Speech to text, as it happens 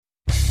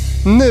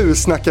Nu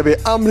snackar vi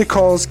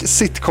amerikansk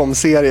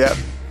sitcom-serie.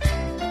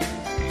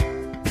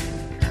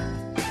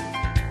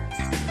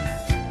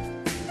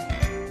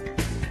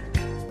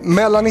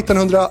 Mellan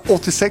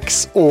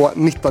 1986 och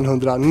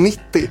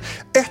 1990.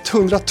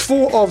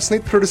 102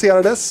 avsnitt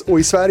producerades och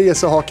i Sverige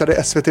så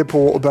hakade SVT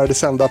på och började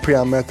sända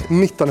programmet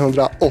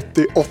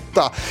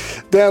 1988.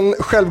 Den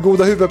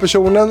självgoda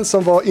huvudpersonen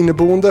som var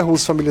inneboende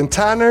hos familjen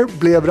Tanner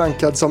blev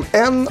rankad som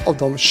en av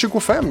de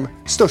 25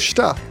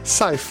 största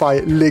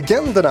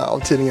sci-fi-legenderna av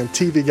tidningen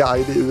TV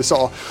Guide i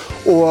USA.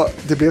 Och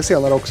det blev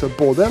senare också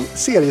både en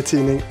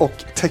serietidning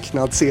och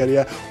tecknad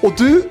serie. Och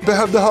du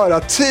behövde höra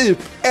typ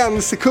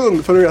en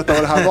sekund för att veta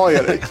vad det här var,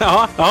 Erik.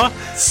 Ja.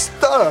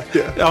 Stört!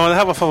 Ja, men det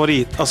här var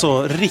favorit.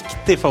 Alltså,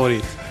 riktig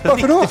favorit.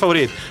 Varför då? Riktig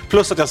favorit.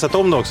 Plus att jag har sett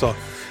om det också.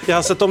 Jag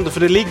har sett om det för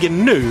det ligger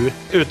nu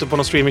ute på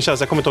någon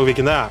streamingtjänst. Jag kommer inte ihåg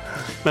vilken det är.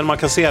 Men man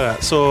kan se det.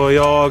 Så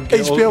jag...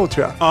 HBO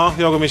tror jag. Ja,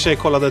 jag och min tjej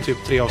kollade typ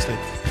 3 avsnitt.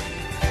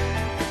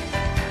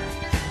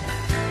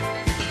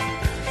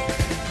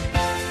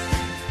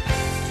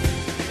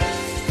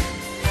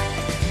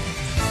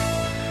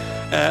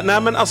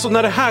 Nej, men alltså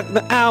när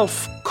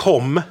Alf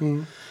kom...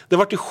 Det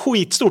var ju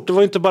skitstort. Det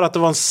var ju inte bara att det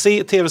var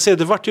en tv-serie.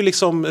 Det var ju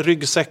liksom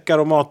ryggsäckar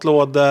och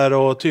matlådor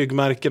och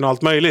tygmärken och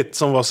allt möjligt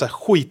som var så här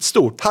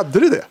skitstort. Hade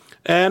du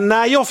det?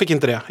 Nej, jag fick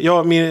inte det. Det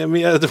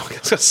var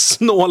ganska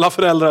snåla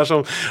föräldrar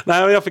som...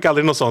 Nej, jag fick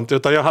aldrig något sånt.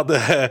 Utan jag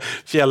hade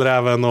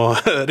fjällräven och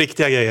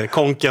riktiga grejer.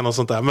 Konken och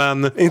sånt där.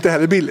 Men... Inte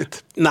heller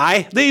billigt.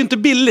 Nej, det är ju inte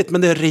billigt,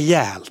 men det är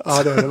rejält.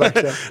 Ja, det är det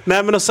verkligen.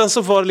 Nej, men och sen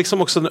så var det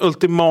liksom också den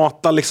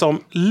ultimata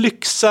liksom,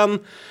 lyxen,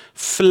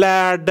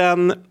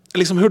 flärden...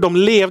 Liksom hur de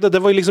levde, det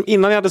var ju liksom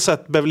innan jag hade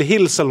sett Beverly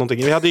Hills eller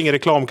någonting. Vi hade ju inga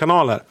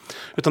reklamkanaler,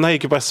 utan det här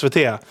gick ju på SVT.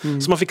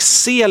 Så man fick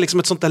se liksom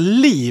ett sånt där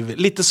liv,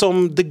 lite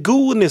som The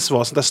Goonies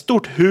var, sånt där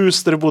stort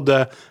hus där det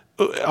bodde,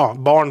 ja,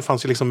 barn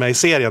fanns ju liksom med i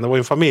serien, det var ju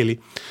en familj.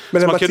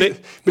 Men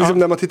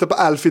när man tittar på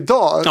Alf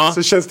idag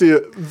så känns det ju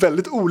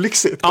väldigt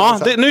olyxigt. Ja,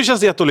 nu känns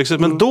det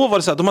jätteolyxigt, men då var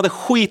det så att de hade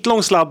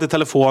skitlång sladd i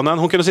telefonen.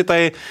 Hon kunde sitta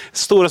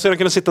storasyrran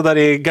kunde sitta där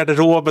i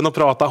garderoben och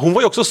prata. Hon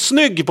var ju också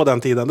snygg på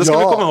den tiden, det ska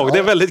vi komma ihåg. Det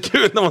är väldigt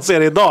kul när man ser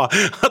det idag,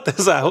 att det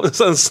är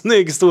så en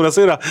snygg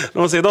storasyrra.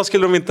 När man ser idag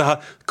skulle de inte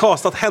ha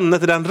kastat henne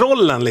till den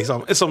rollen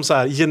liksom, som så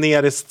här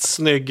generiskt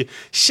snygg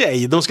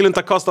tjej. De skulle inte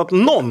ha kastat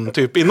någon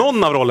typ i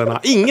någon av rollerna.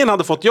 Ingen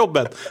hade fått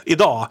jobbet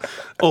idag.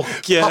 Och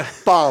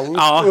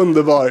pappan,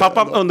 underbar.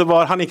 Pappan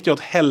underbar, han gick ju åt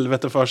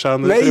helvete för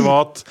sig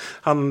privat.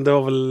 Det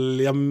var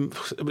väl, jag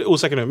blir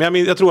osäker nu,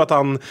 men jag tror att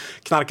han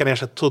knarkade ner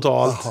sig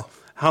totalt. Aha.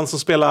 Han som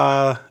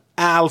spelar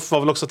Alf var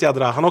väl också ett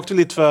jädra, han åkte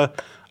lite för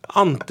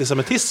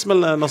antisemitism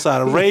eller något så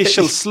här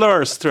racial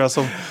slurs tror jag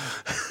som...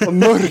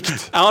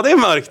 Mörkt. Ja, det är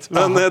mörkt,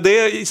 men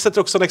det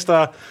sätter också en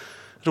extra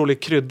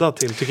rolig krydda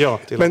till, tycker jag.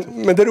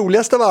 Men det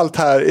roligaste av allt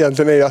här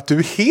egentligen är ju att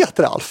du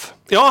heter Alf.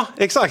 Ja,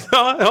 exakt.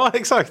 Ja,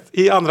 exakt.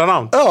 I andra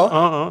namn.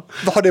 Ja.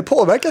 Har det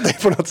påverkat dig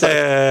på något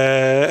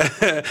sätt?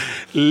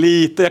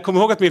 Lite. Jag kommer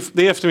ihåg att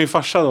det är efter min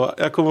farsa då.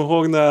 Jag kommer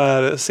ihåg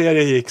när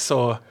serien gick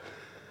så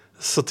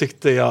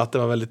tyckte jag att det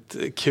var väldigt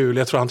kul.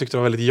 Jag tror han tyckte det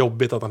var väldigt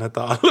jobbigt att han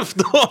hette Alf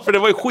då. För det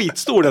var ju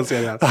skitstor den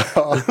serien.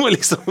 Det var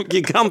liksom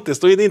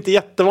gigantiskt. Och det är inte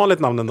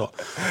jättevanligt namn ändå.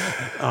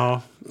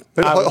 Ja.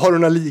 Men har du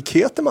några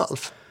likheter med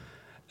Alf?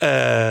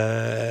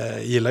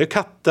 Gillar ju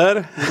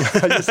katter.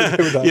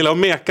 Gillar att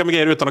meka med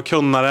grejer utan att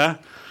kunna det.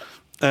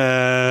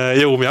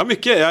 Jo, men jag har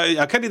mycket.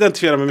 Jag kan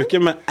identifiera mig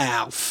mycket med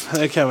Alf.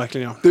 Det kan jag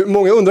verkligen göra.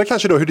 Många undrar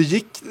kanske då hur det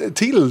gick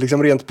till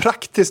liksom rent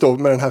praktiskt då,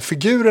 med den här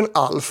figuren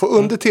Alf. Och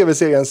under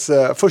tv-seriens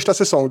första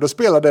säsong då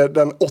spelade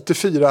den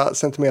 84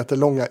 cm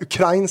långa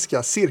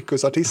ukrainska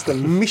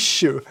cirkusartisten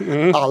Mishu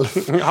Alf.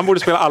 Han borde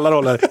spela alla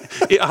roller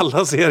i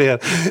alla serier.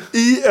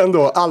 I en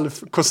då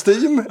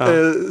Alf-kostym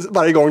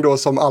varje gång då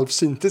som Alf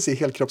syntes i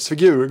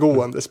helkroppsfigur,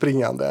 gående,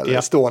 springande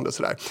eller stående och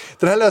sådär.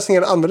 Den här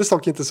lösningen användes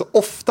dock inte så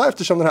ofta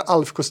eftersom den här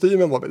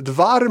Alf-kostymen var väldigt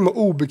varm och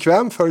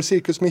obekväm för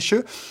Cirkus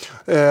Mishu.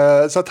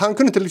 Så att han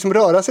kunde inte liksom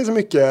röra sig så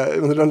mycket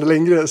under en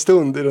längre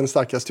stund i den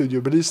starka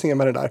studiobelysningen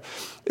med det där.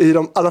 I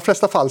de allra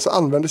flesta fall så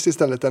användes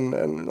istället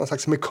någon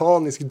slags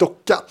mekanisk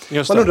docka.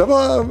 Man undrar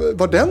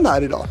vad den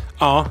är idag.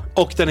 Ja,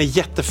 och den är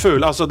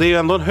jätteful. Alltså det är ju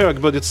ändå en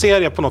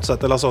högbudgetserie på något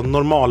sätt, eller alltså en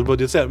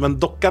normalbudgetserie. Men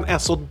dockan är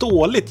så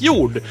dåligt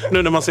gjord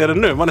nu när man ser den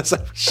nu. Man är så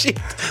här, shit,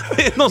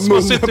 det är någon som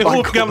har sytt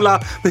ihop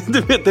gamla,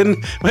 du vet,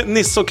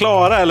 Nisse och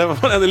Klara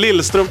eller en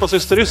Lillstrumpa och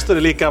syster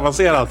är lika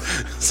avancerad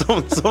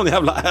som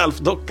jävla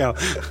Alf-docka.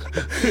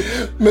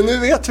 Men nu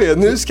vet vi,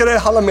 nu ska det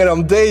handla mer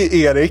om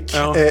dig, Erik.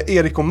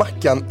 Erik och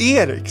Mackan.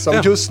 Erik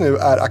som just nu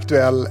är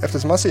aktuell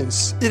eftersom han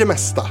syns i det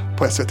mesta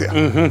på SVT.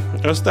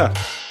 Just det.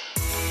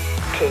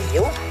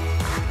 10.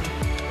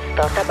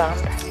 Starta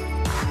band.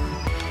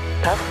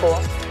 Pass på.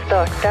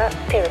 Starta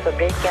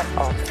tv-publiken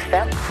om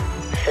 5,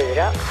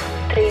 4,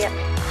 3,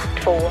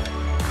 2, 1.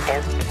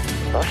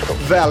 Varsågod.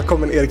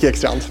 Välkommen Erik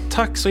Ekstrand.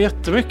 Tack så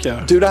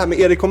jättemycket. Du, det här med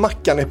Erik och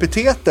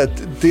Mackan-epitetet,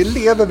 det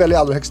lever väl i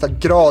allra högsta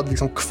grad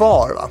liksom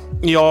kvar, va?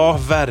 Ja,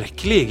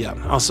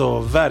 verkligen. Alltså,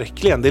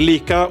 verkligen. Det är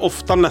lika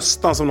ofta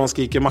nästan som någon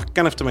skriker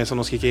Mackan efter mig som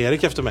någon skriker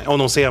Erik efter mig. Om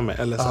de ser mig.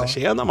 Eller så här,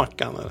 tjena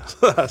Mackan.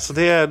 Så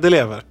det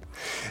lever.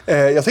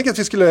 Jag tänker att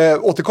vi skulle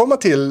återkomma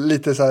till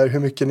lite så här hur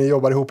mycket ni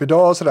jobbar ihop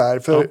idag och sådär.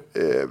 För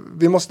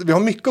vi har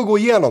mycket att gå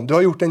igenom. Du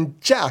har gjort en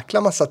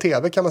jäkla massa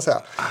tv kan man säga.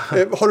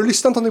 Har du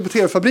lyssnat om det på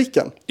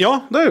TV-fabriken?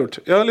 Ja, det har jag gjort.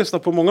 Jag har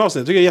lyssnat på många avsnitt.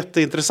 Jag tycker det är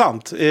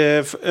jätteintressant.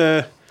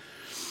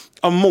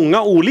 Av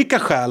många olika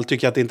skäl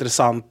tycker jag att det är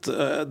intressant.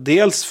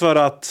 Dels för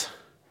att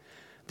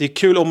det är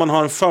kul om man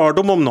har en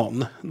fördom om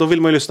någon. Då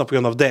vill man ju lyssna på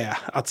grund av det.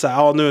 Att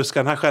säga, nu ska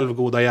den här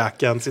självgoda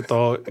jäkeln sitta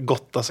och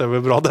gotta sig över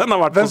hur bra den har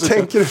varit. Vem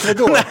tänker du för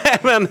då?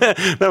 nej,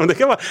 men det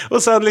kan vara.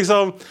 Och sen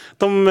liksom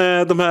de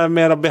här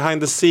mera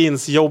behind the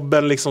scenes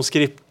jobben, liksom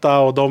skripta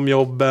och de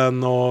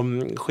jobben och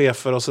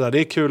chefer och sådär. Det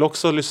är kul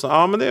också att lyssna.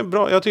 Ja, men det är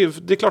bra. Jag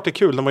tycker, det är klart det är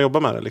kul när man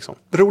jobbar med det liksom.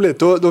 Roligt,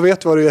 då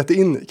vet du vad du gett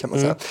in i kan man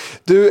säga.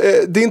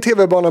 Du, din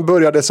tv-bana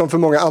började som för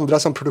många andra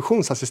som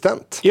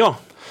produktionsassistent. Ja.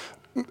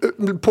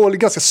 På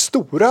ganska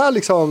stora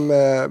liksom,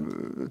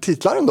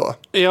 titlar ändå.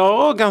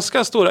 Ja,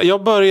 ganska stora.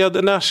 Jag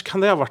började, när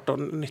kan det ha varit då?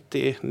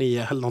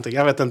 99 eller någonting,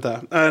 jag vet inte.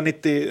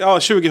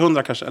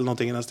 2000 kanske eller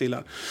någonting i den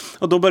stilen.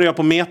 Och då började jag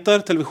på Meter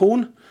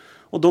television.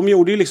 Och de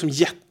gjorde ju liksom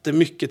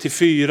jättemycket till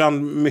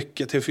fyran.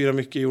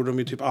 Mycket gjorde de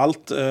ju typ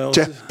allt.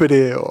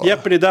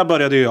 Jeopardy, där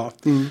började ju jag.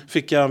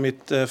 Fick jag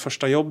mitt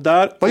första jobb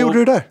där. Vad gjorde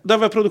du där? Där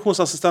var jag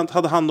produktionsassistent,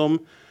 hade hand om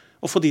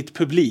och få dit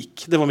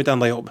publik. Det var mitt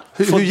enda jobb.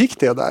 Hur gick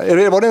det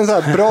där? Var det en så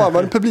här bra,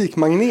 var det en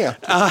publikmagnet?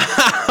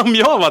 Om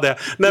jag var det?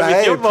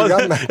 Nej,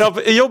 programmet.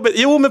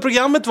 Men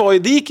programmet var ju,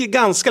 det gick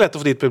ganska lätt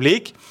att få dit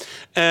publik.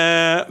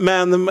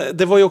 Men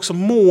det var ju också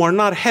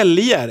morgnar,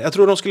 helger. Jag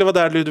tror de skulle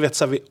vara där, du vet,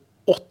 så här vid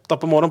 8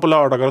 på morgonen på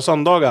lördagar och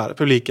söndagar,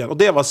 publiken. Och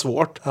det var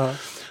svårt.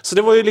 Så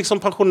det var ju liksom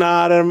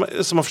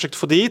pensionärer som har försökt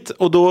få dit.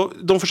 Och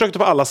de försökte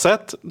på alla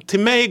sätt. Till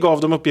mig gav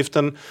de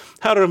uppgiften,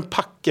 här har du en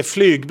packe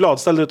flygblad.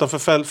 Ställde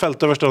utanför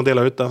fältöversten och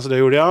delade ut den. Så det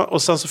gjorde jag.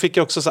 Och sen så fick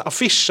jag också så här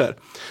affischer.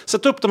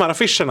 Sätt upp de här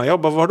affischerna.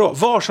 Jag bara, var då?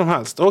 Var som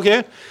helst.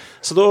 Okej.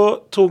 Så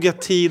då tog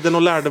jag tiden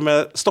och lärde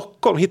mig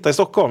hitta i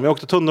Stockholm. Jag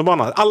åkte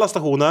tunnelbana. Alla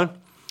stationer.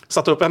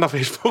 Satte upp en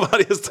affisch på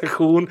varje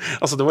station.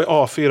 Alltså det var ju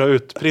A4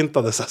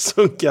 utprintade så här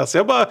sunkiga. Så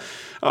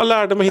jag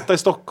lärde mig hitta i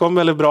Stockholm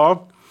väldigt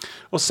bra.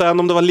 Och sen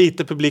om det var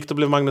lite publik då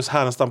blev Magnus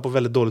Härenstam på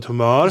väldigt dåligt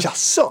humör.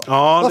 Jaså?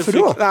 Ja, varför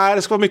då? Nej,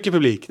 det ska vara mycket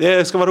publik.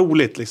 Det ska vara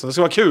roligt liksom. Det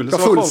ska vara kul. Det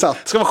ska vara show.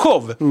 Det ska vara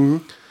show.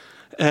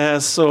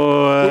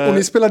 Och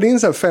ni spelade in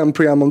så här 5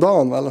 program om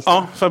dagen va?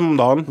 Ja, 5 om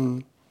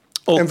dagen.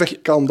 Och en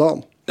vecka om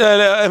dagen.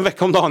 En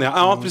vecka om dagen, ja.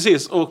 Ja,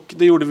 precis. Och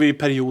det gjorde vi i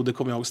perioder,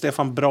 kommer jag ihåg.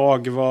 Stefan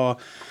Brag var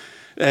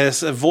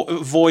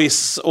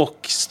voice och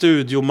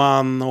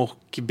studioman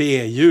och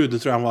B-ljud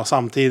tror jag han var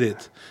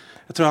samtidigt.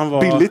 Jag tror han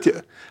var billigt ju.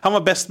 Han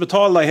var bäst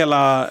betalda i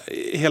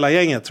hela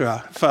gänget tror jag.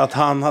 För att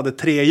han hade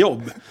 3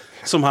 jobb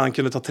som han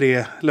kunde ta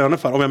 3 löner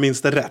för, om jag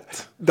minns det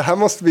rätt. Det här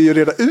måste vi ju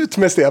reda ut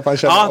med Stefan.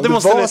 Ja,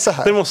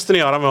 det måste ni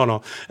göra med honom.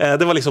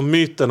 Det var liksom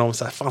myten om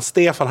så här, fan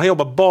Stefan, han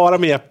jobbar bara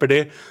med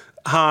Jeopardy.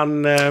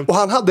 Och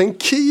han hade en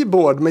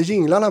keyboard med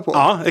jinglarna på.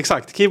 Ja,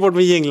 exakt. Keyboard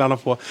med jinglarna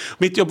på.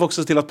 Mitt jobb var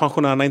också till att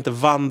pensionärerna inte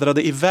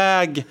vandrade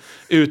iväg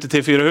ut till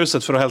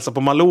T4-huset för att hälsa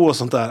på Malou och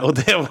sånt där. Och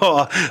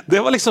det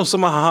var liksom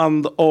som att ha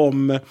hand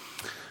om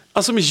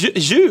alltså med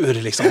djur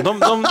liksom.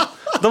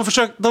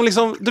 De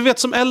liksom, du vet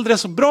som äldre är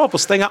så bra på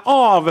att stänga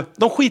av.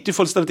 De skiter ju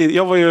fullständigt i.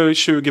 Jag var ju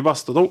 20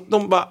 bast och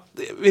de bara,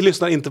 vi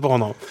lyssnar inte på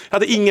honom. Jag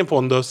hade ingen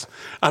pondus.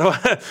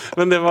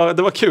 Men det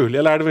var kul.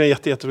 Jag lärde mig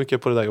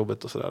jättemycket på det där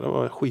jobbet och sådär. Det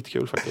var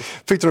skitkul faktiskt.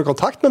 Fick du någon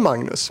kontakt med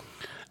Magnus?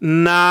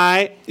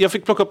 Nej, jag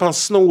fick plocka upp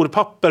hans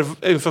snorpapper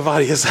inför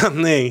varje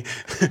sändning.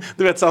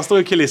 Du vet, så han stod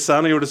i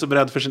kulissen och gjorde sig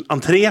beredd för sin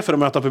entré för att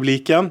möta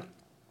publiken.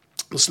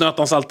 Då snöt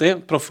han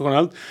alltid,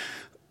 professionellt.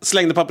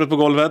 Slängde pappret på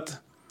golvet.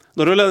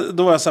 Då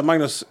var jag så här,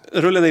 Magnus,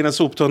 rullade in en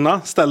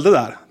soptunna, ställde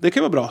där. Det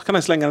kan vara bra, kan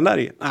jag slänga den där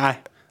i?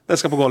 Nej, det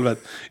ska på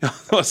golvet. Ja,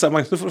 då var jag så här,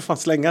 Magnus, nu får du fan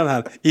slänga den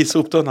här i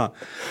soptunnan.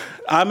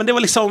 Nej, men det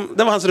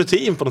var hans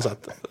rutin på något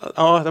sätt.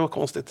 Ja, det var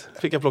konstigt.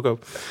 Fick jag plocka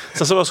upp.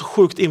 Sen så var jag så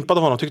sjukt impad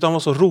av honom, tyckte han var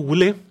så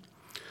rolig.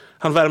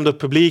 Han värmde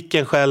upp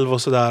publiken själv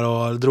och sådär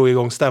och drog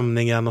igång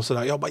stämningen och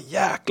sådär. Jag bara,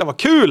 jäklar vad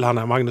kul han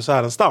är, Magnus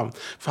Härenstam.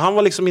 För han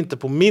var liksom inte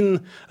på min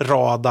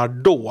radar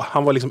då.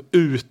 Han var liksom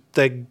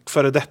ute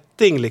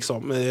föredetting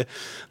liksom.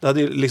 Det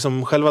hade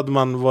liksom, själv hade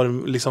man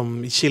varit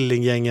liksom i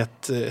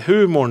Killinggänget.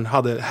 Humorn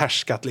hade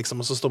härskat liksom.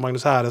 Och så står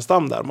Magnus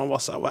Härenstam där. Man var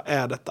så här, vad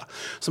är detta?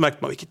 Så märkte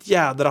man vilket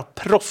jädra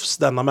proffs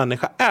denna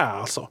människa är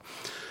alltså.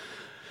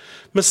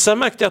 Men sen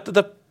märkte jag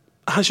att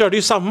han körde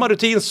ju samma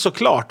rutin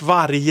såklart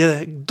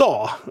varje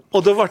dag.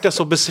 Och då var jag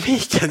så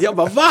besviken. Jag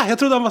bara, va? Jag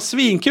trodde han var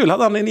svinkul.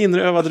 Hade han en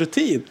inövad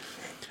rutin?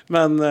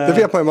 Men, det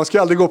vet man ju. Man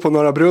ska aldrig gå på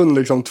Norra Brunn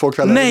liksom, 2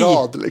 kvällar i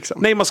rad. Liksom.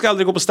 Nej, man ska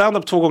aldrig gå på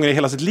stand-up 2 gånger i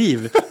hela sitt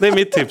liv. Det är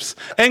mitt tips.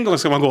 En gång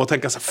ska man gå och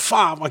tänka så här,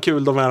 fan vad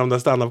kul de är de där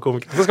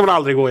stand-up-komikerna. Sen ska man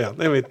aldrig gå igen.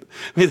 Det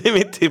är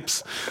mitt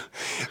tips.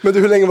 Men du,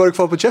 hur länge var du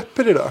kvar på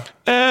Jeopardy då?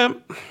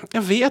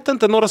 Jag vet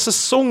inte, några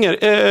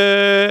säsonger.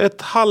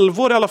 Ett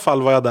halvår i alla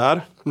fall var jag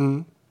där.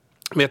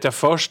 Vet jag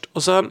först.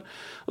 Och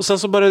sen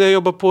så började jag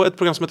jobba på ett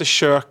program som heter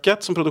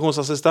Köket som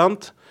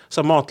produktionsassistent.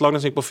 Så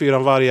matlagning som gick på 4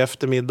 varje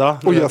eftermiddag.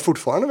 Och gör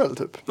fortfarande väl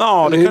typ?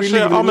 Ja, det kanske...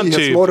 Ja, men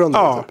typ.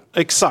 Ja, typ.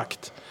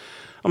 exakt.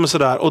 Ja, men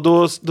sådär. Och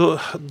då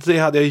det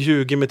hade jag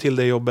ljugit mig till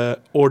det jobbet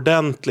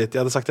ordentligt.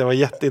 Jag hade sagt att jag var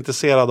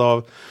jätteintresserad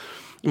av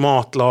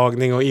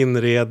matlagning och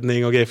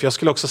inredning och grejer. För jag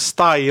skulle också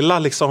styla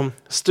liksom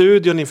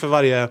studion inför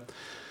varje...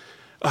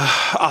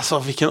 Alltså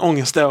vilken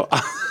ångest det var.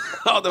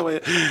 Ja, det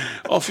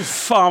var fy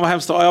fan vad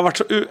hemskt. Jag har varit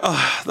så...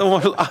 de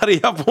var så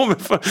arga på mig.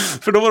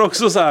 För då var det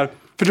också så här...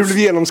 För du blev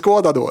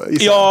genomskådad då?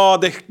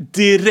 Ja,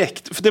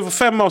 direkt. För det var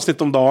 5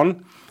 avsnitt om dagen.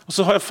 Och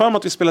så har jag för mig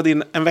att vi spelade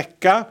in en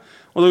vecka.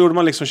 Och då gjorde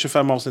man liksom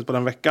 25 avsnitt på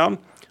den veckan.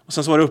 Och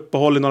sen så var det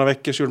uppehåll i några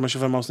veckor, så gjorde man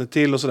 25 avsnitt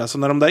till och sådär. Så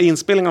när de där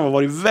inspelningarna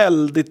var det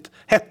väldigt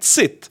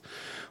hetsigt.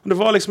 Och det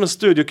var liksom en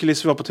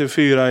studiokuliss, vi var på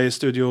TV4 i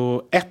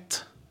studio 1,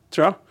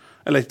 tror jag.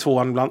 Eller i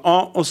 2 ibland.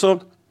 Ja, och så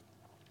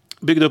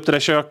byggde upp det där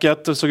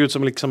köket. Det såg ut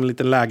som liksom en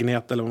liten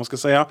lägenhet, eller vad man ska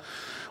säga.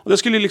 Och det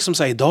skulle ju liksom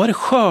säga, idag är det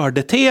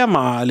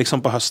skördetema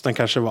liksom på hösten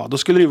kanske var. Då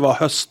skulle det ju vara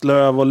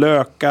höstlöv och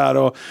lökar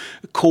och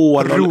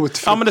kål.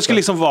 Ja, men det skulle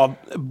liksom vara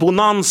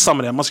bonanza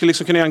med det. Man skulle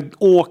liksom kunna göra en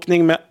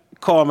åkning med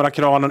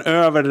kamerakranen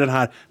över den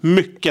här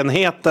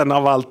myckenheten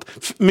av allt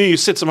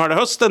mysigt som hörde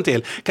hösten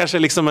till. Kanske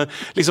liksom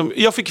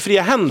jag fick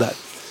fria händer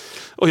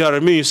och göra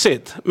det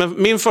mysigt.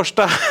 Men min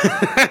första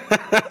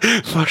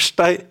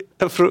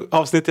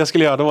avsnitt jag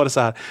skulle göra, då var det så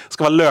här, det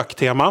ska vara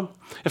löktema.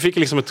 Jag fick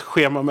liksom ett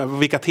schema med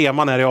vilka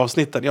teman är i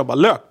avsnitten. Jag bara,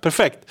 lök,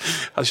 perfekt.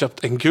 Jag hade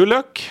köpt en gul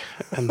lök,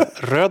 en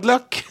röd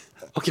lök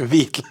och en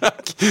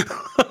vitlök.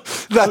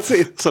 That's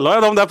it. Så la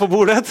jag dem där på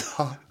bordet.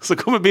 Så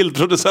kommer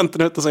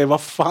bildproducenten ut och säger,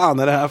 vad fan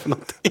är det här för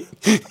någonting?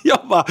 Jag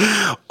bara,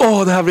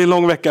 det här blir en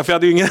lång vecka. För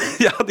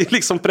jag hade ju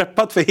liksom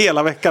preppat för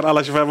hela veckan,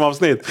 alla 25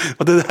 avsnitt.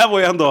 Och det där var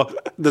ju ändå,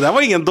 det där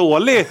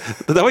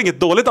var inget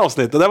dåligt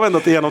avsnitt. Det där var ändå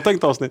ett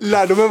genomtänkt avsnitt.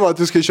 Lärdomen var att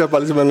du skulle köpa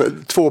liksom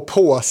 2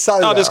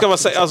 påsar. Ja,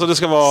 det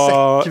ska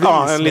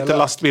vara en liten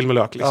lastbil med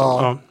lök liksom.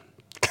 Ja.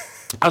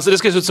 Alltså det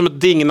ska se ut som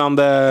ett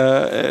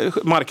dignande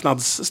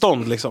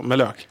marknadsstånd liksom, med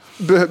lök.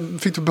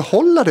 Fick du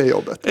behålla det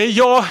jobbet?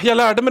 Ja, jag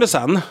lärde mig det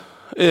sen.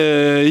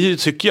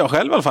 Tycker jag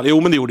själv i alla fall.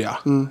 Jo, men det gjorde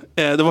jag.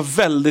 Det var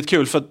väldigt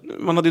kul för att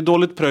man hade ju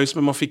dåligt pröjs,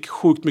 men man fick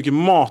sjukt mycket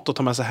mat att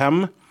ta med sig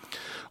hem.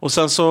 Och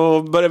sen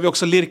så började vi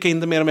också lirka in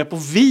det mer och mer på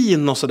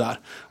vin och sådär.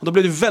 Och då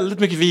blev det väldigt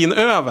mycket vin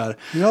över.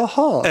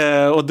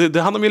 Jaha. Och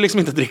det hann de ju liksom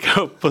inte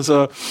dricka upp. Och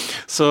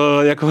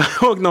så jag kommer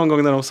ihåg någon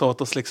gång när de sa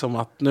åt oss liksom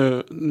att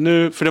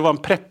nu för det var en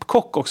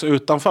preppkock också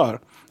utanför.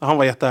 Han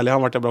var jättehärlig,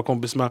 han var jag bra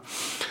kompis med.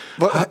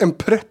 En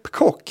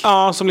preppkock?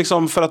 Ja, som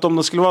liksom, för att om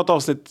det skulle vara ett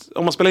avsnitt,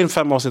 om man spelar in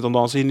 5 avsnitt om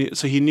dagen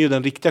så hinner ju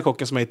den riktiga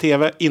kocken som är i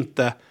tv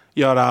inte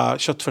göra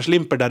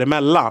köttfärslimper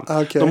däremellan.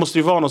 Okay. Då måste det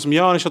ju vara någon som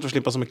gör en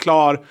köttfärslimpa som är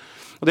klar.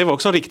 Och det var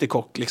också en riktig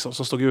kock liksom,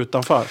 som stod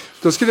utanför.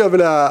 Då skulle jag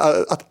vilja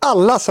att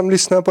alla som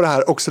lyssnar på det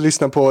här också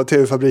lyssnar på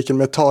TV-fabriken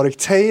med Tareq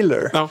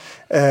Taylor. Ja.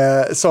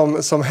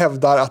 Som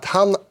hävdar att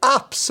han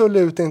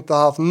absolut inte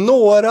har haft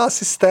några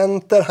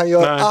assistenter. Han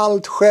gör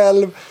allt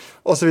själv.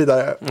 Och så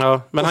vidare.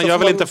 Ja, men han gör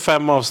väl inte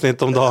 5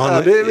 avsnitt om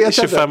dagen? Ja,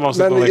 25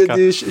 avsnitt om veckan.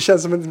 Det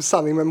känns som en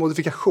sanning med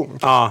modifikation.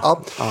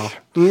 Ja.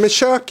 Med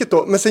köket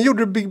då. Men sen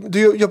gjorde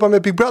du jobbar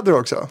med Big Brother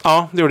också?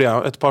 Ja, det gjorde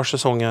jag. Ett par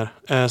säsonger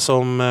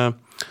som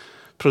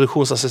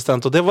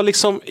produktionsassistent. Och det var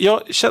liksom,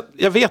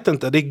 jag vet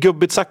inte, det är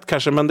gubbigt sagt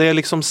kanske, men det är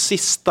liksom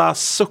sista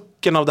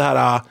sucken av det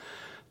här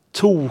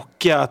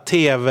tokiga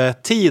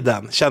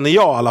tv-tiden, känner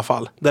jag i alla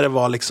fall. Där det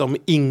var liksom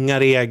inga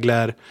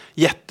regler,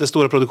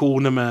 jättestora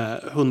produktioner med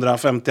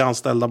 150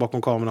 anställda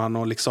bakom kameran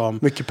och liksom...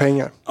 Mycket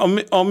pengar.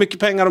 Ja, mycket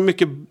pengar och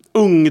mycket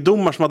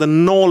ungdomar som hade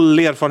 0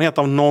 erfarenhet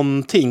av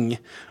någonting.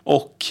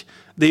 Och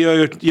det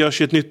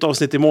görs ju ett nytt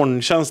avsnitt i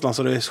morgonkänslan,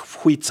 så det är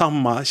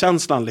skitsamma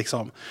känslan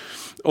liksom.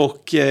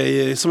 Och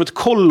som ett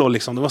kollo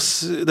liksom.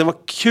 Det var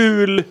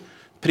kul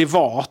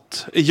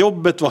privat.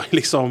 Jobbet var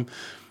liksom...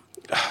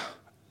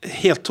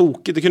 helt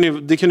tokigt.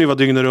 Det kunde ju vara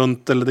dygnet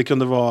runt, eller det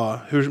kunde vara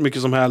hur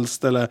mycket som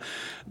helst, eller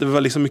det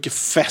var liksom mycket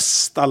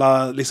fest,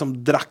 alla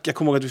liksom drack. Jag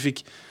kommer ihåg att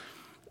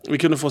vi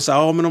kunde få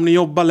säga, men om ni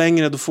jobbar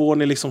längre då får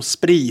ni liksom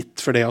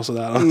sprit för det och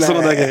sådär.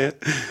 Sådana där grejer.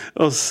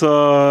 Och så...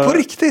 På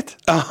riktigt?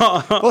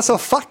 Vad sa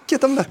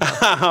facket om det?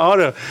 Ja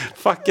du,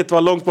 facket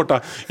var långt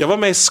borta. Jag var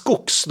med i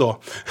Skogs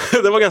då.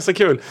 Det var ganska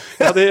kul.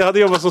 Jag hade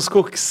jobbat som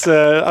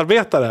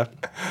skogsarbetare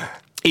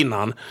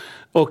innan.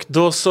 Och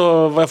då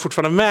så var jag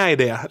fortfarande med i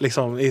det,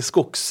 liksom, i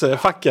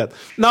skogsfacket.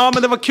 Men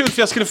det var kul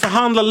för jag skulle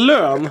förhandla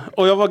lön.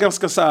 Och jag var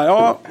ganska så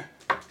här,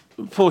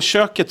 på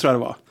köket tror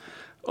jag det var.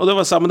 Och det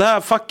var så här, men det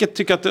här facket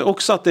tycker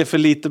också att det är för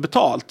lite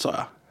betalt, sa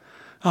jag.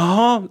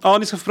 Jaha, ja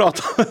ni ska få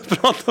prata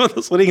med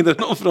det. Så ringde det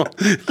någon från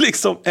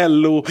liksom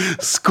LO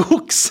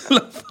Skogs,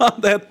 eller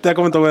vad det hette, jag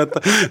kommer inte ihåg vad det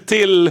hette,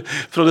 till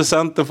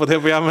producenten på det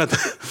programmet.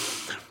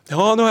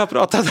 Ja, nu har jag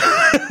pratat.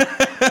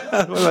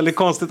 Det var väldigt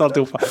konstigt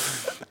alltihopa.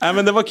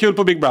 Men det var kul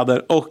på Big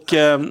Brother och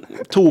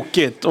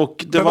tokigt.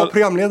 Och det var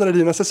programledare i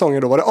dina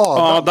säsonger då? Var det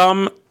Adam?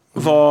 Adam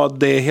var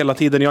det hela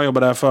tiden jag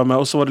jobbade där för mig.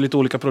 Och så var det lite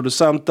olika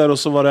producenter. Och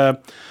så var det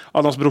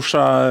Adams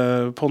brorsa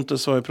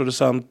Pontus var ju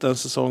producent en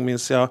säsong,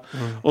 minns jag.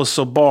 Och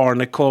så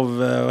Barnekov,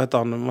 vad heter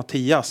han?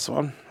 Mattias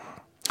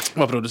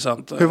var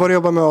producent. Hur var det att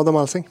jobba med Adam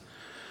Alsing?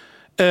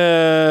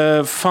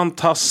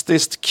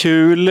 Fantastiskt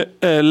kul,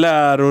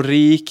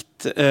 lärorikt.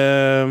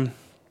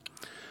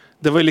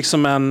 det var ju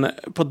liksom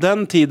på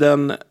den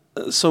tiden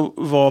så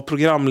var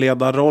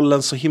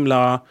programledarrollen så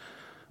himla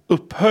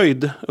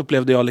upphöjd,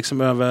 upplevde jag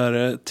liksom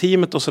över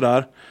teamet och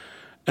sådär.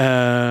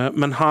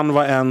 Men han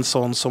var en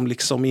sån som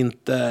liksom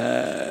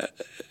inte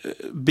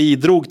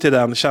bidrog till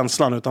den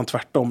känslan, utan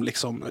tvärtom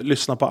liksom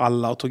lyssna på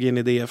alla och tog in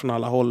idéer från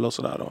alla håll och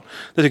sådär.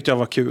 Det tyckte jag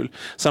var kul.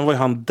 Sen var ju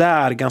han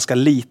där ganska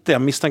lite.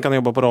 Jag misstänker att han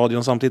jobbade på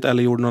radion samtidigt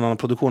eller gjorde någon annan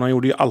produktion. Han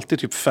gjorde ju alltid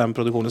typ 5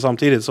 produktioner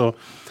samtidigt. Så.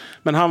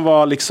 Men han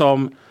var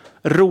liksom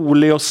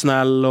rolig och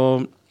snäll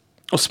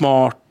och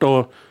smart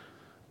och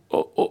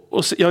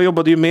jag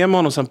jobbade ju med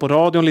honom sen på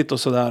radion lite och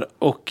sådär.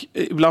 Och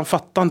ibland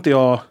fattade inte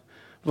jag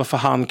varför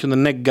han kunde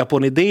negga på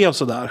en idé och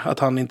sådär. Att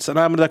han inte sa,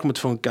 nej men det där kommer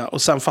inte funka.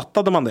 Och sen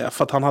fattade man det.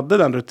 För att han hade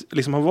den,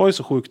 liksom, han var ju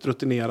så sjukt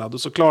rutinerad.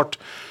 Och såklart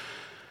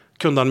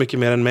kunde han mycket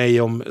mer än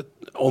mig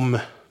om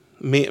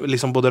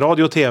liksom både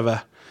radio och tv.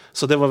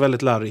 Så det var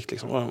väldigt lärorikt.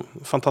 Liksom. Det var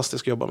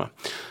fantastiskt att jobba med.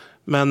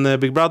 Men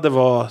Big Brother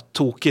var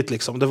tokigt.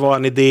 Liksom. Det var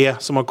en idé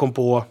som man kom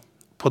på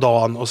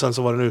dagen. Och sen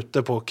så var den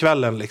ute på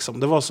kvällen. Liksom.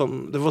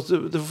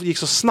 Det gick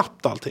så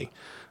snabbt allting.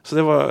 Så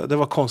det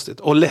var konstigt.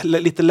 Och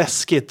lite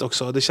läskigt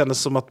också. Det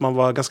kändes som att man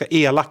var ganska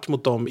elak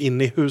mot dem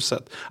inne i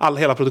huset.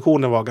 Hela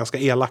produktionen var ganska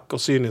elak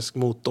och cynisk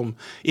mot dem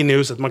inne i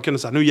huset. Man kunde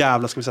säga, nu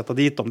jävlar ska vi sätta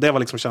dit dem. Det var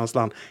liksom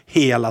känslan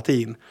hela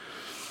tiden.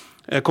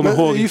 Jag kommer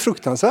ihåg. Det är ju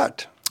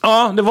fruktansvärt.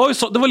 Ja, det var ju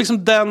så. Det var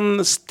liksom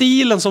den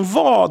stilen som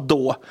var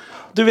då.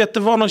 Du vet, det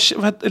var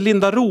någon,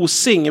 Linda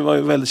Rosing var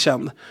ju väldigt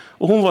känd.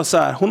 Och hon var så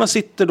här, hon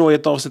sitter då i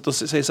ett avsnitt och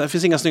säger så här, det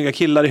finns inga snygga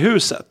killar i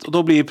huset. Och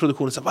då blir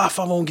produktionen så här, vad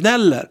fan vad hon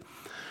gnäller.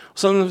 Och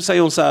sen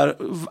säger hon så här,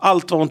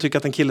 allt vad hon tycker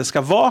att en kille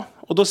ska vara.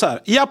 Och då så här,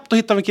 då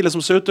hittar vi en kille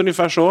som ser ut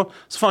ungefär så.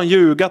 Så får han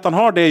ljuga att han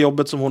har det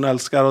jobbet som hon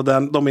älskar och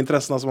de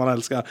intressena som han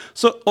älskar.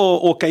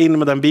 Och åka in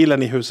med den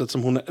bilen i huset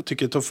som hon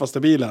tycker är tuffaste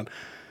bilen.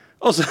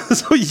 Och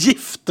så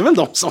gifte väl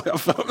de, sa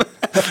jag för mig.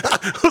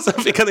 Och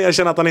sen fick han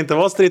erkänna att han inte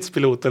var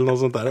stridspilot eller något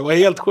sånt där. Det var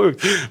helt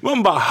sjukt.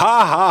 Man bara,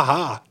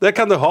 ha, det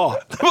kan du ha.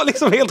 Det var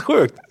liksom helt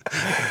sjukt.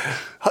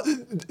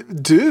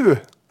 Du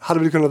hade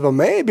väl kunnat vara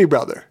med i Big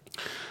Brother?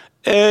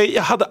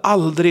 Jag hade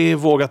aldrig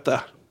vågat det.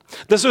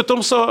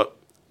 Dessutom så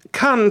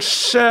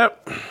kanske...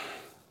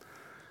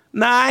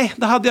 Nej,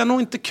 det hade jag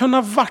nog inte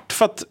kunnat varit,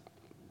 för att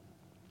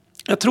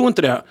jag tror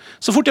inte det.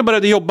 Så fort jag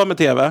började jobba med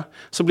tv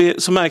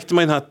så märkte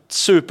man den här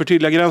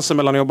supertydliga gränsen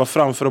mellan att jobba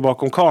framför och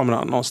bakom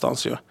kameran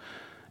någonstans ju.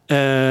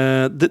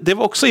 Det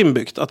var också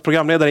inbyggt att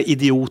programledare är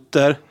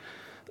idioter.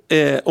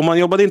 Om man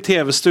jobbade i en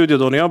tv-studio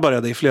då, när jag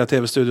började i flera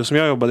tv-studior som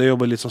jag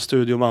jobbade lite som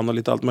studioman och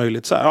lite allt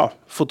möjligt. Så här,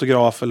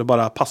 fotograf eller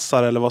bara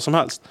passar eller vad som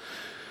helst.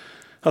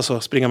 Alltså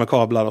springa med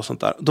kablar och sånt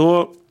där.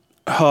 Då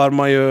hör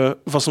man ju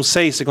vad som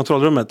sägs i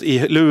kontrollrummet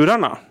i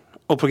lurarna.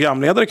 Och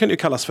programledare kan ju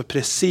kallas för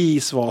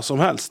precis vad som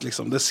helst.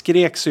 Liksom. Det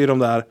skreks ju i de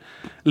där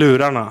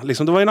lurarna.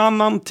 Liksom, det var en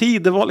annan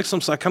tid. Det var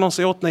liksom så här, kan någon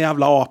säga åt den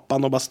jävla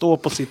apan och bara stå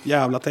på sitt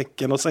jävla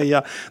tecken och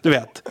säga, du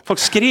vet. Folk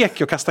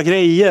skrek och kastade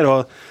grejer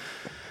och...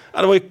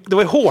 Ja, det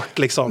var ju hårt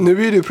liksom.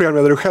 Nu är du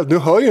programledare själv. Nu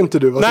hör ju inte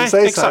du vad som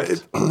sägs exakt.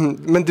 Här.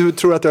 Men du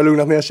tror att det har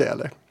lugnat ner sig,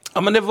 eller?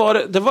 Ja, men det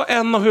var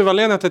en av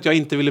huvudanledningarna till att jag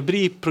inte ville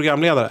bli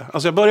programledare.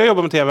 Alltså jag började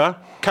jobba med tv.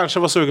 Kanske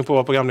var sugen på att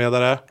vara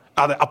programledare.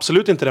 Jag hade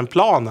absolut inte den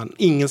planen.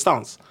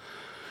 Ingenstans.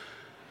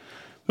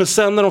 Men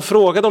sen när de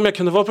frågade om jag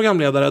kunde vara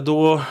programledare,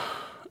 då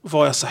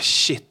var jag så här,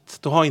 shit.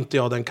 Då har inte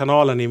jag den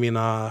kanalen i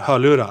mina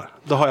hörlurar.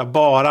 Då har jag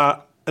bara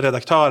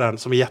redaktören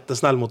som är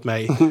jättesnäll mot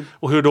mig.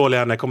 Och hur dålig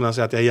jag än är kommer den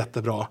säga att jag är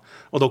jättebra.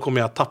 Och då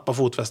kommer jag tappa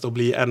fotfäste och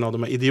bli en av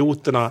de här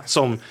idioterna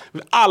som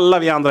alla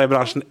vi andra i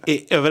branschen är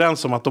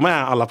överens om att de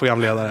är alla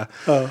programledare.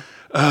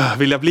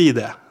 Vill jag bli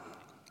det?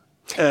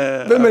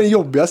 Vem är den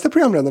jobbigaste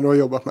programledaren du har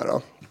jobbat med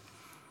då?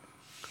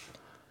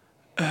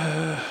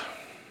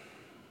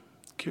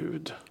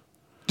 Gud.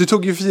 Du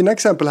tog ju fina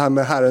exempel här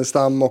med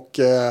Härenstam och...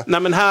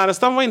 Nej, men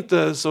Härenstam var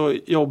inte så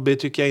jobbig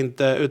tycker jag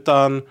inte,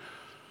 utan...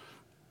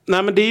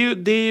 Nej, men det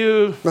är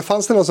ju... Men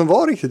fanns det någon som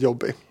var riktigt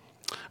jobbig?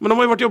 Men de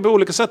har ju varit jobbiga på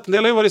olika sätt. En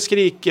del har ju varit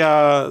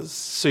skrika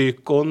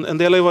psykon. En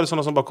del har ju varit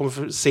sådana som bara kommer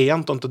för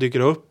sent och inte dyker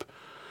upp.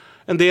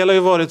 En del har ju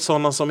varit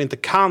sådana som inte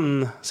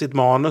kan sitt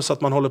manus.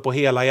 Att man håller på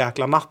hela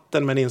jäkla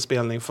natten med en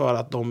inspelning för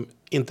att de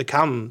inte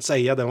kan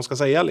säga det de ska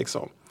säga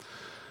liksom.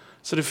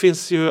 Så det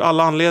finns ju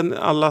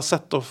alla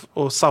sätt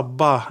att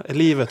sabba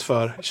livet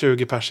för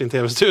 20 pers i en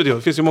tv-studio.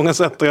 Det finns ju många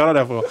sätt att göra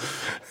det på.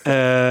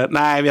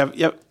 Nej,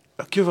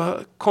 gud vad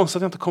konstigt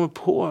att jag inte kommer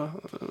på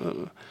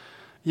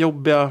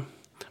jobbiga.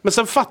 Men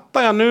sen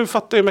fattar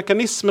jag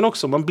mekanismen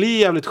också. Man blir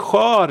jävligt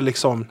skör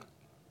liksom.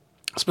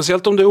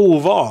 Speciellt om du är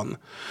ovan.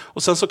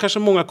 Och sen så kanske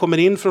många kommer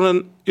in från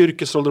en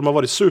yrkesroll där de har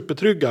varit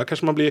supertrygga.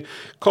 Kanske man blir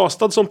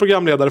castad som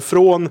programledare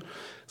från...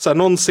 Så här,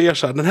 någon ser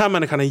så här, den här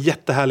människan är en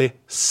jättehärlig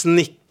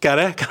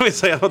snickare, kan vi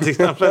säga något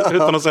exempel,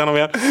 utan att säga något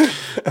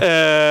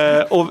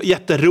mer. Och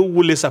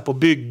jätterolig så här, på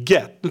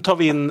bygget. Nu tar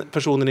vi in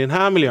personen i den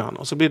här miljön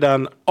och så blir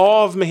den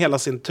av med hela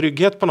sin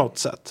trygghet på något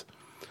sätt.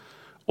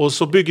 Och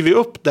så bygger vi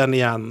upp den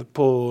igen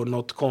på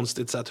något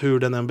konstigt sätt, hur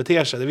den än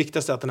beter sig. Det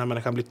viktigaste är att den här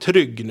människan blir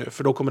trygg nu,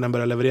 för då kommer den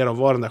börja leverera och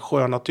vara den där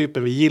sköna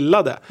typen vi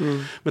gillade.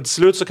 Men till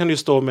slut så kan du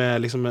stå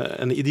med liksom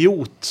en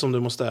idiot som du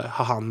måste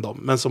ha hand om,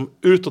 men som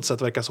utåt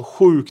sett verkar så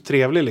sjukt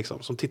trevlig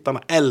liksom, som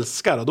tittarna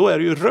älskar, och då är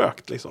det ju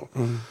rökt liksom.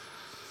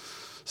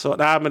 Så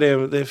nej,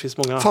 men det finns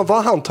många... Fan, vad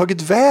har han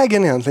tagit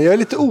vägen egentligen? Jag är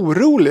lite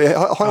orolig.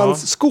 Har han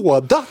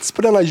skådats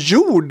på denna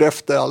jord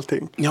efter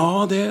allting?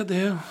 Ja,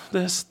 det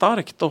är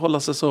starkt att hålla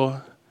sig så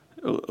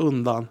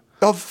undan.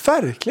 Ja,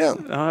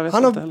 verkligen. Ja,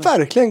 han har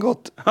verkligen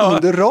gått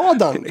under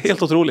radarn. Liksom.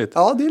 Helt otroligt.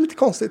 Ja, det är lite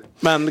konstigt.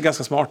 Men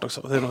ganska smart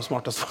också. Det är nog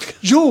smartast folk.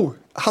 Jo,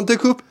 han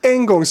dök upp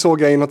en gång,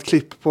 såg jag i något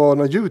klipp på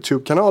någon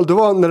YouTube-kanal. Det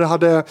var när det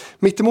hade,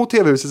 mittemot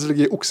TV-huset så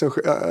ligger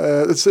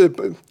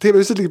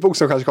TV-huset ligger på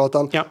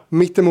Oxenstiernsgatan. Ja.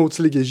 Mittemot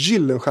så ligger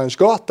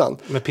Gyllenstiernsgatan.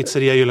 Med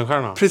pizzeria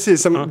Gyllenstierna.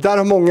 Precis, där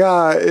har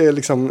många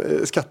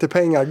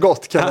skattepengar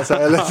gått, kan man säga.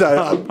 Eller så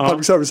här,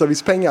 public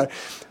service-pengar.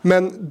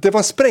 Men det var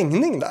en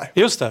sprängning där.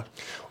 Just det.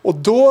 Och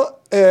då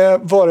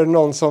var det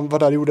någon som var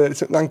där och gjorde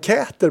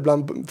enkäter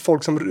bland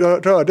folk som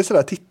rörde sig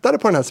där, tittade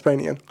på den här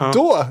sprängningen.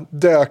 Då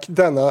dök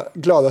denna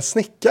glada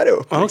snickare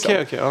upp.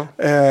 Liksom.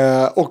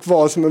 Och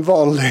var som en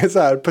vanlig så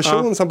här,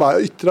 person som bara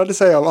yttrade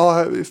sig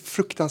om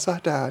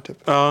fruktansvärt det här. Typ.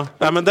 Ja,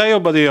 men där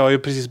jobbade jag ju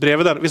precis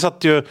bredvid den. Vi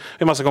satt ju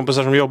en massa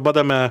kompisar som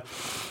jobbade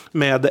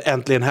med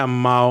Äntligen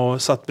Hemma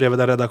och satt bredvid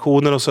den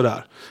redaktionen och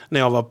sådär. När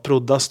jag var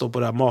proddas då på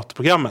det här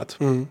matprogrammet.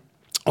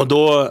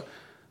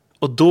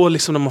 Och då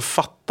liksom när man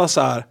fattar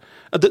så här...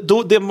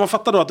 Det man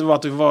fattar då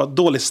att det var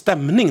dålig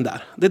stämning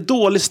där. Det är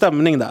dålig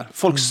stämning där.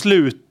 Folk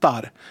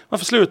slutar.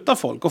 Varför slutar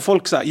folk? Och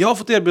folk säger, jag har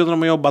fått erbjudande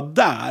om att jobba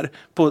där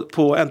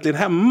på Äntligen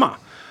Hemma.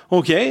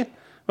 Okej.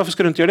 Varför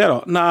ska du inte göra det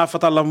då? Nej, för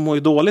att alla mår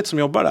ju dåligt som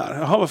jobbar där.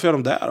 Jaha, varför gör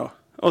de det då?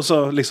 Och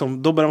så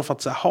liksom, då börjar man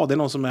fatta så här, det är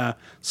någon som är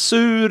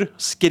sur,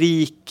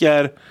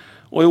 skriker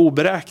och är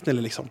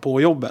oberäknelig liksom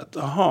på jobbet.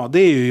 Jaha, det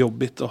är ju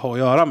jobbigt att ha att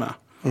göra med.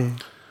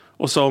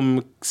 Och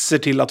som ser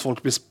till att folk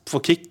får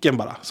kicken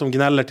bara. Som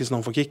gnäller tills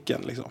någon får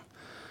kicken liksom.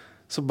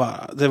 Så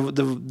bara,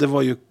 det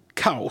var ju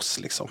kaos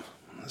liksom.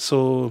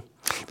 Så...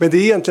 Men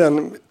det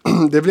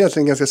är väl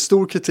egentligen ganska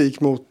stor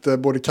kritik mot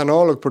både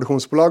kanal och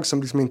produktionsbolag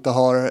som liksom inte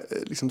har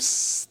liksom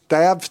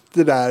stävt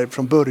det där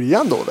från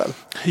början då väl?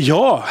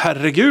 Ja,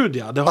 herregud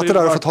ja. Det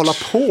där har fått hålla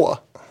på.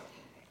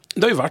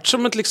 Det har ju varit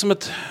som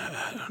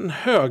en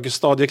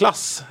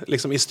högstadieklass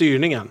liksom, i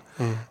styrningen.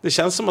 Det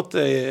känns som att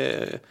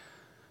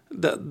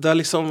det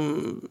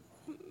liksom...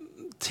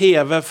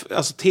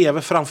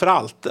 TV framför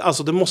allt.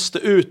 Alltså det måste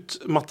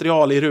ut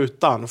material i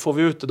rutan. Får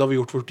vi ut det, då har vi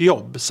gjort vårt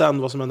jobb.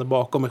 Sen vad som händer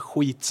bakom är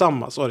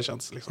skitsamma. Så har det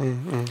känts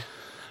liksom.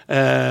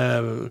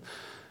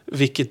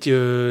 Vilket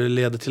ju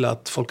leder till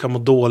att folk kan må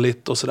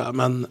dåligt och sådär.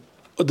 Men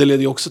och det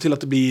leder ju också till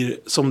att det blir,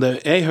 som det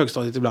är i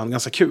högstadiet ibland,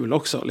 ganska kul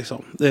också.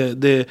 Liksom.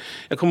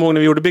 Jag kommer ihåg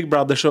när vi gjorde Big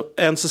Brother, så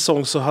en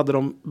säsong så hade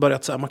de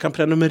börjat säga man kan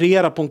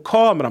prenumerera på en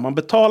kamera. Man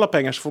betalar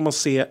pengar så får man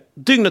se,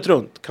 dygnet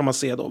runt kan man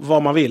se då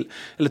vad man vill.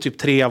 Eller typ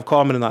 3 av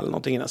kamerorna eller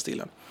någonting i den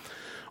stilen.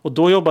 Och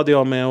då jobbade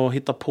jag med att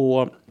hitta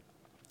på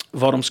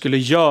vad de skulle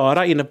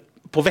göra inne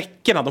på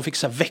veckorna. De fick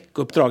så här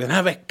veckouppdrag. Den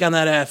här veckan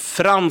är det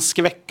fransk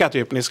vecka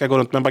typ. Ni ska gå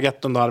runt med en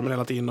baguette under armen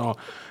hela tiden och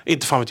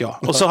inte fan vet jag.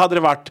 Och så hade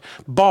det varit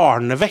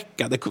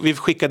barnvecka. Vi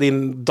skickade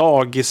in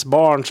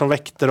dagisbarn som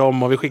väckte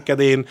dem och vi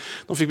skickade in,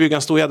 de fick bygga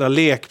en stor jädra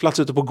lekplats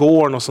ute på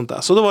gården och sånt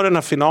där. Så då var det den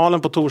här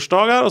finalen på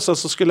torsdagar och sen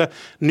så skulle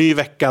ny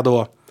vecka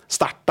då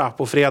starta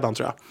på fredagen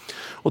tror jag.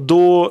 Och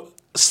då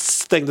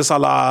stängdes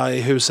alla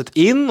i huset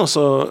in och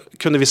så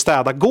kunde vi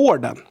städa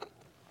gården.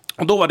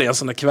 Och då var det en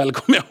sån där kväll,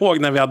 kommer jag ihåg,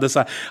 när vi hade så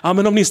här,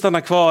 men om ni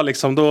stannar kvar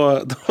liksom,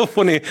 då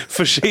får ni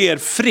förse er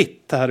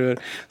fritt här ur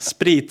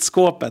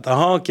spritskåpet.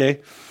 Jaha,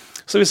 okej.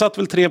 Så vi satt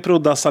väl 3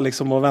 proddassar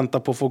liksom och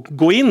väntade på att få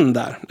gå in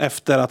där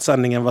efter att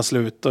sändningen var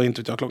slut. Och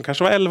inte vet jag, klockan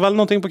kanske var 11 eller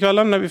någonting på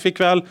kvällen när vi fick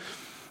väl,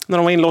 när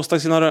de var inlåsta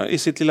i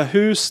sitt lilla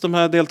hus, de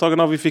här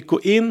deltagarna, och vi fick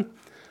gå in.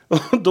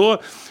 Och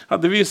då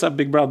hade vi ju så här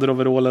Big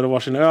Brother-overaller och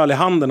varsin öl i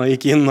handen och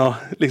gick in och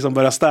liksom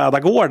började städa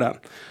gården.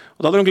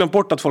 Och då hade de glömt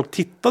bort att folk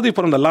tittade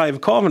på de där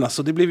live-kamerorna.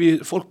 Så det blev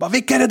ju, folk bara,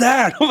 vilka är det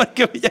där? De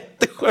verkar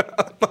jättesköna.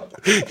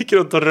 Gick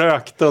runt och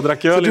rökte och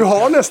drack öl. Så du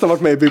har nästan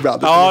varit med i Big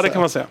Brother? Ja, det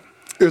kan man säga.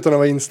 Utan att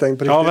vara instängd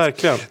på riktigt. Ja,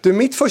 verkligen. Du,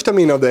 mitt första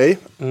minne av dig,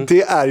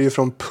 det är ju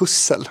från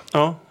Pussel.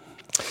 Ja.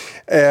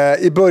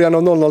 I början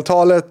av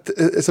 00-talet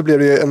så blev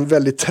det ju en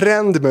väldig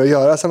trend med att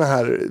göra sådana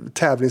här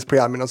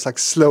tävlingsprogram i någon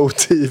slags slow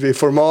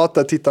tv-format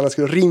där tittarna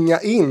skulle ringa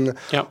in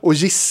och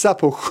gissa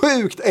på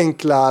sjukt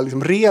enkla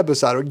liksom,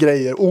 rebusar och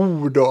grejer,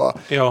 ord och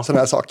sådana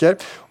här saker.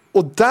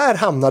 Och där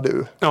hamnade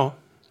du. Ja.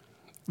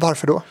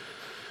 Varför då?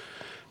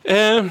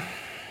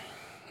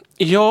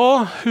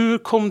 Ja, hur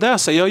kom det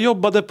sig? Jag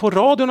jobbade på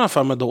radion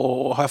för mig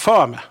då, har jag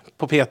för mig,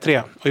 på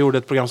P3 och gjorde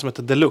ett program som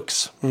heter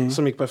Deluxe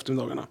som gick på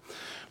eftermiddagarna.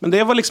 Men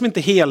det var liksom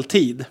inte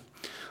heltid.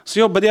 Så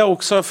jobbade jag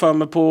också för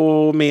mig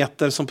på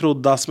Meter som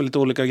proddas med lite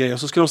olika grejer.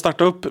 Så skulle de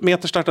starta upp,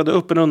 Meter startade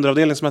upp en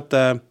underavdelning som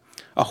hette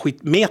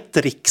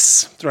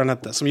Metrix, tror jag den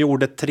hette. Som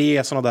gjorde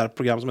 3 sådana där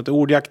program som hette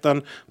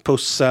Ordjakten,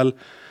 Pussel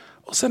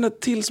Och sen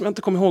ett till som jag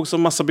inte kommer ihåg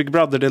som massa Big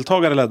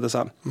Brother-deltagare ledde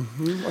sen.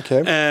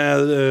 Okay.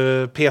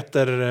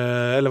 Peter,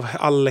 eller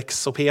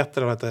Alex och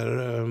Peter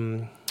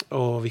heter,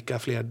 och vilka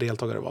fler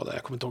deltagare var det?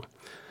 Jag kommer inte ihåg.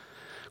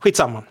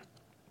 Skitsamma.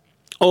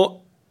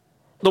 Och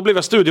då blev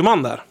jag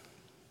studioman där.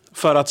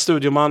 För att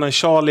studiomannen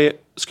Charlie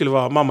skulle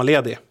vara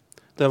mammaledig.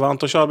 Det var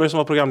Anton Körberg som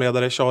var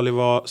programledare. Charlie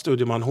var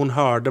studioman. Hon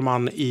hörde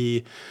man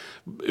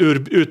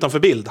utanför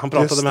bild. Han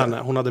pratade med henne.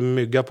 Hon hade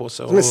mygga på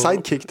sig. Som en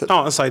sidekick typ.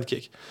 Ja, en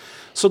sidekick.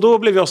 Så då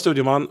blev jag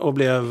studioman och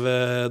blev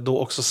då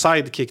också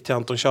sidekick till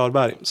Anton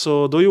Körberg.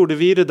 Så då gjorde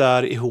vi det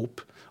där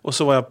ihop. Och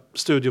så var jag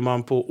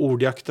studioman på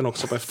Ordjakten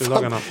också på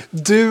eftermiddagarna.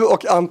 Du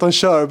och Anton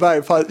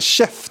Körberg, fan,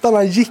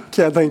 käftarna gick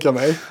jag tänker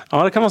mig.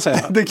 Ja, det kan man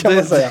säga. Det kan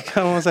man säga.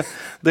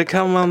 Det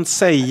kan man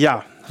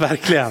säga,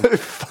 verkligen.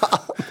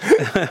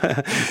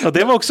 Och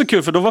det var också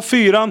kul, för då var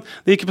 4,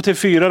 det gick på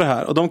TV4 det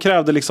här. Och de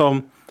krävde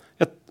liksom,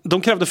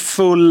 de krävde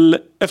full,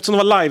 eftersom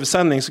det var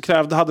livesändning så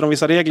hade de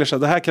vissa regler. Så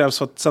det här krävs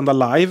för att sända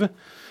live.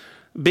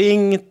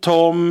 Bing,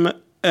 Tom,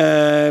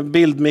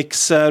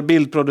 bildmixer,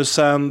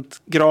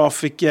 bildproducent,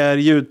 grafiker,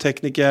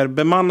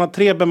 ljudtekniker,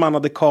 3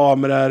 bemannade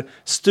kameror,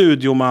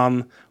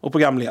 studioman och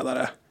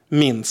programledare.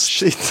 Minst.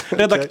 Shit, okay.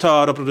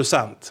 Redaktör och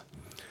producent.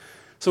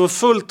 Så det var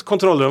fullt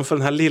kontrollrum för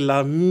den här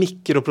lilla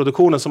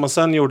mikroproduktionen som man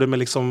sen gjorde med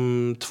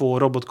liksom 2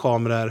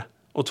 robotkameror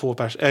och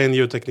en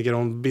ljudtekniker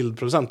och en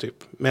bildproducent typ,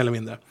 mer eller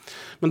mindre.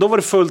 Men då var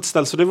det fullt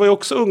ställt, så det var ju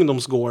också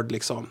ungdomsgård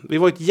liksom. Vi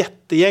var ett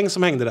jättegäng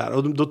som hängde där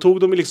och då tog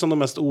de liksom de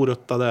mest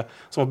oruttade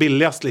som var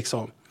billigast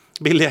liksom.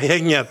 Billiga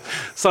gänget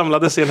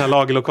samlades i den här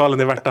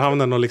lagerlokalen i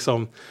Värtahamnen och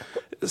liksom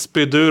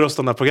spydde ur oss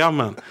de där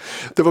programmen.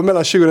 Det var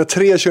mellan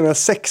 2003 och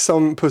 2006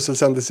 som Pussel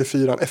sändes i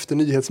 4 efter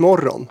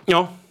Nyhetsmorgon.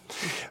 Ja.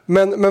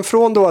 Men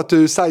från då att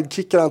du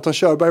sidekickar Anton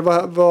Körberg,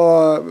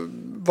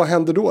 vad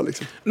hände då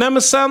liksom? Nej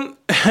men sen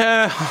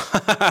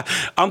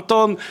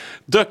Anton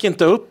dök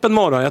inte upp en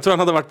morgon. Jag tror han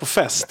hade varit på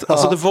fest.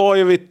 Alltså det var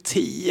ju vid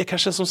 10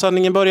 kanske som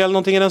sändningen började eller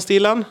någonting i den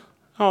stilen.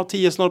 Ja,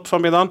 10 snart på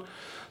förmiddagen.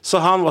 Så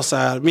han var så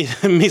här,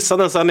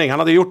 missade en sändning. Han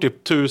hade gjort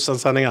typ 1000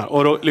 sändningar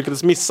och då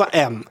lyckades missa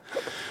en.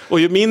 Och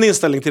min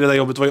inställning till det där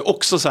jobbet var ju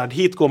också så här,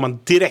 hit går man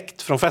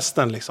direkt från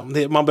festen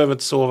liksom. Man behöver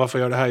inte sova för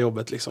att göra det här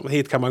jobbet liksom.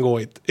 Hit kan man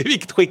gå i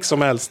vilket skick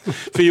som helst.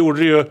 För vi gjorde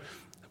det ju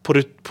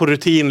på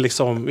rutin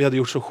liksom. Vi hade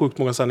gjort så sjukt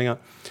många sändningar.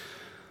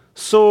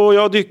 Så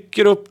jag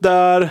dyker upp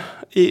där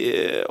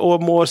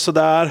och mår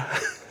sådär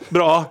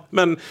bra.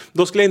 Men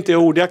då skulle jag inte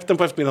göra Ordjakten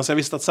på eftermiddagen, så jag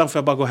visste att sen får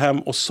jag bara gå hem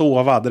och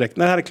sova direkt.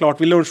 När det här är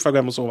klart, vid lunch får jag gå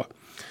hem och sova.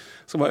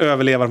 Så bara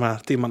överleva de här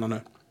timmarna nu.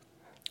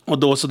 Och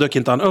då så dök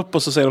inte han upp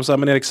och så säger de så här,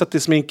 men Erik, sätt i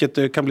sminket,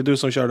 det kan bli du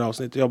som kör det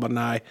avsnittet. Jag bara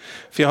nej.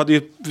 För jag hade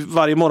ju,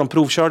 varje morgon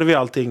provkörde vi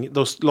allting.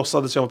 Då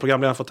låtsades jag vara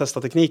programledare för att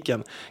testa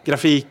tekniken.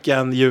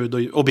 Grafiken,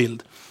 ljud och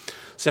bild.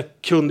 Så jag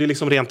kunde ju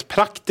liksom rent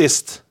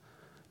praktiskt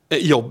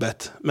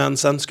jobbet. Men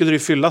sen skulle det ju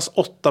fyllas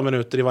 8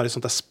 minuter i varje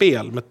sånt där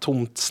spel med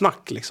tomt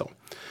snack liksom.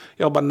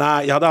 Jag bara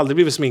nej, jag hade aldrig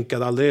blivit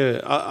sminkad,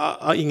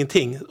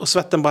 ingenting. Och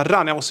svetten bara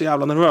rann, jag var så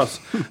jävla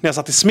nervös. När jag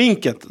satt i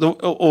sminket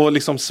och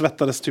liksom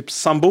svettades typ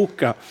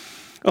sambuca.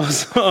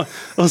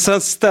 Och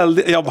sen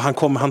ställde jag bara, han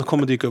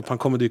kommer dyka upp.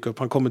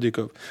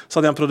 Så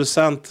hade jag en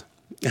producent,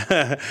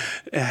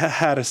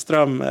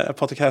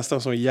 Patrik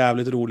Herrström, som är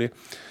jävligt rolig.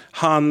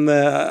 Han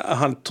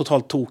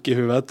totalt tok i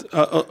huvudet.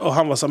 Och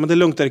han var så här, men det är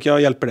lugnt Erik,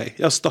 jag hjälper dig.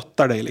 Jag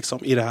stöttar dig liksom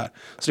i det här.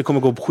 Så det kommer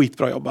gå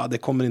skitbra. Jag bara, det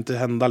kommer inte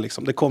hända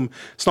liksom.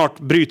 Snart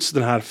bryts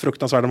den här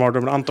fruktansvärda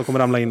mardrömmen. Anton kommer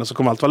ramla in och så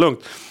kommer allt vara lugnt.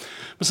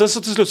 Men sen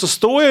så till slut så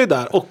står jag ju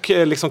där och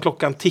liksom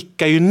klockan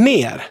tickar ju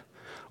ner.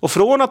 Och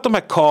från att de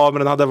här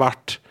kamerorna hade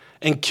varit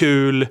en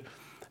kul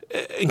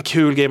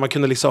grej man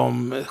kunde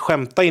liksom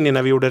skämta in i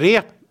när vi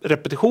gjorde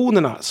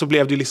repetitionerna, så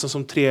blev det ju liksom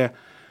som 3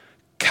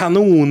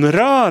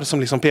 kanonrör som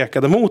liksom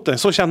pekade mot den.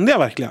 Så kände jag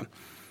verkligen.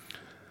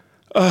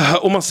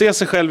 Och man ser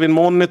sig själv i en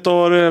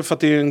monitor, för att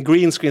det är en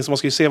green screen, så man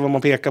ska ju se vad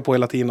man pekar på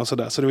hela tiden och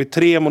sådär. Så det var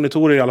 3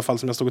 monitorer i alla fall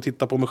som jag stod och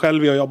tittade på mig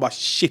själv i, och jag bara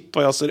shit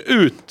vad jag ser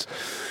ut.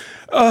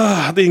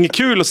 Det är inget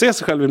kul att se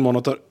sig själv i en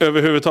monitor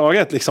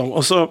överhuvudtaget liksom.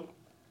 Och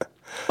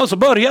så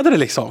började det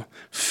liksom.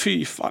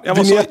 Fy fan.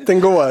 Vignetten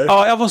går.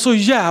 Ja, jag var så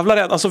jävla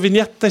rädd. Alltså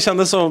vignetten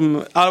kändes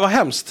som, det var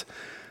hemskt.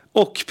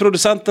 Och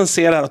producenten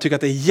ser det här och tycker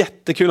att det är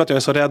jättekul att jag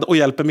är så rädd och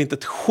hjälper mig inte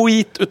ett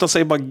skit, utan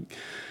säger bara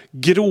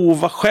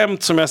grova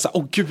skämt som jag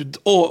säger, gud,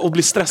 och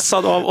blir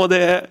stressad av. Och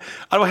det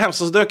var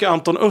hemskt. Och så dök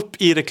Anton upp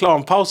i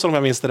reklampausen, om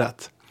jag minns det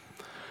rätt.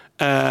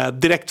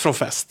 Direkt från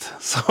fest.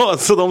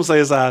 Så de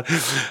säger så här,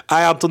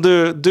 nej Anton,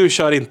 du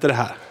kör inte det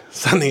här.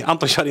 Sen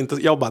Anton kör inte.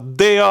 Jag bara,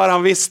 det gör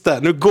han visst det.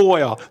 Nu går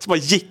jag. Så bara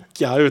gick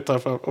jag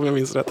utanför, om jag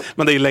minns rätt.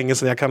 Men det är ju länge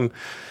sedan jag kan.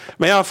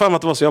 Men jag har för mig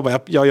att det var så. Jag bara,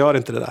 jag gör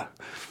inte det där.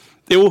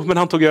 Jo, men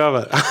han tog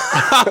över.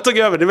 Han tog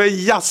över. Det var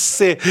en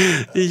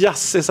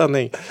jassig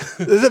sändning.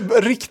 Det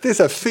är riktigt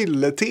så här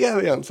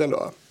fylle-tv egentligen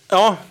då.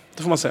 Ja,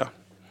 det får man säga.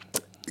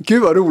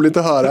 Gud vad roligt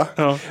att höra.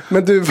 Ja.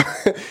 Men du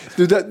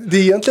det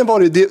egentligen var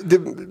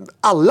det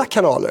alla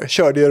kanaler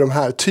körde ju de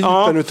här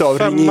typen utav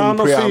ring-in-program. 5:an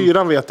och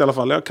 4:an vet jag i alla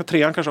fall.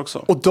 3:an kanske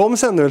också. Och de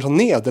sände väl från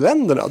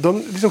Nederländerna.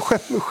 De liksom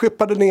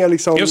skeppade ner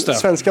liksom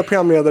svenska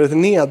programledare till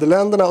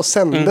Nederländerna och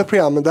sände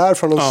programmen där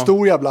från en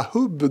stor jävla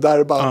hubb där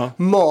det bara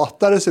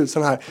matades ut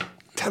sån här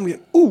tämligen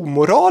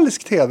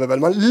omoralisk tv väl.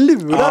 Man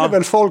lurade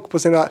väl folk på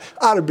sina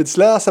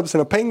arbetslösa på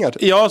sina pengar.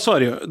 Typ. Ja, så är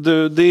det ju.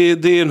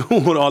 Det är en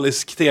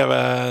omoralisk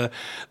tv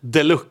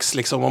deluxe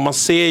liksom. Och man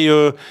ser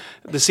ju,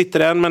 det sitter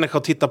en människa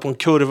och tittar på en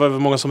kurva över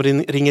många som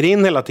ringer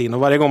in hela tiden. Och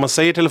varje gång man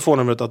säger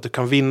telefonnumret att du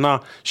kan vinna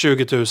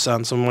 20 000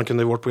 som man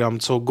kunde i vårt program,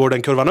 så går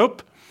den kurvan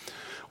upp.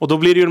 Och då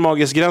blir det ju en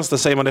magisk gräns. Där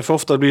säger man det för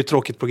ofta, det blir ett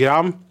tråkigt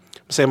program.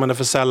 Säger man det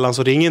för sällan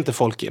så ringer inte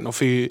folk in. Och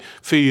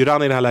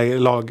 4:an i det här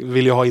lag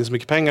vill ju ha in så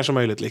mycket pengar som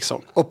möjligt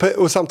liksom.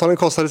 Och samtalen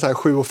kostade så här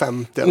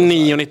 7,50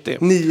 9,90.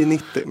 9,90.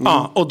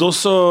 Ja, och då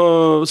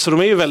så de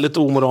är ju väldigt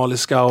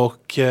omoraliska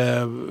och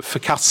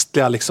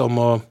förkastliga liksom.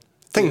 Och,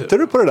 tänkte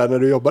du på det där när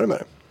du jobbade med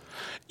det?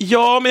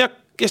 Ja, men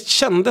jag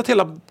kände att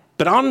hela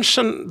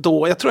branschen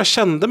då, jag tror jag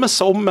kände mig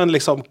som en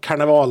liksom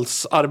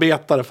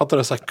karnevalsarbetare, fattar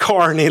du, så här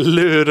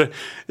carny-lur.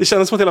 Det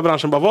kändes som att hela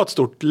branschen bara var ett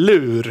stort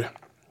lur.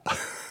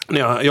 När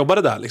jag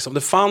jobbade där liksom.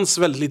 Det fanns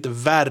väldigt lite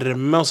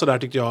värme och sådär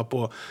tyckte jag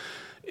på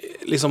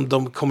liksom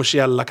de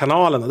kommersiella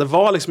kanalerna. Det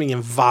var liksom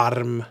ingen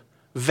varm,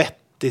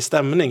 vettig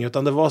stämning,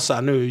 utan det var så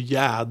här, nu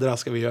jädra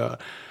ska vi göra.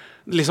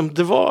 Liksom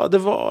det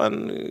var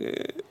en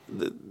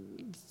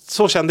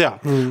så kände jag.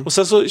 Och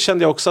sen så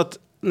kände jag också att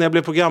när jag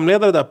blev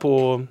programledare där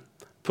på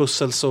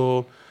Pussel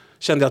så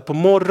kände jag att på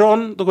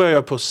morgon då går jag och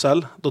gör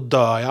pussel, då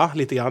dör jag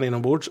lite grann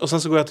inombords och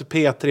sen så går jag till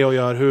P3 och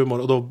gör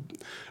humor och då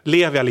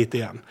lever jag lite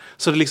igen.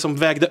 Så det liksom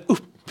vägde upp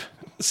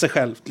sig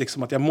självt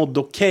liksom, att jag mådde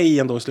okej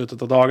ändå i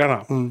slutet av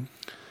dagarna.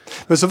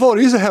 Men så var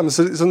det ju så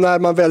hemskt, så när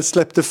man väl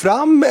släppte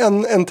fram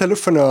en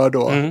telefonör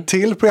då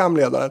till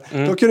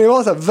programledaren, då kunde det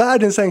vara så här,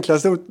 världens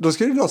enklaste, då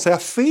skulle någon säga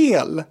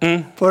fel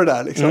på det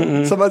där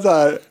liksom. Som att så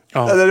här,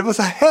 det var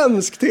så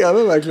hemskt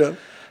tv verkligen.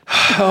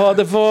 Ja,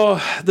 det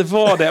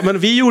var det. Men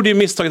vi gjorde ju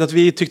misstaget att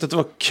vi tyckte att det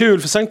var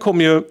kul, för sen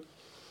kom ju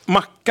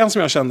Mackan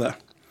som jag kände.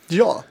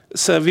 Ja.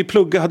 Så vi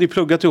hade ju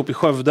pluggat ihop i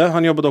Skövde.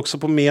 Han jobbade också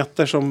på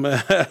Meter som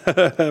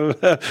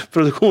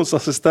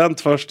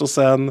produktionsassistent först och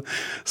sen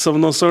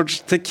som någon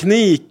sorts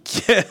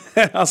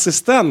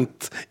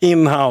teknikassistent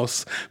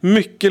in-house.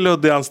 Mycket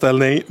luddig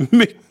anställning.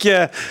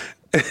 Mycket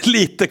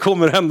lite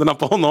kommer händerna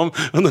på honom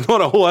under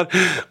några år.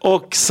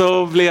 Och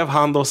så blev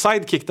han då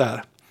sidekick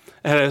där.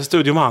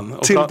 Studioman.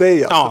 Till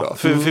dig alltså ja, då?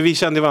 För vi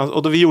kände varandra.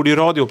 Och då vi gjorde ju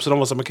radio upp så de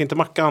var så, man kan inte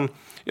Mackan.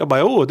 Jag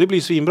bara, det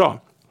blir svinbra.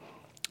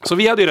 Så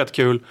vi hade ju rätt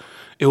kul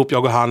ihop,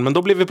 jag och han. Men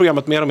då blev vi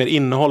programmet mer och mer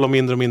innehåll och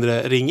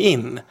mindre ring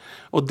in.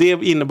 Och det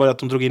innebar att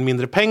de drog in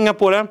mindre pengar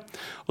på det.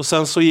 Och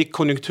sen så gick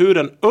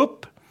konjunkturen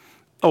upp.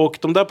 Och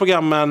de där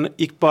programmen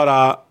gick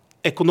bara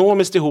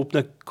ekonomiskt ihop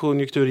när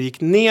konjunkturen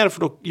gick ner. För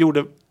då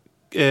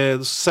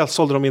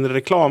sålde de mindre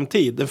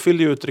reklamtid. Den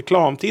fyllde ju ut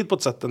reklamtid på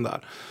ett sätt den där.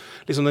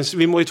 Liksom,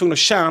 vi var ju tvungna att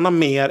tjäna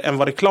mer än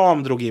vad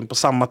reklam drog in på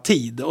samma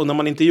tid. Och när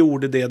man inte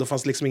gjorde det, då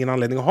fanns det liksom ingen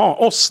anledning att ha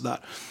oss där.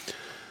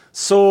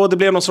 Så det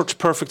blev någon sorts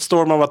perfect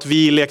storm av att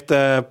vi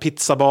lekte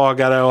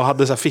pizzabagare och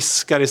hade så här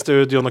fiskar i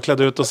studion och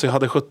klädde ut oss och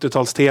hade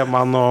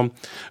 70-talsteman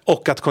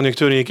och att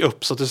konjunkturen gick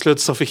upp. Så till slut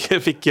så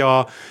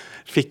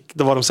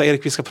då var de så här,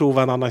 Erik, vi ska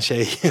prova en annan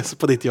tjej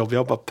på ditt jobb.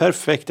 Jag bara,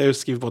 perfekt, jag har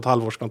just skrivit på ett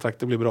halvårskontrakt,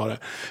 det blir bra det.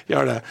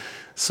 Gör det.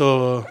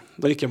 Så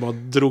då gick jag bara och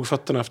drog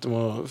fötterna efter mig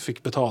och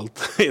fick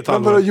betalt i ett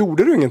halvår. Men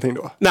gjorde du ingenting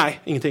då? Nej,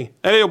 ingenting.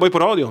 Jag jobbar ju på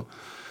radio.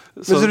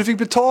 Så du fick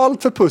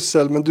betalt för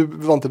pussel, men du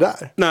var inte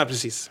där? Nej,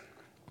 precis.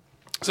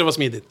 Så det var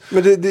smidigt.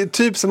 Men det är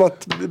typ som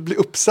att bli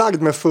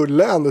uppsagd med full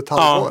lön ett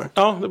halvår.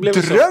 Ja, det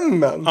blev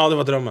drömmen! Så. Ja, det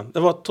var drömmen. Det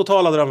var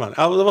totala drömmen.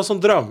 Ja, det var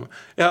som dröm.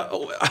 Jag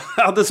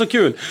hade så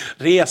kul.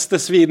 Reste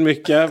svin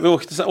mycket. Vi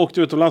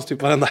åkte utomlands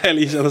typ varenda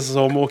helg.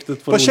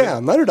 Vad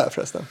tjänar du där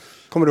förresten?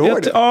 Kommer du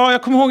ihåg det? Ja,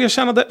 jag kommer ihåg.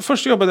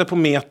 Först jobbade jag på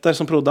Meter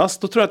som proddas.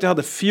 Då tror jag att jag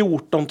hade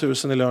 14 000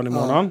 i lön i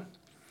månaden.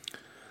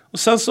 Och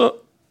sen så...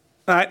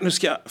 Nej, nu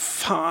ska jag...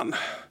 Fan.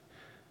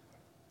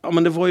 Ja,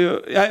 men det var ju...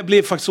 Jag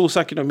blev faktiskt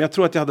osäker nu. Men jag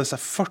tror att jag hade så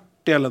här 40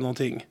 eller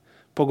någonting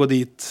på att gå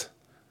dit.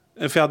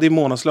 För jag hade ju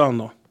månadslön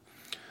då.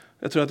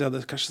 Jag tror att jag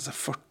hade kanske så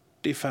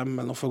 45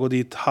 eller något för att gå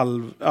dit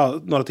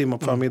några timmar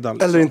på förmiddagen.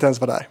 Liksom. Eller inte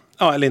ens vara där.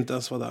 Ja, eller inte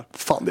ens vara där.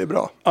 Fan, det är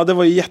bra. Ja, det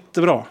var ju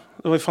jättebra.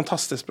 Det var ju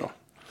fantastiskt bra.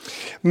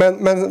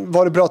 Men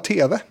var det bra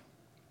tv?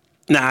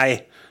 Nej,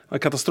 det var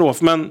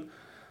katastrof. Men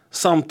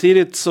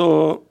samtidigt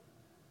så...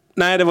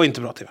 Nej, det var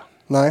inte bra tv.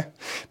 Nej,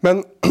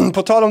 men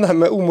på tal om det här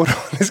med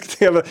omoralisk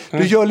tv,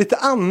 du gör lite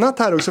annat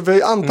här också, för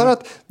jag antar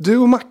att du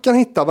och Mackan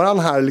hittar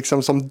varandra här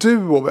liksom som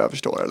duo, vad jag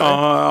förstår, eller?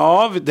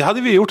 Ja, det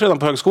hade vi gjort redan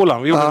på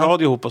högskolan. Vi gjorde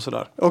radio ihop och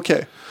sådär.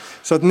 Okej.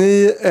 Så att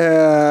ni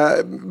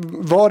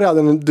var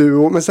redan en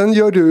duo, men sen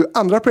gör du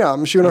andra program.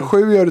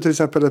 2007 gör du till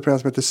exempel ett program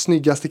som heter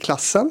Snyggast i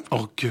klassen.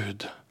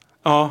 Gud.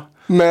 Ja.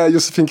 Med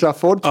Josefin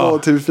Crafoord på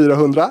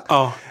TV400.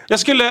 Ja. Jag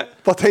skulle...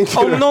 Vad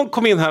tänker du? Om någon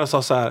kom in här och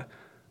sa så här: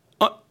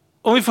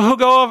 om vi får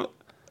hugga av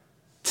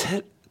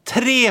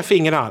 3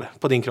 fingrar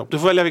på din kropp. Du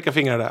får välja vilka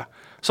fingrar det är.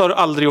 så har du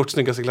aldrig gjort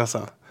snyggaste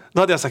klassen.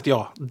 Då hade jag sagt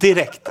ja.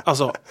 Direkt.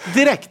 Alltså,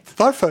 direkt.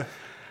 Varför?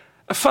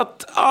 För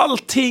att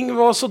allting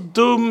var så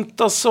dumt.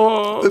 Alltså,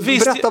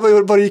 berätta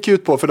vad det gick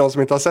ut på för de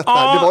som inte har sett det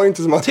här. Det var ju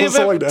inte som att man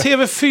såg det.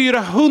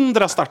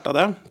 TV400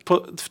 startade.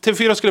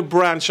 TV4 skulle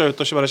branscha ut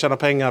och tjäna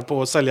pengar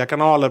på att sälja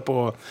kanaler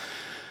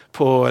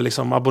på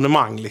liksom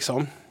abonnemang.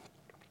 Liksom.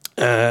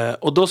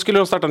 Och då skulle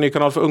de starta en ny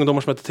kanal för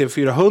ungdomar som heter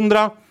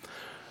TV400.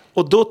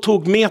 Och då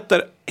tog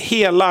Meter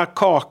hela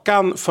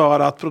kakan för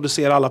att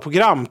producera alla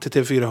program till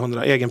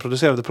TV400,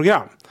 egenproducerade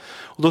program.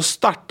 Och då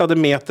startade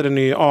Meter en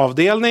ny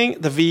avdelning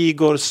där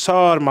Vigor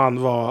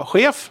Sörman var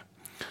chef.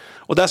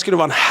 Och där skulle det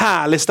vara en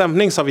härlig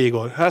stämning, sa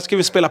Vigor. Här ska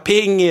vi spela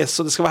pingis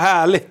och det ska vara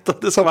härligt. Och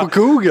det ska vara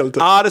på Google typ.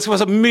 Ja, det ska vara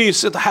så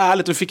mysigt och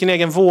härligt. Vi fick en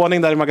egen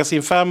våning där i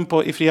Magasin 5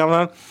 i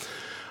Frihamnen.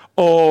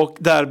 Och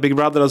där Big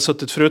Brother hade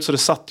suttit förut, så det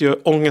satt ju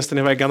ångesten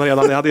i väggarna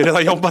redan. Jag hade ju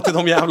redan jobbat i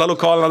de jävla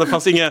lokalerna. Det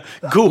fanns ingen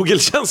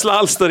Google-känsla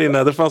alls där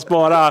inne. Det fanns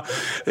bara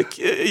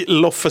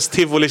Loffes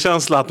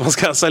Tivoli-känsla att man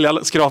ska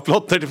sälja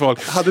skraplotter till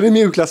folk. Hade ni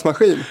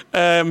mjukglassmaskin?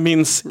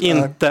 Minns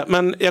inte.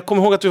 Men jag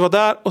kommer ihåg att vi var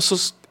där och så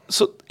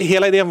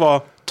hela idén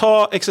var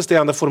ta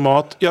existerande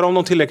format, göra om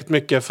dem tillräckligt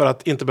mycket för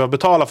att inte behöva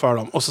betala för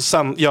dem och så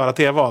sen göra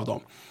tv av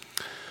dem.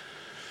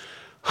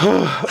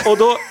 Och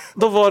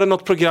då var det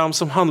något program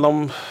som handlade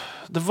om,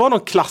 det var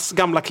någon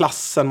gamla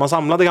klassen, man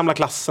samlade gamla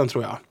klassen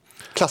tror jag.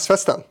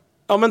 Klassfesten?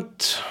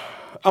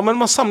 Ja men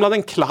man samlade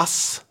en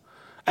klass.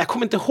 Jag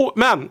kommer inte ihåg,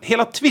 men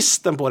hela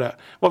twisten på det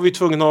var vi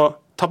tvungna att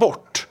ta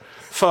bort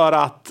för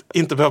att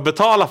inte behöva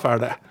betala för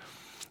det.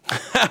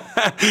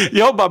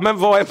 Jag bara, men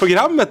vad är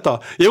programmet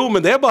då? Jo,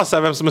 men det är bara så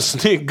här, vem som är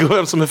snygg och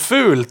vem som är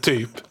ful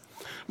typ.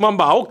 Man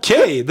bara,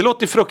 okej, det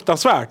låter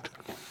fruktansvärt.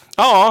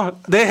 Ja,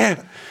 det är...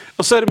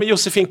 Och så är det med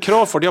Josefin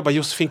Crawford. Jag bara,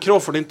 Josefin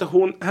Crawford, inte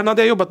hon. Henne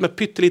hade jag jobbat med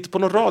pyttelite på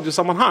någon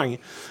radiosammanhang.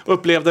 Och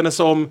upplevde henne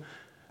som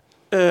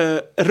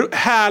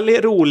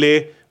härlig,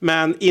 rolig,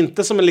 men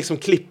inte som en liksom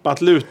klippa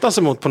att luta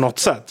sig mot på något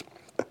sätt.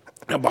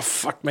 Jag bara,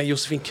 fuck med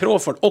Josefin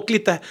Crawford. Och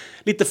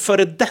lite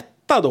före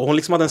detta då. Hon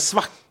liksom hade en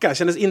svacka.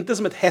 Kändes inte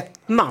som ett hett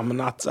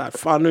namn. Att så här,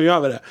 fan nu gör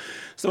vi det.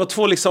 Så det var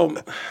två liksom...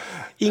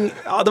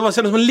 det var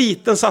som en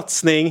liten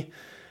satsning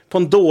på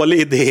en dålig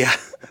idé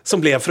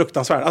som blev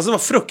fruktansvärd. Alltså det var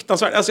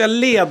fruktansvärt. Alltså jag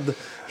led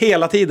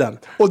hela tiden.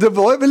 Och det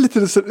var väl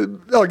lite...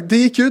 Ja, det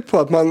gick ut på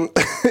att man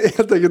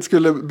helt enkelt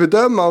skulle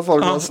bedöma om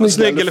folk var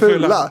snygga eller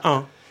fula.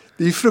 Ja.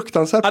 Det är ju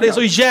fruktansvärt. Ja, det är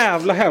så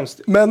jävla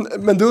hemskt.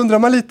 Men då undrar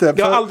man lite...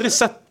 Jag har aldrig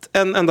sett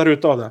en enda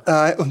ruta av det.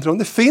 Nej, undrar om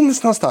det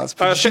finns någonstans.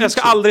 Jag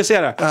ska aldrig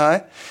se det.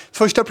 Nej.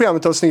 Första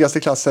programmet av snyggaste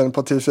klassen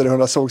på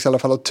TV400 sågs i alla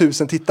fall av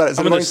 1000 tittare.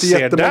 Så det var inte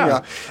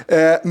jättemånga.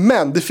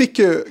 Men det fick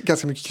ju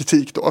ganska mycket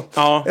kritik då.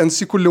 Ja. En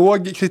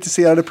psykolog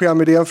kritiserade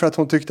programidén för att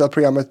hon tyckte att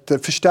programmet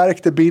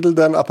förstärkte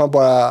bilden att man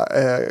bara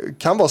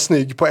kan vara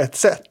snygg på ett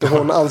sätt. Och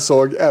hon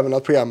ansåg även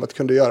att programmet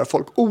kunde göra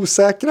folk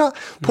osäkra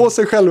på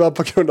sig själva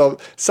på grund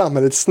av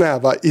samhällets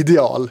snäva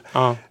ideal.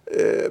 Ja.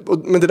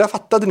 Men det där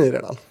fattade ni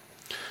redan.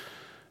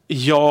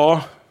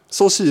 Ja.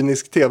 Så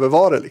cynisk tv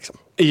var det liksom.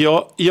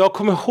 Jag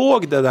kommer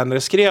ihåg det där när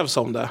det skrevs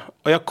om det.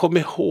 Och jag kommer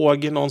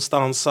ihåg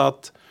någonstans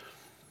att...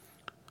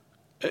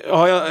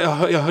 Ja,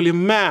 jag höll ju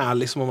med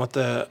liksom om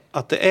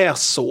att det är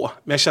så.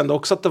 Men jag kände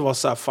också att det var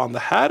så här, fan det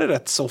här är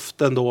rätt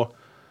soft ändå.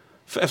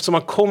 För eftersom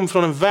man kom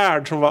från en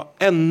värld som var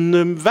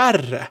ännu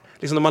värre.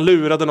 Liksom när man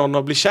lurade någon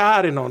att bli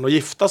kär i någon och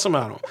gifta sig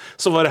med dem.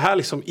 Så var det här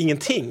liksom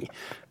ingenting.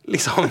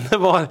 Liksom,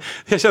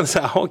 jag kände så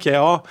här, okej,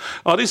 ja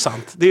det är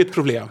sant. Det är ett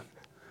problem.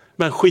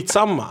 Men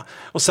skitsamma.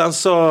 Och sen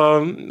så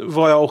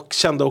var jag och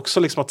kände också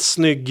liksom att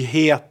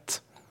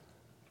snygghet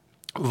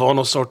var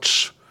någon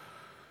sorts...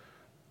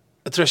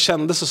 Jag tror jag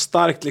kände så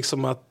starkt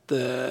liksom att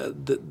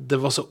det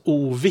var så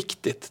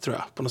oviktigt, tror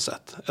jag, på något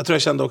sätt. Jag tror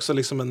jag kände också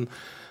liksom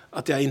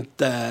att jag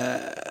inte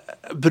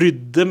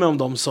brydde mig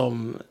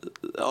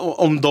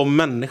om de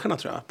människorna,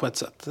 tror jag, på ett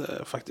sätt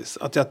faktiskt.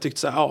 Att jag tyckte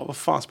så här, vad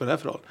fan spelar det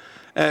för roll?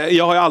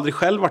 Jag har ju aldrig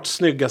själv varit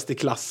snyggast i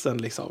klassen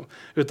liksom.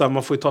 Utan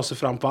man får ju ta sig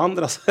fram på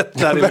andra sätt.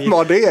 Vem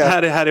var det?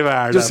 Här i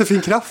världen.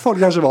 Josefin Crawford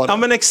kanske var det. Ja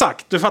men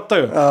exakt, du fattar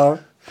ju. Ja.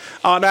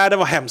 Ja, nej, det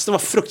var hemskt. Det var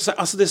fruktansvärt.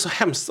 Alltså det är så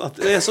hemskt att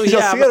det är så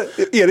jävla... Jag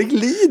ser Erik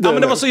lider. Ja,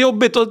 men det var så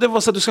jobbigt och det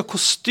var så att du ska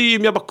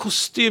kostym. Jag bara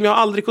kostym, jag har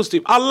aldrig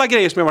kostym. Alla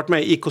grejer som jag varit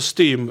med i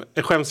kostym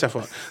skäms jag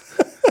för.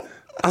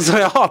 Alltså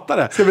jag hatar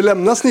det. Ska vi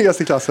lämna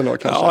snyggaste klassen då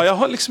kanske? Ja, jag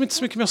har liksom inte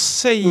så mycket mer att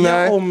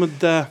säga om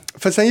det.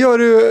 För sen gör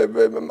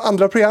du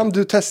andra program.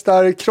 Du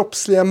testar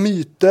kroppsliga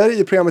myter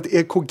i programmet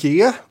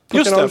EKG.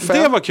 Just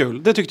det var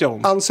kul. Det tyckte jag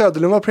om. Ann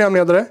Söderlund var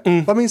programledare.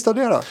 Vad minns du av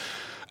det då?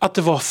 Att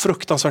det var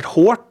fruktansvärt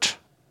hårt.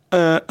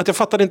 Att jag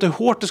fattade inte hur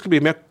hårt det skulle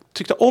bli, men jag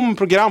tyckte om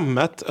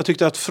programmet. Jag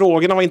tyckte att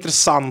frågorna var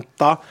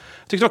intressanta.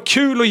 Jag tyckte det var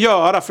kul att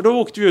göra, för då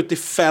åkte vi ut i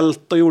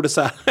fält och gjorde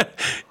så här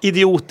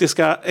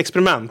idiotiska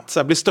experiment. Så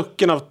här, bli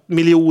stucken av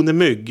miljoner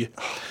mygg.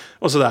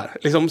 Och sådär.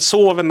 Liksom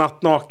sov en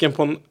natt naken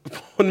på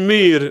en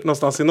myr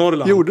någonstans i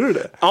Norrland. Gjorde du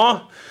det?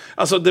 Ja.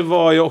 Alltså det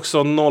var ju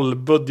också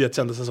nollbudget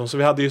kändes det som. Så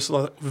vi hade ju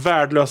sådana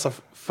värdelösa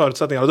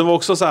förutsättningar. Och det var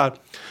också så här...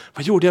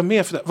 Vad gjorde jag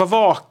med för det? Var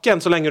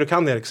vaken så länge du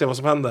kan, Erik, se vad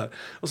som händer.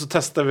 Och så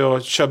testade vi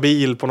att köra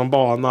bil på någon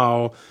bana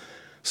och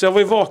Så jag var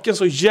ju vaken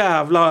så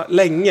jävla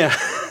länge.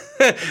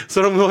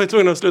 Så de var ju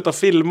tvungna att sluta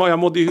filma och jag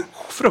mådde ju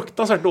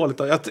fruktansvärt dåligt.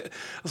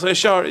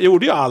 Jag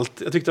gjorde ju allt.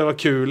 Jag tyckte det var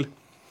kul.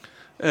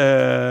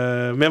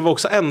 Men jag var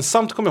också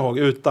ensamt, kommer jag ihåg,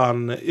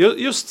 utan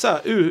just så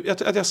här,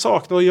 att jag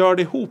saknade att göra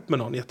det ihop med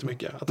någon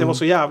jättemycket. Att jag var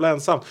så jävla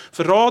ensam.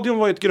 För radion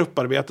var ju ett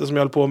grupparbete som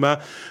jag höll på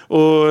med.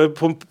 Och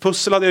på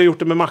Pussel hade jag gjort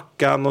det med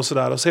Mackan och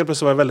sådär. Och så helt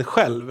plötsligt var jag väldigt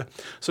själv.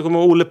 Så kommer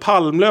Olle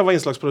Palmlöv var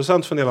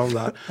inslagsproducent för en del av det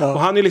där. Ja. Och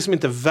han är ju liksom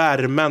inte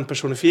värmen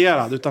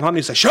personifierad. Utan han är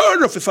ju såhär,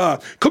 kör då för fan!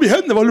 Kom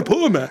igen, vad håller du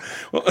på med?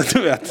 Och,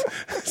 du vet,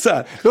 så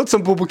här. Låter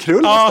som Bobo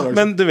Krull. Ja,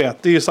 men du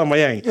vet, det är ju samma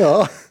gäng.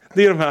 Ja.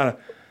 Det är de här...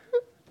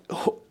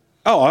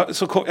 Ja,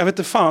 jag vet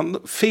inte fan,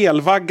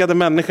 felvaggade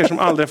människor som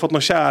aldrig har fått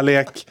någon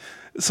kärlek,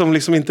 som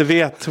liksom inte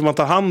vet hur man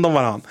tar hand om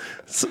varandra.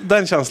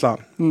 Den känslan.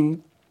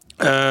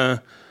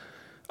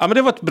 Ja, men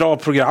det var ett bra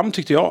program,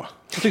 tyckte jag.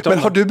 Men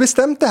har du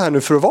bestämt det här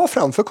nu för att vara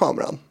framför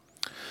kameran?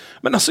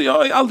 Men alltså, jag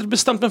har aldrig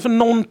bestämt mig för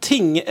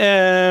någonting.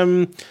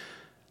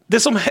 Det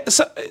som,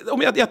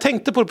 om jag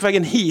tänkte på det på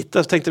vägen hit,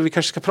 jag tänkte att vi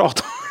kanske ska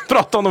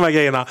prata om de här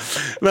grejerna.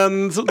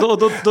 Men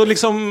då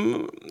liksom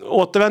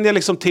återvänder jag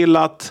liksom till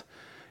att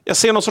jag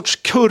ser någon sorts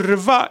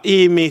kurva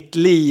i mitt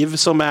liv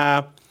som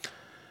är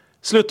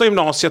sluta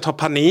gymnasiet, ha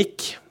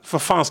panik.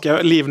 Vad fan ska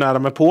jag livnära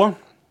mig på?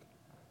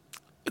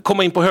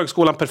 Komma in på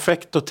högskolan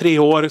perfekt och 3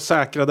 år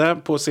säkrade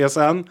på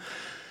CSN.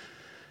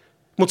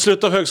 Mot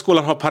slutet av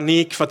högskolan ha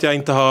panik för att jag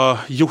inte har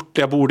gjort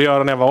det jag borde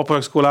göra när jag var på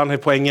högskolan.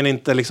 Poängen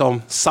inte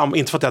liksom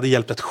inte för att jag hade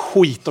hjälpt ett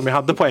skit om jag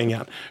hade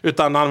poängen.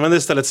 Utan använde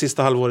istället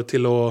sista halvåret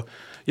till att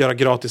göra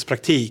gratis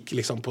praktik.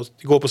 Liksom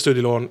gå på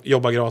studielån,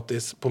 jobba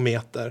gratis på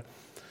meter.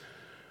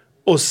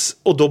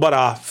 Och då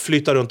bara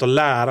flytta runt och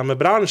lära med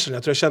branschen.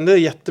 Jag tror jag kände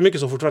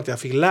jättemycket så fortfarande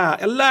att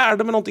jag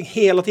lärde mig någonting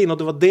hela tiden och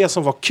det var det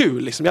som var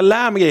kul. Liksom. Jag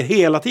lär mig grejer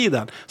hela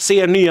tiden.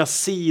 Ser nya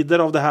sidor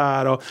av det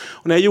här. Och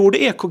när jag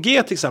gjorde EKG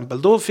till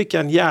exempel, då fick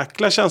jag en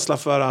jäkla känsla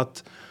för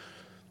att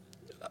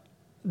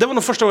det var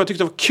nog första gången jag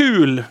tyckte det var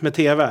kul med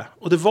tv.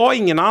 Och det var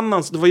ingen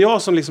annan, det var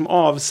jag som liksom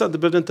avsedd. Det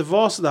behövde inte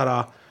vara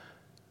sådär...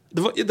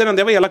 Det enda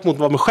jag var elak mot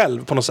var mig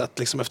själv på något sätt.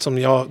 Liksom, eftersom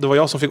det var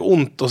jag som fick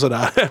ont och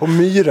sådär. På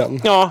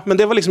myren. Ja, men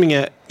det var liksom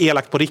inget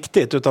elakt på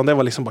riktigt. Utan det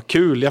var liksom bara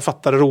kul. Jag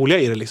fattade det roliga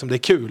i det. Liksom. Det är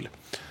kul.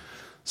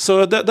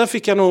 Så där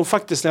fick jag nog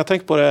faktiskt, när jag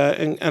tänkte på det,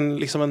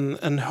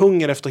 en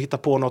hunger efter att hitta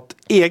på något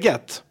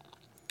eget.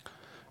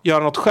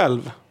 Göra något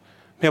själv.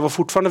 Men jag var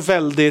fortfarande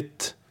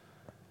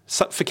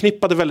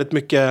förknippade väldigt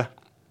mycket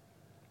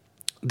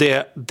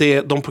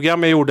de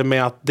program jag gjorde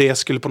med att det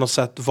skulle på något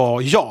sätt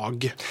vara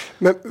jag.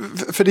 Men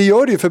för det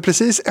gör det ju, för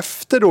precis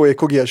efter då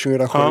EKG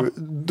 2007,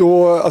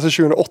 då, alltså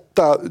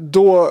 2008,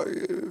 då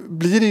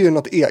blir det ju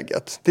något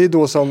eget. Det är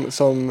då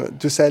som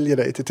du säljer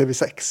dig till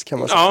TV6, kan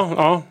man säga.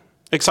 Ja,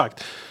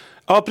 exakt.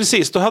 Ja,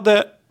 precis. Då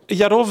hade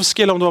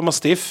Jarowski, eller om det var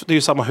Mastiff, det är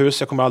ju samma hus,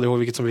 jag kommer aldrig ihåg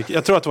vilket som vilket.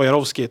 Jag tror att det var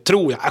Jarowski,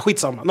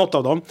 skitsamma, något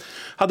av dem.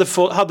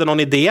 Hade någon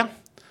idé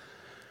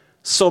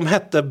som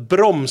hette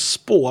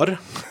bromsspår.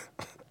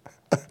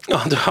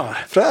 Ja, du har.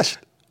 Fräscht.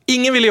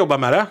 Ingen ville jobba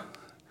med det.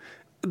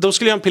 Då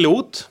skulle jag en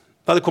pilot.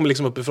 Det hade kommit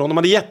liksom uppifrån. De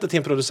hade gett det till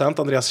en producent,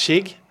 Andreas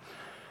Schig.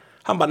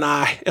 Han bara,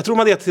 nej. Jag tror de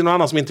hade gett det till någon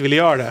annan som inte ville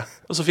göra det.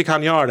 Och så fick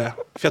han göra det.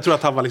 För jag tror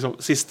att han var liksom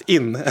sist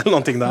in eller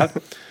någonting där.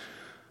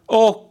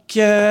 Och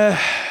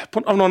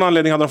av någon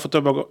anledning hade de fått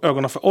upp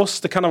ögonen för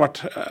oss. Det kan ha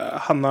varit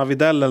Hanna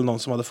Videll eller någon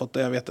som hade fått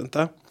det, jag vet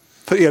inte.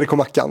 För Erik och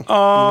Mackan.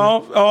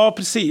 Ja,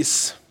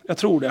 precis. Jag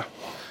tror det.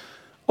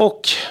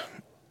 Och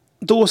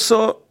då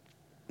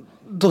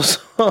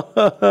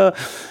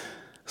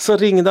så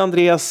ringde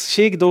Andreas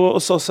Schig då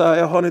och sa så här,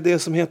 jag har en idé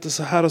som heter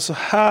så här och så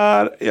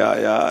här.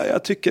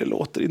 Jag tycker det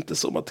låter inte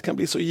som att det kan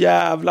bli så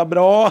jävla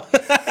bra.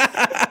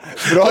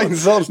 Bra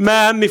insålt.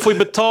 Men ni får ju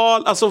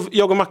betala, alltså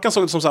jag och Mackan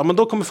såg det som så här, men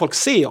då kommer folk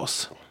se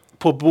oss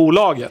på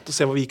bolaget och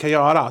se vad vi kan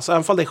göra. Så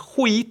även om det är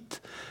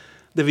skit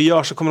det vi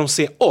gör, så kommer de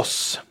se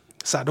oss.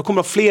 Så här, då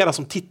kommer det flera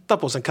som tittar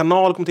på oss, en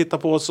kanal kommer titta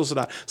på oss och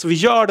sådär. Så vi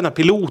gör den här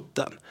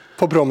piloten.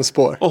 På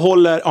bromsspår. Och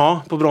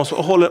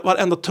håller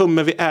varenda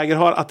tumme vi äger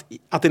har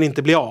att den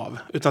inte blir av.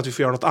 Utan att vi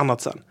får göra något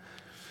annat sen.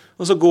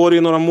 Och så går det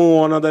ju några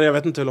månader, jag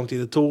vet inte hur lång tid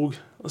det tog.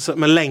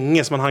 Men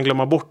länge så man hann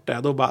glömma bort det.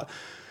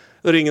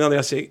 Då ringer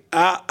Andreas och säger,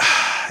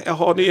 jag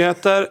har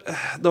nyheter.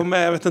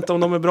 Jag vet inte om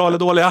de är bra eller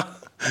dåliga.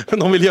 Men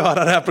de vill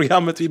göra det här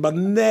programmet. Vi bara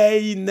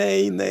nej.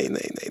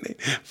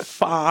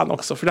 Fan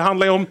också. För det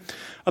handlar ju om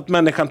att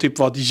människan typ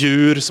var ett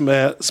djur som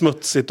är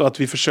smutsigt och att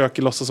vi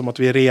försöker låtsas som att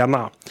vi är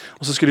rena.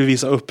 Och så skulle vi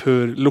visa upp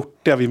hur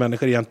lortiga vi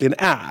människor egentligen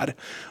är.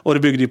 Och det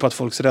byggde ju på att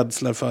folks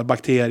rädslor för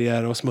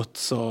bakterier och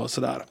smuts och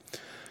sådär.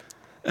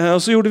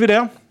 Och så gjorde vi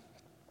det.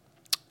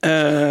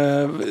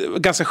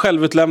 Ganska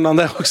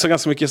självutlämnande. Också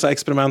ganska mycket så här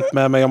experiment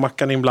med mig och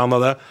Mackan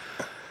inblandade.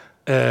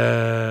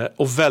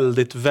 Och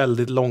väldigt,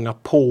 väldigt långa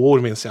påor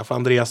minns jag. För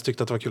Andreas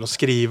tyckte att det var kul att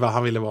skriva.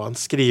 Han ville vara en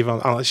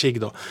skriva.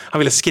 Han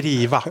ville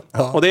skriva.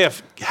 Ja. Och det är,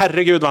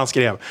 herregud vad han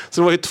skrev.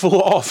 Så det var ju 2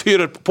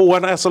 A4.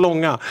 Påorna är så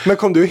långa. Men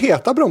kom du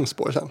heta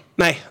bromsspår sen?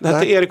 Nej, det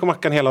hette Erik och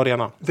Mackan hela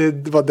arenan.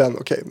 Det var den,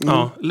 okej.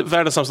 Ja,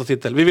 världens sämsta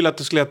titel. Vi ville att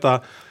det skulle heta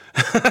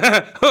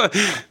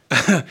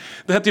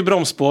Det hette ju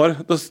Bromsspår.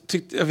 Då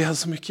tyckte jag vi hade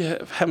så mycket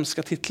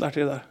hemska titlar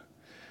till det där.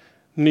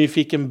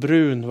 Nyfiken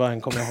brun var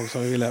en, kommer jag ihåg,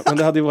 som vi ville. Men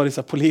det hade ju varit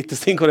så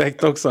politiskt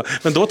inkorrekt också.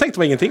 Men då tänkte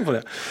man ingenting på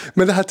det.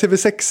 Men det här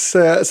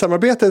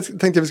TV6-samarbetet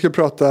tänkte jag vi skulle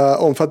prata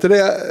om. För att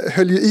det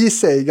höll ju i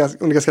sig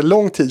under ganska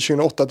lång tid,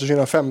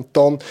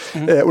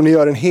 2008-2015. Och ni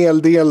gör en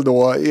hel del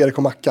då, Erik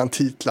och Mackan,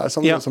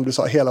 titlar. Som du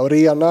sa, Hela och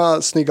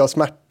rena, Snygga och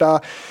smärta,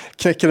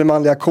 Knäcker den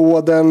manliga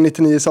koden,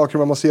 99 saker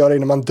man måste göra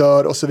innan man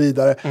dör och så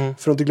vidare. För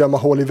att inte glömma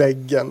Hål i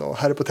väggen och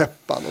Herre på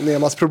täppan och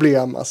Nemas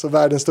problem. Alltså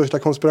världens största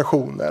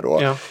konspirationer.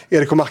 Och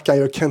Erik och Mackan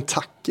gör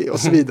Kentucky och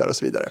så vidare och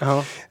så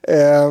vidare.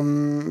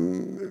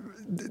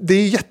 Det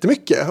är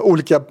jättemycket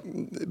olika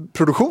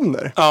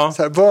produktioner.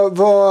 Så här,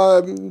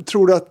 vad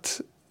tror du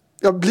att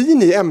blir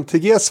ni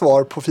MTGs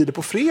svar på Filip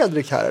och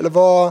Fredrik här? Eller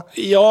vad?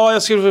 Ja,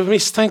 jag skulle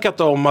misstänka att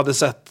de hade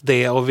sett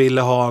det och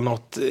ville ha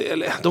något,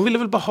 eller de ville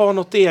väl bara ha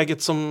något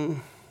eget som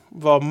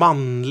var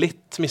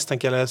manligt,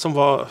 misstänker jag, eller som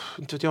var,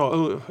 inte vet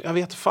jag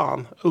vet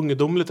fan,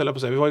 ungdomligt eller på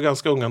sig. Vi var ju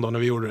ganska unga då när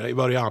vi gjorde det i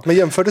början. Men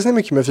jämfördes ni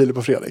mycket med Filip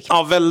och Fredrik?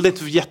 Ja,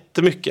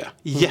 jättemycket.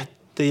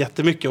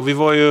 Jättemycket. Och vi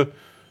var ju...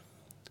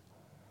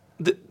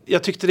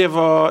 Jag tyckte det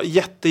var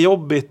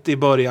jättejobbigt i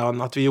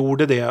början att vi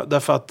gjorde det.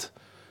 Därför att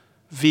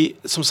vi,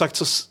 som sagt,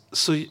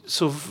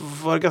 så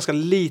var det ganska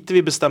lite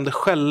vi bestämde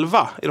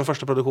själva i de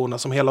första produktionerna.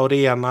 Som Hela och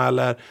rena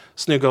eller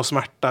Snygga och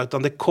smärta.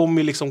 Utan det kom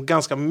ju liksom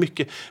ganska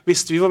mycket...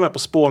 Visst, vi var med på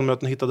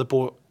spånmöten och hittade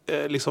på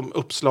liksom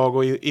uppslag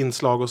och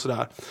inslag och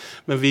sådär.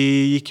 Men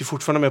vi gick ju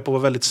fortfarande med på att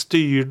vara väldigt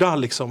styrda.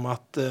 Liksom,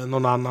 att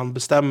någon annan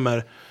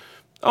bestämmer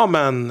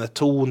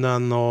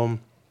tonen och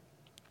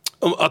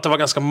att det var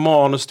ganska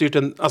manusstyrt,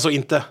 alltså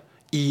inte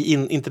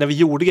när vi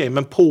gjorde grejer,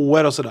 men på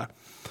och sådär.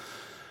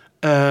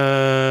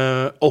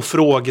 Och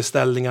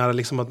frågeställningar,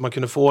 liksom att man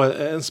kunde få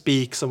en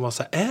spik som var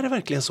så här, är det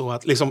verkligen så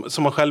att, liksom,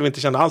 som man själv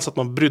inte kände alls att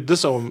man brydde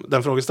sig om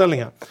den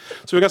frågeställningen.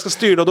 Så vi var ganska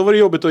styrda, och då var det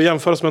jobbigt att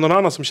jämföra oss med någon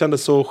annan som kände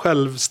så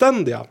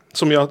självständiga,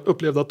 som jag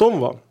upplevde att de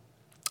var.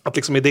 Att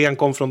liksom idén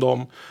kom från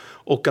dem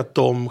och att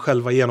de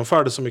själva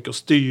genomförde så mycket och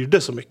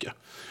styrde så mycket.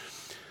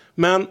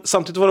 Men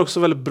samtidigt var det också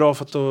väldigt bra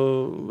för att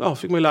då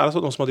fick man ju lära sig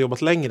av de som hade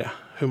jobbat längre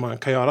hur man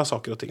kan göra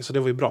saker och ting. Så det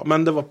var ju bra.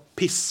 Men det var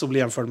piss att bli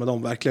jämförd med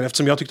dem verkligen.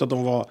 Eftersom jag tyckte att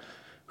de var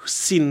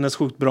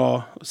sinnessjukt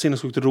bra,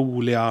 sinnessjukt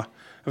roliga.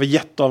 Jag var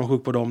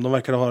jätteavundsjuk på dem. De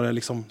verkade ha det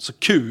liksom så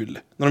kul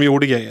när de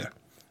gjorde grejer.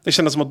 Det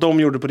kändes som att de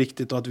gjorde det på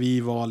riktigt och att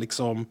vi var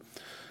liksom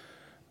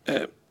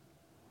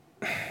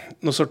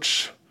någon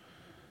sorts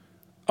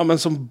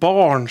som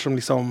barn som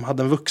liksom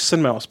hade en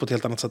vuxen med oss på ett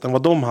helt annat sätt än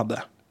vad de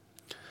hade.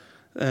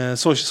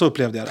 Så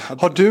upplevde jag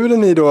det. Har du eller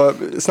ni då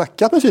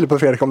snackat med Filip och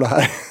Fredrik om det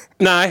här?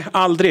 Nej,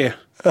 aldrig.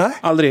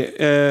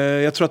 Aldrig.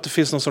 Jag tror att det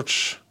finns någon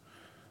sorts...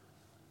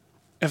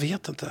 Jag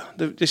vet inte.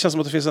 Det känns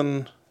som att det finns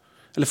en...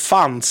 Eller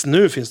fanns,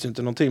 nu finns det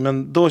inte någonting.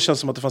 Men då känns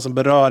det som att det fanns en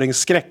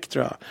beröringsskräck,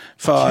 tror jag.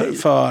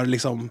 För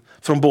liksom,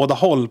 från båda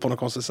håll på något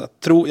konstigt sätt.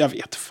 Jag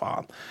vet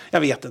fan.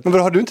 Jag vet inte. Men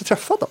har du inte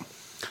träffat dem?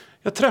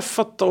 Jag har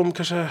träffat dem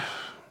kanske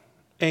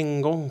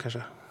en gång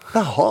kanske.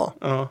 Jaha.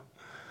 Ja.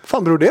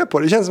 Fan beror det på?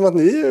 Det känns som att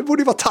ni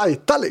borde vara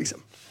tajta liksom.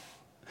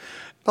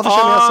 Varför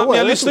känner jag så?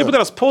 Jag lyssnar på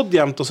deras podd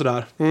jämt och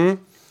sådär.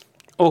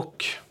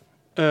 Och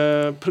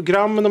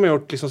programmen de har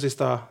gjort liksom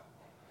sista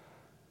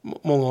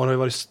många år har ju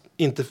varit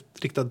inte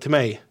riktade till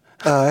mig.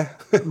 Nej,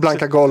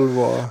 blanka golv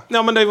och...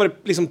 Ja, men det har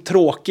varit liksom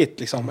tråkigt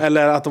liksom.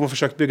 Eller att de har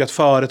försökt bygga ett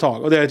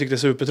företag. Och det har jag tyckt är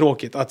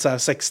supertråkigt. Att så här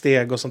 6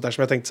 steg och sånt där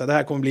som jag tänkte så här, det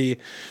här kommer bli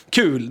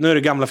kul. Nu är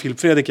det gamla Filip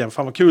Fredrik igen.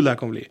 Fan vad kul det här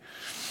kommer bli.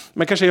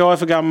 Men kanske jag är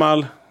för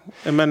gammal.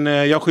 Men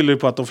jag skyller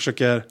på att de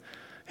försöker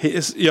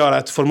göra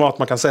ett format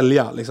man kan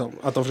sälja. Liksom.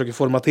 Att de försöker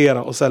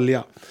formatera och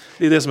sälja.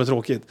 Det är det som är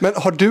tråkigt. Men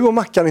har du och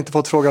Mackan inte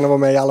fått frågan att vara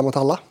med i Alla mot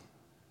alla?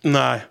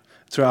 Nej,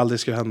 tror jag aldrig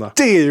skulle hända.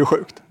 Det är ju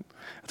sjukt.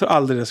 Jag tror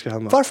aldrig det skulle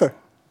hända. Varför?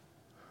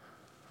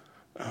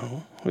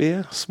 Ja, vi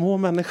är små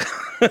människor.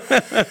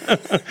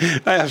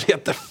 Nej, jag vet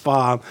inte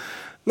fan.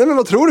 Nej, men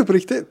vad tror du på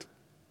riktigt?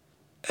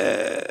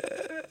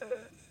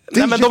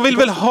 Nej, men de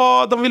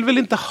vill väl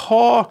inte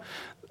ha...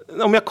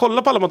 Om jag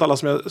kollar på Alla mot alla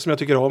som jag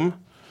tycker om,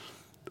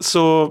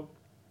 så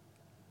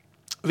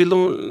vill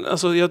de...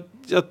 Alltså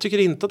jag tycker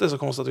inte att det är så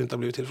konstigt att vi inte har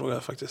blivit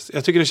tillfrågade faktiskt.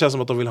 Jag tycker det känns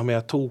som att de vill ha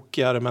mer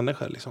tokigare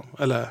människor liksom.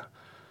 Eller...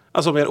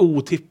 Alltså mer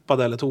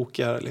otippade eller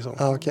tokigare liksom.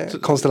 Ah, okej.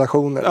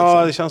 Konstellationer liksom.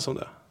 Ja, det känns som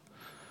det.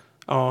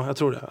 Ja, jag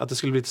tror det. Att det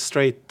skulle bli lite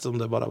straight om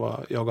det bara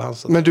var jag och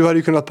hans. Men du hade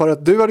ju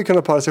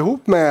kunnat paras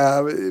ihop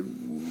med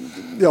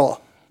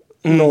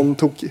någon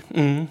tokig.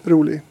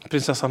 Rolig.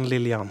 Prinsessan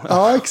Lilian.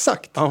 Ja,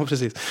 exakt. Ja,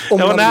 precis.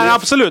 Nej,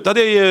 absolut.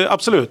 Det är ju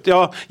absolut.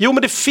 Ja, jo,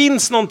 men det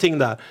finns någonting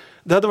där.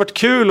 Det hade varit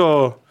kul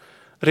att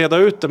reda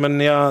ut det, men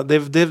det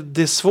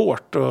är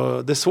svårt.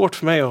 Och det är svårt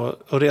för mig att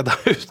reda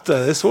ut det.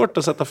 Det är svårt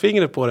att sätta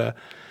fingret på det.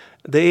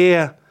 Det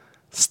är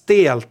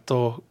stelt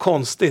och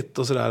konstigt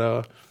och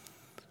sådär.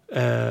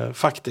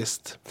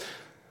 Faktiskt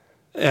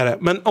är det.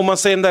 Men om man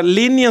säger den där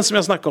linjen som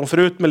jag snackade om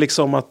förut med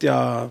liksom att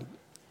jag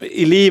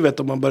i livet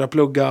om man börjar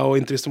plugga och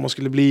inte visste vad man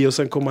skulle bli och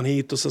sen kom man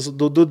hit och sen så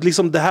då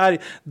liksom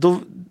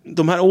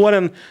de här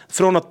åren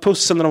från att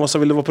pussel när de var så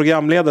ville vara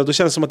programledare, då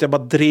kändes det som att jag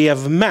bara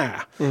drev med.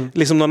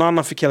 Liksom någon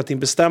annan fick hela tiden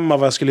bestämma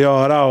vad jag skulle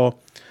göra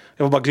och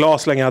jag var bara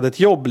glad så länge jag hade ett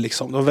jobb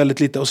liksom. Det var väldigt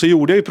lite. Och så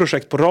gjorde jag ju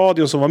projekt på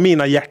radion som var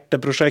mina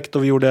hjärteprojekt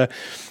och vi gjorde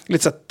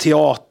lite så här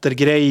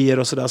teatergrejer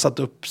och sådär, satt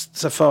upp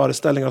så här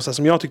föreställningar och så här,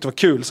 som jag tyckte var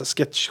kul, så här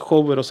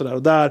sketchshower och sådär.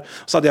 Och där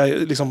så hade jag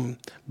liksom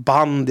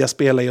band jag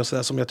spelade i och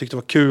sådär som jag tyckte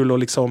var kul och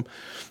liksom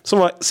som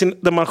var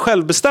där man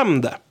själv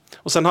bestämde.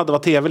 Och sen var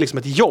tv liksom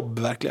ett jobb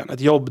verkligen,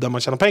 ett jobb där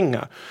man tjänar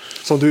pengar.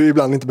 Som du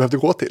ibland inte behövde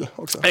gå till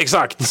också.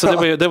 Exakt,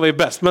 så det var ju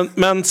bäst.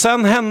 Men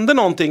sen hände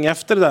någonting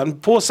efter det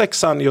där på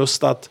sexan,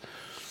 just att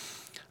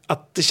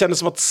det kändes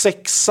som att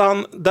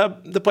sexan,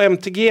 det på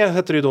MTG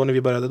hette det ju då när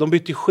vi började, de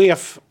bytte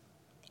chef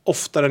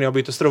oftare än jag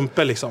bytte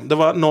strumpor liksom. Det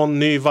var någon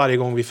ny varje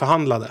gång vi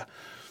förhandlade.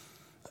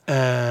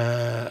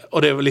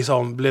 Och det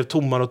liksom blev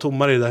tommare och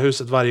tommare i det där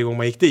huset varje gång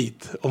man gick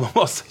dit. Och man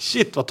var så,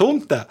 shit vad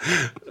tomt det.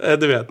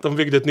 Du vet, de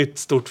byggde ett nytt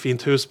stort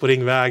fint hus på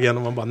Ringvägen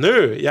och man bara,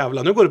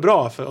 nu går det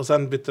bra. Och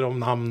sen bytte de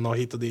namn och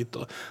hit och dit.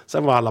 Och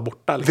sen var alla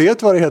borta. Liksom. Vet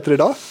du vad det heter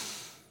idag?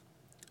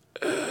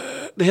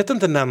 Det heter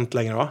inte Nent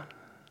längre, va?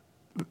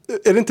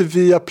 Är det inte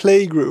via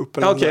Playgroup?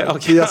 Okay.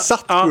 Via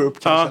Satgroup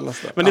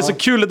kanske. Men det är så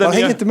kul. Jag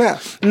hänger inte med.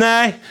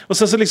 Nej, och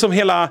sen så liksom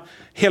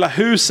hela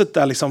huset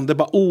där liksom, det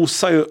bara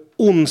osar ju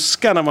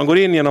ondska när man går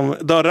in genom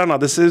dörrarna.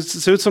 Det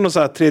ser ut som någon så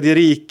här Tredje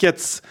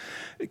rikets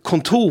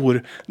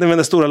kontor med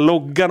den stora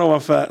loggan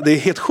ovanför. Det är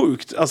helt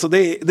sjukt. Alltså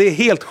det är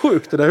helt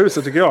sjukt det där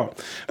huset tycker jag.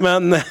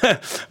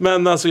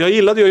 Men alltså jag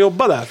gillade ju att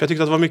jobba där för jag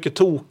tyckte att det var mycket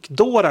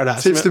tokdårar där.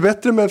 Trivs du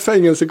bättre med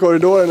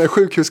fängelsekorridoren än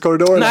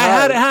sjukhuskorridoren?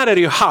 Nej, här är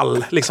det ju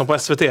Hall liksom på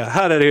SVT.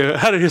 Här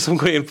är det ju som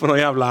går in på någon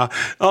jävla...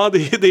 Ja,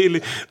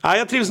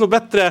 jag trivs nog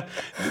bättre.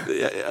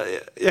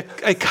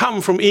 I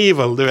come from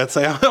evil, du vet. Så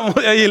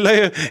jag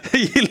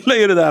gillar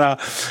ju det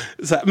där.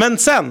 Så här. Men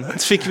sen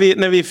fick vi,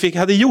 när vi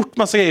hade gjort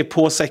massa grejer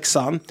på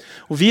sexan.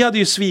 Och vi hade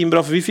ju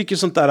svinbra, för vi fick ju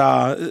sånt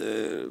där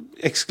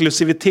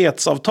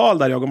exklusivitetsavtal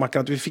där, jag och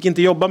Mackan, att vi fick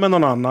inte jobba med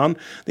någon annan.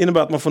 Det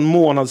innebär att man får en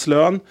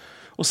månadslön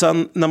och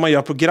sen när man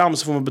gör program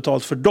så får man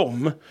betalt för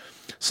dem.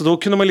 Så då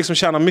kunde man liksom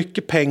tjäna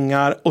mycket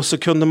pengar och så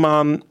kunde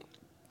man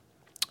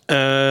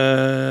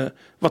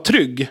vara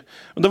trygg.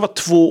 Och det var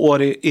 2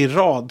 år i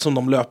rad som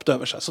de löpte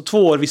över sig. Så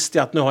 2 år visste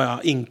jag att nu har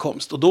jag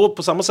inkomst. Och då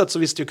på samma sätt så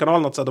visste ju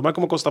kanalen att de här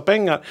kommer att kosta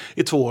pengar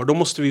i 2 år. Då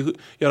måste vi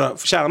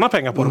tjäna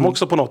pengar på dem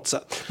också på något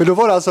sätt. Men då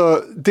var det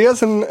alltså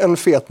dels en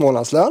fet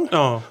månadslön.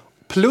 Ja.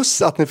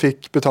 Plus att ni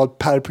fick betalt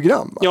per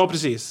program. Va? Ja,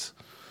 precis.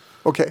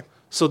 Okej. Okay.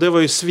 Så det var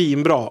ju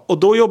svinbra. Och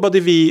då jobbade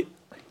vi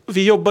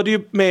jobbade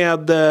ju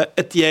med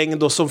ett gäng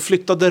då som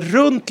flyttade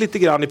runt lite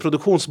grann i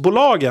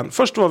produktionsbolagen.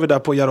 Först var vi där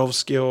på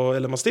Jarowski och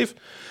Eller Mastiff.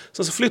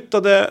 Sen så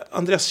flyttade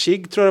Andreas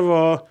Kigg, tror jag det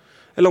var,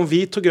 eller om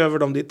vi tog över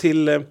dem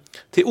till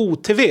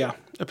OTV,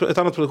 ett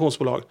annat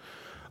produktionsbolag.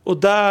 Och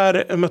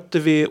där mötte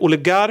vi Olle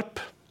Garp,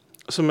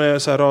 som är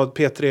så här rad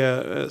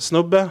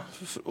P3-snubbe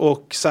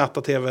och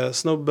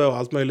ZTV-snubbe och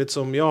allt möjligt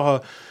som jag har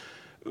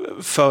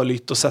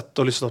följt och sett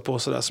och lyssnat på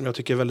sådär, som jag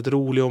tycker är väldigt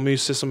rolig och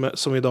mysig,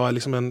 som idag är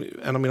liksom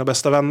en av mina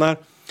bästa vänner.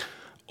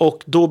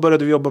 Och då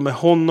började vi jobba med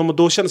honom och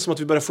då kändes det som att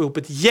vi började få ihop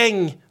ett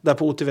gäng där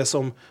på OTV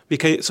som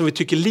vi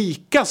tycker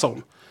lika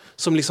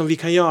som liksom vi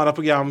kan göra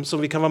program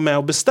som vi kan vara med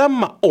och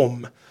bestämma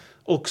om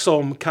och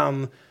som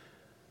kan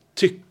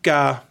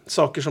tycka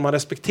saker som man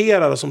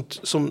respekterar och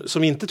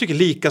som inte tycker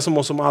lika som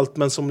oss om allt,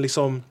 men som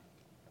liksom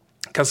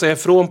kan säga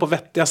ifrån på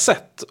vettiga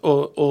sätt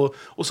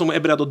och som är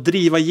beredd att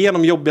driva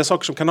igenom jobbiga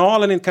saker som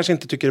kanalen kanske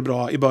inte tycker är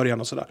bra i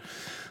början och sådär.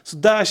 Så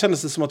där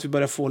kändes det som att vi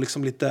började få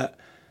liksom lite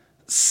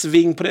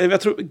sving på det.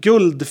 Jag tror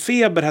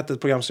Guldfeber hette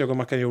ett program som jag och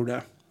Mackan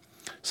gjorde,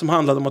 som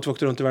handlade om att vi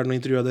åkte runt i världen och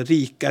intervjuade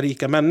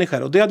rika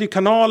människor. Och det hade ju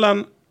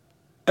kanalen,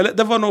 eller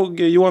det var nog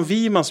Johan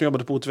Wiman som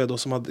jobbade på OTV då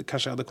som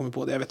kanske hade kommit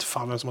på det. Jag vet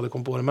fan vem som hade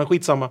kommit på det, men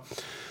skitsamma.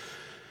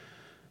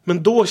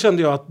 Men då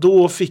kände jag att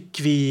då fick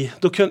vi...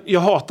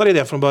 jag hatade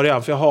det från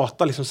början, för jag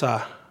hatar liksom så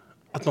här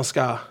att man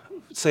ska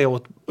säga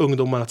åt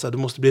ungdomar att så här, du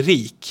måste bli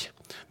rik.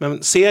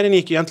 Men serien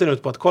gick ju egentligen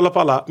ut på att kolla på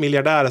alla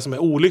miljardärer som är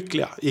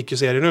olyckliga, gick ju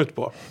serien ut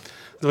på.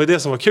 Det var ju det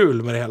som var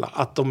kul med det hela.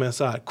 Att de är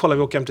så här, kolla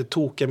vi åker hem till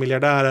tokiga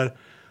miljardärer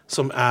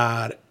som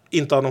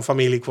inte har någon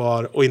familj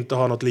kvar och inte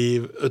har något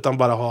liv utan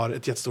bara har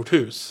ett jättestort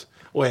hus.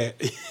 Och är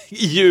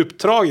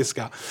djupt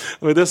tragiska.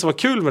 Och det var det som var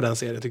kul med den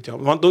serien tyckte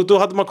jag. Då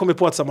hade man kommit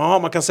på att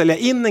man kan sälja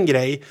in en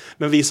grej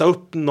men visa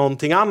upp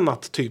någonting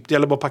annat typ. Det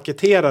gäller bara att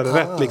paketera det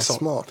rätt liksom.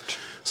 Smart.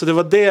 Så det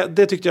var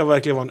det tyckte jag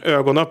verkligen var en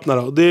ögonöppnare.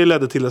 Och det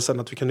ledde till sen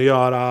att vi kunde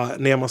göra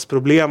Nemas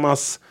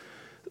Problemas,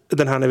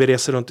 den här när vi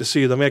reser runt i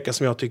Sydamerika,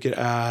 som jag tycker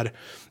är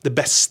det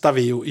bästa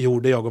vi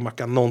gjorde, jag och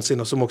Mackan,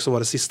 någonsin, och som också var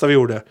det sista vi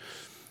gjorde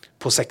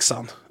på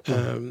sexan.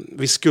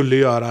 Vi skulle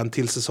göra en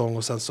till säsong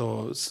och sen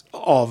så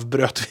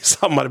avbröt vi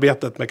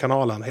samarbetet med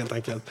kanalen helt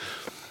enkelt.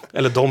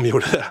 Eller de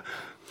gjorde det.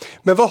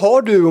 Men vad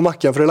har du och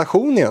Mackan för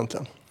relation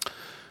egentligen?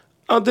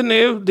 Ja, det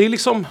är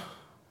liksom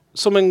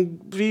som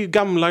vi är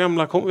gamla vi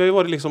har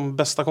varit liksom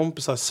bästa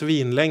kompisar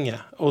svinlänge.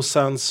 Och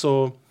sen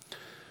så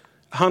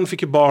han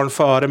fick ju barn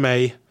före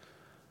mig.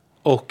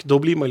 Och då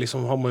blir man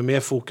liksom, har man ju mer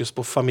fokus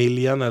på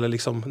familjen. Eller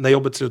liksom, när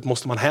jobbet är slut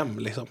måste man hem.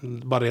 Liksom,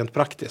 bara rent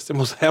praktiskt. Jag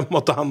måste hem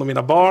och ta hand om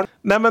mina barn.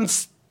 Nej, men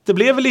det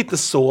blev väl lite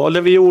så.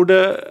 Eller vi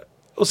gjorde...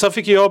 Och sen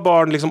fick jag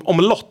barn liksom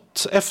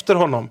omlott efter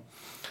honom.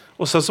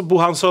 Och sen så bor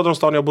han söder om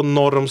stan, jag bor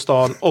norr om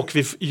stan. Och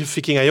vi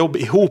fick inga jobb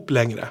ihop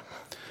längre.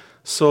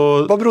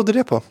 Så... Vad berodde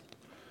det på?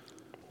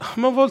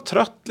 Man var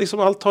trött, liksom,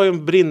 allt har ju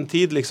en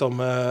brintid liksom.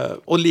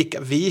 Och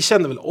vi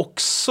kände väl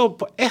också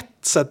på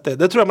ett sätt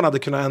det tror jag man hade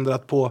kunnat ändra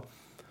på.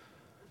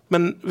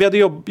 Men vi hade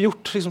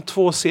gjort liksom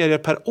 2 serier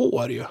per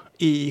år ju,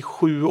 i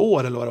 7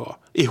 år eller vad det var,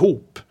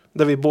 ihop.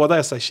 Där vi båda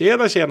är så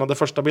här, tjena, det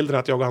första bilden är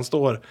att jag och han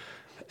står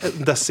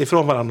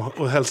dessifrån varandra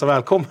och hälsar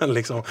välkommen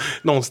liksom,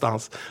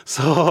 någonstans.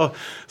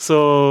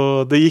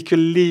 Så det gick ju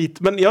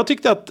lite, men jag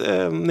tyckte att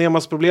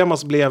Nemas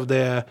Problemas blev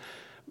det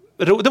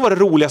var det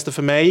roligaste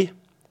för mig.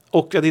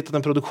 Och jag hade hittat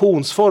en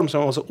produktionsform som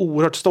jag var så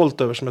oerhört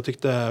stolt över, som jag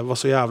tyckte var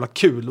så jävla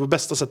kul. Det var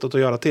bästa sättet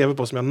att göra tv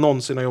på som jag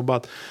någonsin har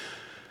jobbat.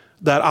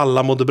 Där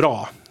alla mådde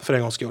bra, för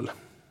en gångs skull.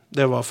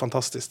 Det var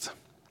fantastiskt.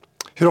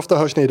 Hur ofta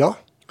hörs ni idag?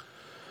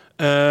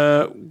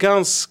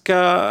 Ganska...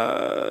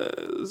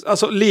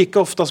 Alltså lika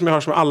ofta som jag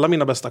hörs med alla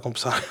mina bästa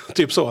kompisar.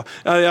 Typ så.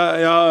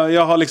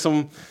 Jag har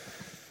liksom...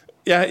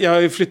 Jag har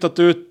ju flyttat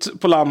ut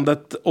på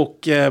landet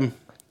och...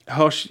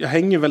 Jag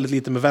hänger väldigt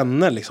lite med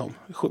vänner liksom.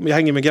 Jag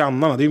hänger med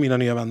grannarna, det är ju mina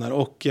nya vänner.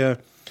 Och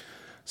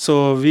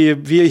så vi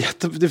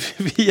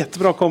är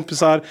jättebra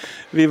kompisar.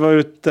 Vi var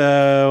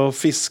ute och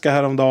fiskade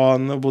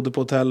häromdagen och bodde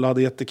på hotell och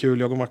hade jättekul,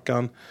 jag och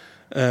Mackan.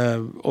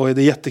 Och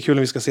det är jättekul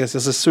när vi ska ses.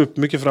 Jag ser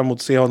supermycket fram emot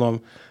att se honom.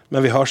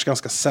 Men vi hörs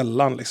ganska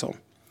sällan liksom.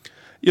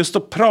 Just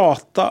att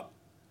prata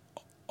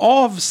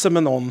av sig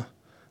med någon,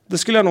 det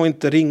skulle jag nog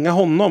inte ringa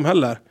honom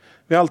heller.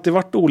 Vi har alltid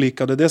varit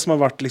olika, och det är det som har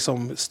varit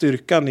liksom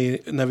styrkan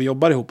när vi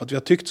jobbar ihop. Att vi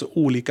har tyckt så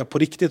olika på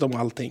riktigt om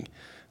allting.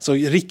 Så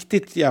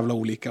riktigt jävla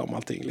olika om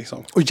allting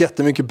liksom. Och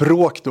jättemycket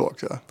bråk då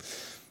också.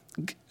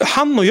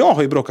 Han och jag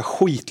har ju bråkat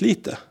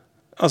skitlite.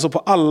 Alltså på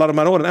alla de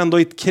här åren. Ändå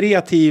i ett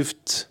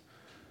kreativt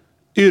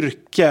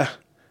yrke.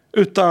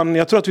 Utan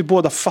jag tror att vi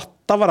båda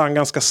fattar varandra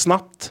ganska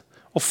snabbt.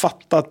 Och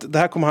fattar att det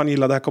här kommer han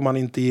gilla, det här kommer han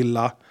inte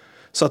gilla.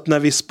 Så att när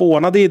vi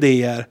spånade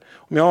idéer,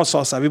 om jag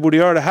sa så här, vi borde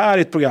göra det här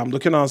i ett program, då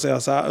kunde han säga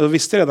så här, då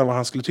visste jag redan vad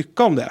han skulle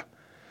tycka om det.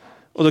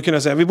 Och då kunde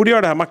jag säga, vi borde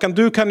göra det här, Mackan,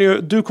 du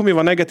kommer ju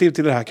vara negativ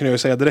till det här, kan jag ju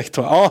säga direkt.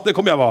 Ja, det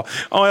kommer jag vara.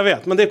 Ja, jag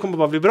vet, men det kommer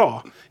bara bli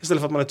bra.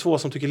 Istället för att man är 2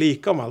 som tycker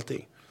lika om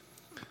allting.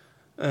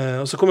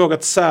 Och så kommer jag ihåg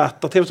att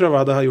ZTV tror jag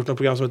hade gjort ett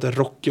program som heter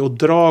Rocky och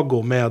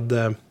Drago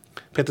med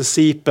Peter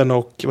Sipen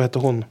och, vad heter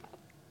hon?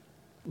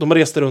 De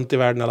reste runt i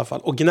världen i alla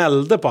fall och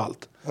gnällde på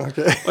allt.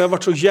 Okay. Och jag var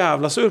så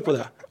jävla sur på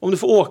det. Om du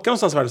får åka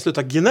någonstans i världen,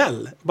 sluta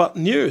gnäll. Bara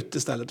njut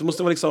istället. Det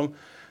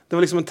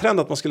var liksom en trend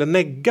att man skulle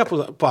negga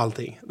på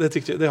allting.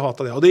 Det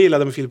hatade jag. Och det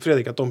gillade med Filip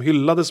Fredrik, att de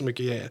hyllade så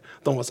mycket grejer.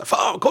 De var så här,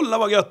 fan, kolla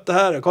vad gött det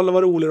här är. Kolla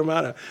vad roligt de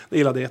är. Det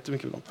gillade jag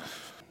jättemycket med dem.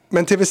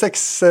 Men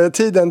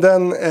TV6-tiden,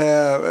 den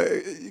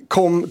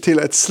kom till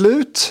ett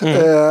slut.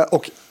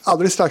 Och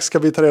alldeles strax ska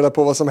vi ta reda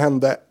på vad som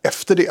hände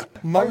efter det.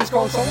 Magnus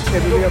Karlsson,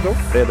 är du redo?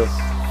 Redo.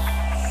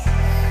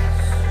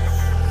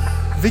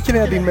 Vilken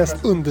är din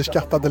mest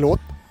underskattade låt?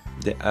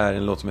 Det är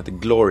en låt som heter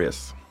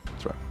Glorious,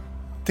 tror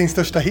jag. Din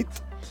största hit?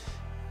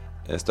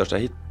 Största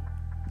hit?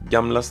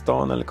 Gamla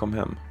stan eller Kom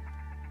hem?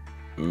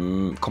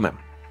 Kom hem.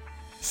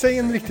 Säg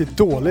en riktigt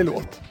dålig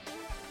låt.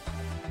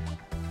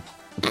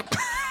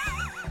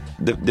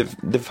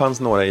 Det fanns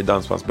några i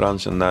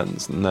dansbandsbranschen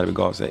när vi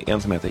gav sig.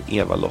 En som heter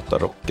Eva Lotta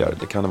Rockar.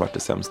 Det kan ha varit det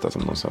sämsta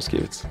som någonsin har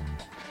skrivits.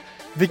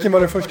 Vilken var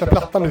den första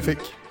plattan du fick?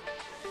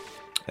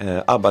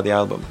 ABBA The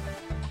Album.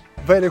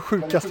 Vad är det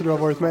sjukaste du har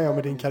varit med om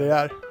i din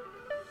karriär?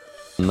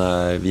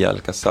 När vi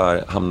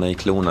Alcazar hamnade i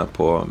klorna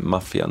på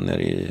maffian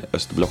nere i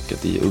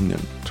östblocket i Ungern,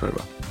 tror jag det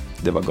var.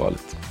 Det var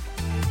galet.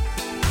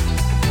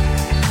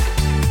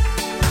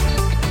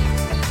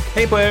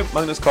 Hej på er,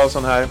 Magnus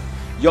Karlsson här.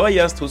 Jag är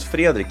gäst hos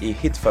Fredrik i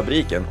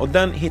Hitfabriken och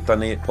den hittar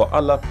ni på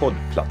alla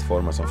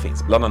poddplattformar som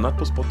finns, bland annat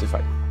på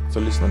Spotify. Så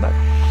lyssna där.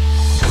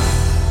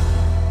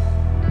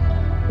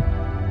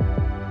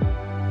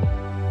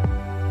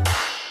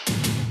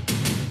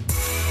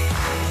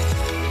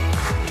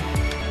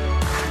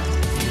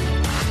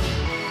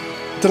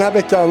 Den här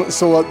veckan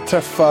så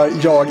träffar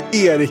jag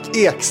Erik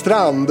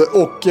Ekstrand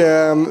och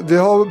vi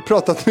har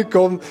pratat mycket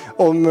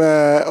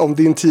om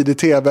din tid i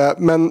tv,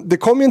 men det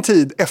kom ju en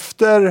tid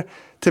efter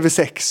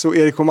TV6 och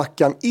Erik och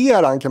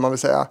Mackan-eran kan man väl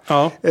säga.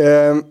 Ja.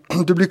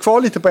 Du blir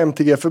kvar lite på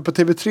MTG, för på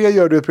TV3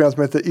 gör du ett program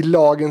som heter I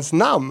lagens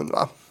namn,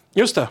 va?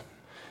 Just det.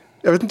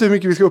 Jag vet inte hur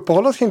mycket vi ska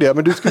uppehålla oss kring det,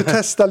 men du skulle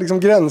testa liksom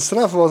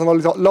gränserna för vad som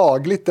var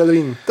lagligt eller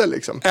inte.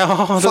 Liksom.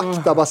 Ja,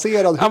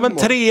 faktabaserad humor. Ja, men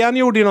 3an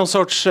gjorde ju någon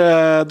sorts...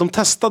 De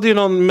testade ju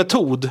någon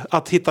metod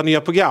att hitta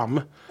nya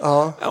program.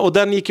 Ja. Och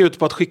den gick ut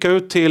på att skicka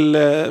ut till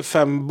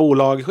 5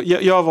 bolag.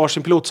 Gör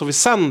varsin pilot så vi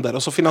sänder.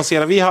 Och så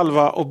finansierar vi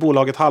halva och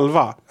bolaget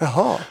halva.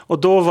 Jaha. Och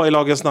då var i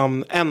lagens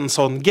namn en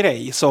sån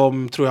grej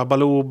som tror jag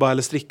Baluba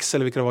eller Strix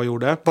eller vilka det var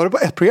gjorde. Var det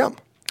bara ett program?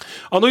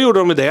 Ja, då gjorde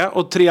de det.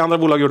 Och 3 andra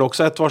bolag gjorde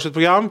också ett varsitt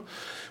program.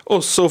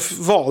 Och så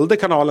valde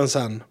kanalen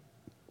sen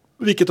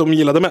vilket de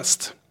gillade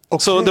mest. Okay.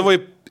 Så det var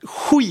ju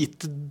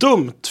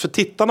skitdumt. För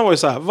tittarna var ju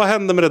så här, vad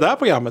hände med det där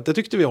programmet? Det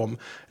tyckte vi om.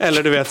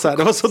 Eller du vet, så här,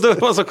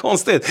 det var så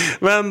konstigt.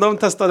 Men de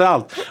testade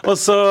allt.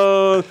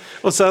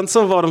 Och sen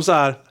så var de så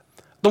här,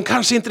 de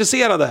kanske är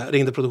intresserade,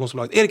 ringde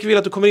produktionsbolaget. Erik vill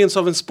att du kommer in så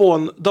av en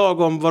spåndag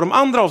om vad de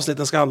andra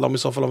avsnitten ska handla om i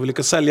så fall. Om vi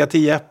lyckas sälja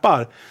 10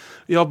 appar.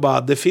 Jag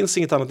bara, det finns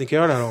inget annat ni kan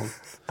göra det här om.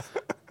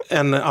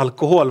 En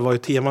alkohol var ju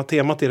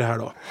temat i det här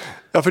då.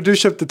 Ja, för du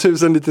köpte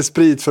 1000 liter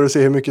sprit för att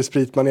se hur mycket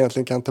sprit man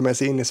egentligen kan ta med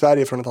sig in i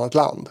Sverige från ett annat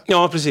land.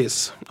 Ja,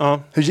 precis.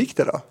 Ja. Hur gick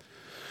det då?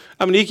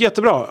 Ja, men det gick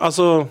jättebra.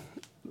 Alltså,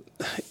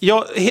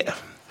 jag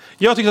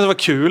tyckte att det var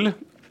kul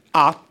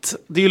att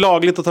det är ju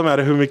lagligt att ta med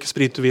dig hur mycket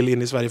sprit du vill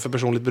in i Sverige för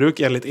personligt bruk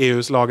enligt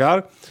EUs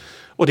lagar.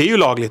 Och det är ju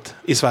lagligt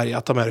i Sverige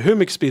att ta med dig hur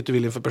mycket sprit du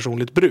vill in för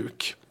personligt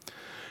bruk.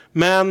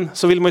 Men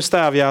så vill man ju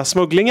stävja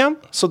smugglingen,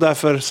 så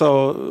därför så,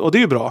 och det är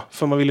ju bra,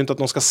 för man vill ju inte att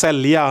någon ska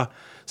sälja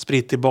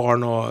sprit till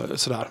barn och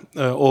sådär.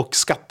 Och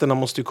skatterna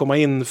måste ju komma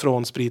in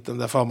från spriten,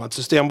 därför har man ett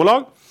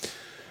systembolag.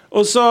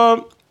 Och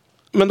så,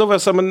 men då var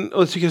jag så här,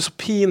 och jag tycker det är så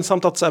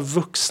pinsamt att så här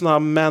vuxna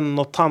män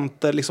och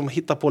tanter liksom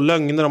hittar på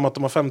lögner om att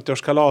de har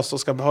 50-årskalas och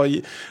ska ha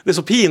det är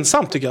så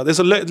pinsamt tycker jag. Det är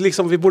så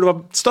liksom, vi borde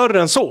vara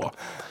större än så.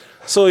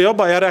 Så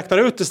jag räknar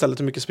ut istället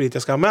hur mycket sprit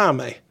jag ska ha med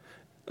mig.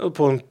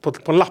 På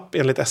en lapp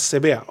enligt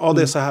SCB. Ja,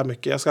 det är så här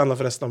mycket. Jag ska handla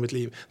för resten av mitt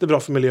liv. Det är bra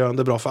för miljön,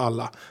 det är bra för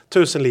alla.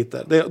 1000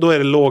 liter. Då är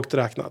det lågt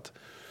räknat.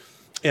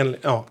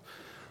 Ja.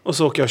 Och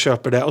så åker jag och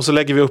köper det. Och så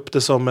lägger vi upp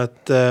det som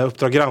ett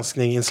Uppdrag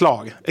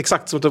granskning-inslag.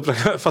 Exakt som ett uppdrag,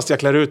 fast jag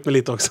klär ut mig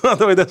lite också.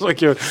 Det var det som var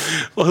kul.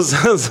 Och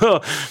sen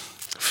så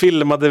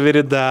filmade vi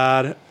det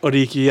där. Och det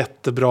gick ju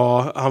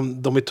jättebra.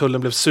 De i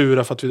tullen blev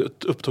sura för att vi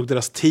upptog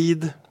deras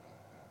tid.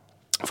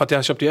 För att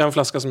jag köpte ju en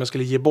flaska som jag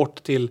skulle ge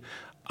bort till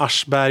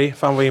Aschberg,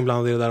 för han var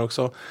inblandad i det där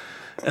också.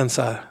 En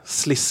så här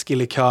sliskig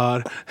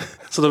likör.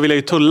 Så då ville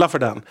jag ju tulla för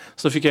den.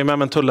 Så då fick jag ju med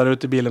mig en tullare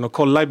ut i bilen och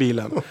kolla i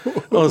bilen.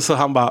 Och så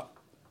han bara,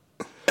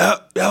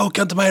 jag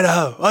åker inte med det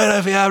här. Vad är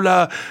det för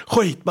jävla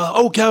skit?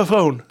 Bara, åk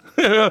härifrån.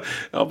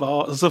 Jag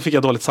bara, så fick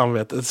jag dåligt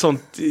samvete.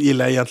 Sånt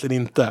gillar jag egentligen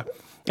inte.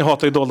 Jag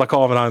hatar ju dolda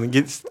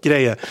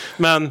kameran-grejer.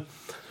 Men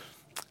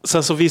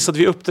sen så visade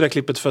vi upp det där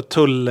klippet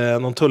för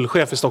någon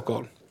tullchef i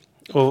Stockholm.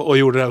 Och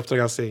gjorde det här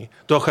uppdraget.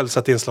 Du har själv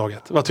sett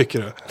inslaget. Vad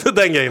tycker du?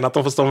 Den grejen att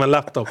de får stå med en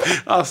laptop.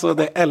 Alltså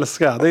det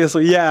älskar jag. Det är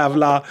så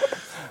jävla...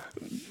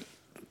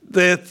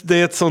 Det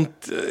är ett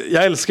sånt...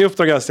 Jag älskar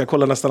uppdraget. Jag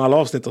kollar nästan alla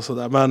avsnitt och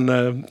sådär. Men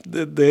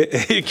det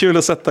är kul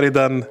att sätta dig i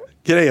den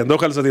grejen. Du har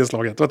själv sett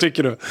inslaget. Vad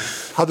tycker du?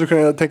 Hade du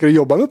kunnat tänka dig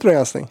jobba med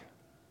uppdragsgranskning?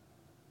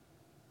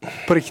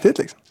 På riktigt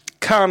liksom?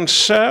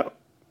 Kanske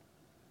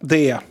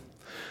det.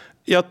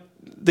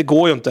 Det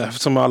går ju inte,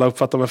 som alla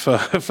uppfattar mig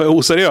för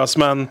oseriös.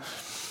 Men...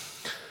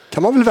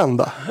 Kan man väl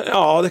vända?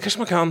 Ja, det kanske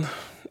man kan.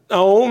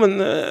 Ja, men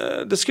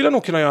det skulle jag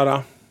nog kunna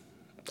göra.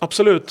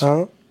 Absolut.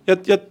 Ja.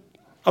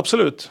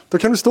 Absolut. Då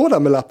kan du stå där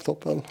med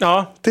laptopen.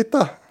 Ja.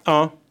 Titta.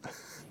 Ja,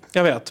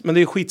 jag vet. Men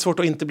det är skitsvårt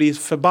att inte bli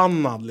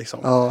förbannad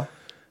liksom,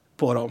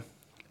 på dem.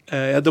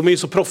 De är ju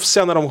så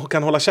proffsiga när de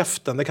kan hålla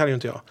käften. Det kan ju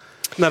inte jag.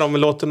 När de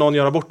låter någon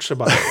göra bort sig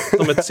bara.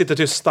 De sitter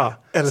tysta.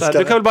 Så här,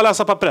 du kan väl bara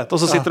läsa pappret. Och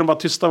så sitter de bara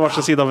tysta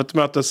varsin sida av ett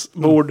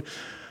mötesbord.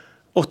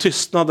 Och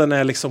tystnaden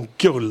är liksom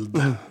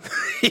guld.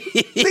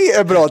 Det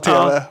är bra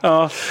tv.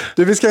 Ja.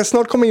 Du, vi ska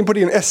snart komma in på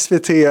din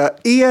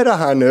SVT-era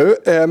här nu.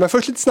 Men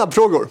först lite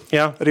snabbfrågor.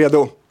 Ja.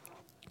 Redo?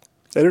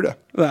 Är du det?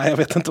 Nej, jag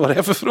vet inte vad det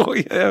är för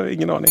fråga. Jag har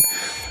ingen aning.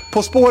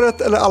 På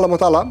spåret eller Alla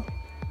mot alla?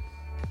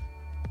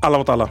 Alla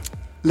mot alla.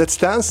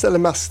 Let's Dance eller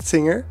Masked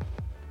Singer?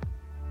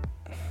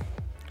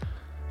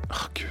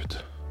 Gud.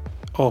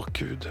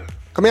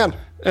 Kom igen.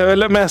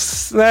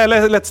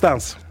 Let's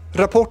Dance.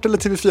 Rapport eller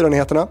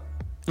TV4-nyheterna?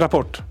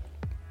 Rapport.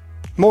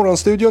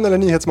 Morgonstudion eller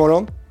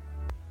Nyhetsmorgon?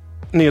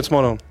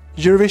 Nyhetsmorgon.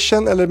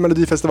 Eurovision eller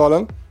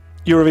Melodifestivalen?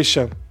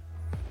 Eurovision.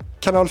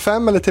 Kanal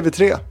 5 eller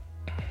TV3?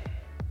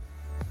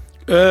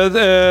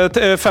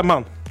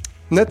 Femman.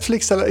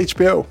 Netflix eller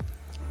HBO?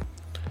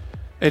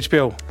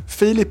 HBO.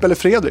 Filip eller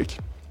Fredrik?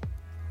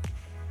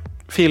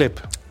 Filip.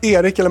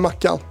 Erik eller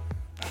Mackan?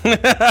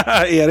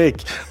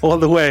 Erik.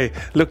 All the way.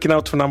 Looking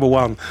out for number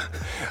one.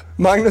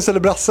 Magnus eller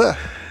Brasse?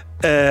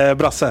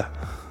 Brasse.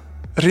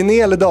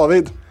 René eller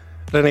David?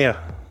 René.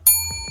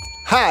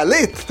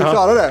 Härligt! Du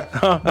klarar det.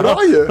 Bra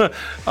ju!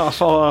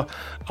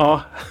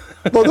 Ja.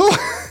 Vadå?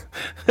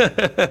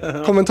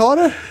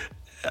 Kommentarer?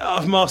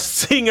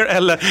 Masked Singer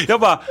eller... Jag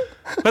bara...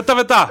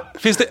 Vänta.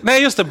 Finns det...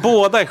 Nej, just det.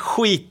 Båda är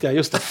skit. Ja.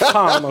 Just det.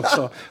 Fan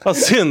också. Vad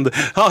synd.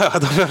 Ja,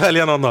 då får jag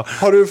välja någon då.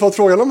 Har du fått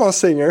frågan om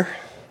Masked Singer?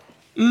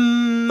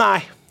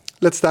 Nej.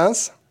 Let's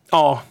Dance?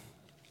 Ja.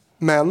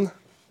 Men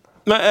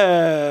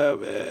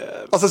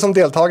alltså som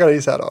deltagare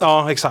i så här då?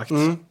 Ja, exakt.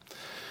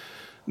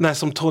 Nej,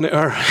 som Tony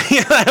Irving.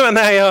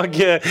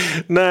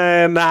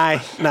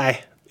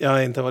 Nej. Jag har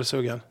inte varit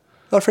sugen.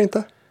 Varför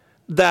inte?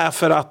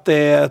 Därför att det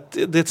är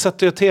ett sätt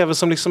att göra tv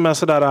som liksom är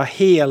sådär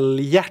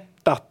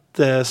helhjärtat,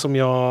 som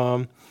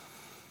jag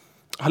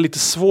har lite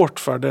svårt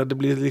för. Det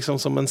blir liksom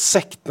som en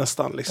sekt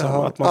nästan.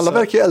 Liksom, att man, alla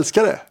verkar ju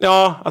älska det.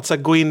 Ja, att så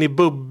här, gå in i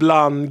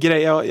bubblan.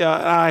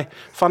 Nej,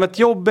 fan, ett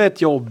jobb är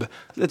ett jobb.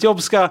 Ett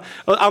jobb ska...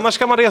 Annars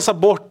ska man resa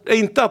bort.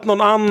 Inte att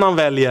någon annan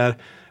väljer.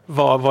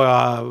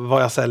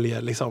 vad jag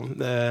säljer liksom.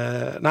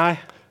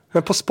 Nej.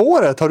 Men På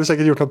spåret har du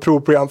säkert gjort något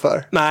provprogram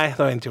för. Nej,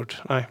 det har jag inte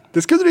gjort. Nej.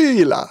 Det skulle du ju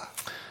gilla.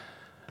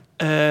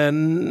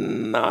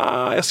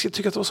 Nej, jag skulle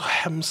tycka att det var så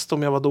hemskt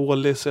om jag var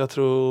dålig så jag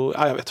tror...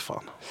 Ja, jag vet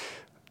fan.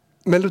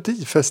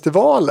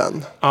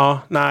 Melodifestivalen. Ja,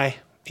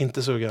 nej.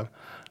 Inte sugen.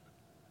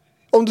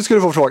 Om du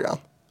skulle få frågan.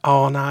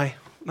 Ja, nej.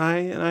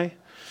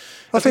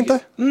 Varför inte?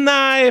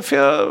 Nej,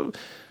 för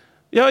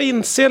jag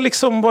inser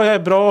liksom vad jag är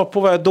bra på,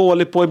 vad jag är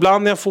dålig på.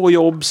 Ibland när jag får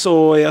jobb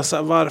så är jag så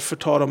här, varför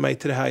tar de mig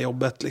till det här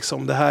jobbet?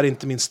 Liksom? Det här är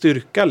inte min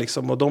styrka.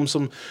 Liksom. Och de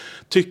som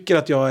tycker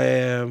att jag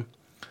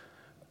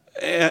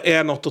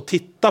är något att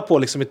titta på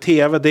liksom, i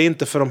tv, det är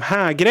inte för de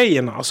här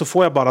grejerna. Och så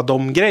får jag bara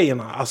de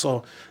grejerna.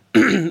 Alltså,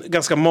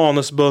 ganska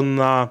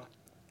manusbundna,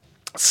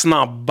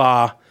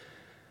 snabba,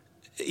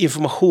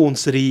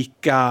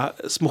 informationsrika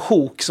små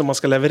sjok som man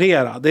ska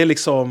leverera. Det är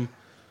liksom...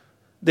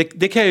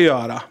 Det kan jag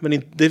göra,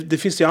 men det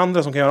finns ju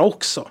andra som kan göra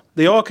också.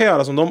 Det jag kan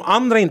göra som de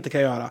andra inte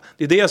kan göra,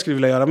 det är det jag skulle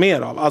vilja göra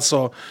mer av.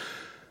 Alltså,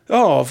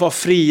 ja, vara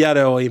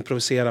friare och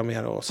improvisera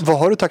mer. Och så. Vad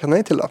har du tackat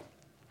nej till då?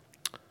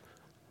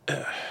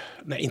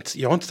 Nej,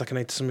 jag har inte tackat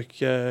nej till så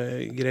mycket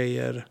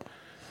grejer.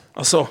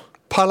 Alltså...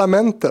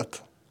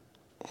 Parlamentet.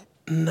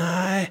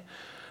 Nej,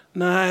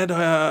 det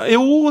har jag...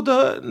 Jo,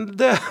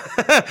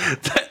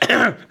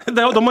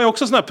 de har ju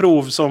också såna här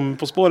prov som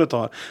På spåret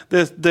har.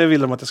 Det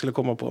ville de att jag skulle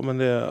komma på, men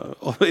det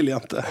vill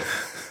jag inte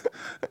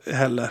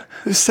heller.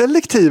 Du är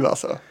selektiv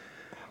alltså.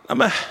 Ja,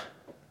 men,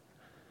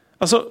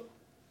 alltså,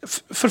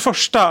 för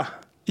första,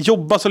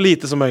 jobba så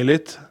lite som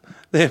möjligt.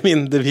 Det är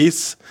min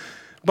devis.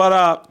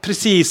 Bara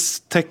precis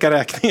täcka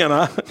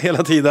räkningarna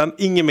hela tiden.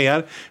 Inget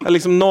mer. Jag har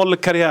liksom 0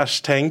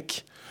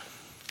 karriärstänk.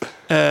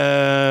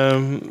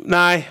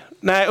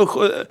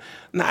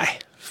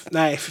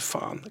 Nej, för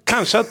fan.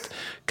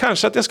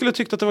 Kanske att jag skulle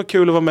tyckt att det var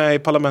kul att vara med i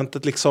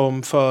parlamentet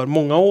liksom för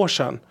många år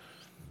sedan.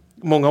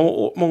 Många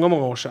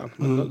år sedan.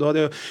 Men då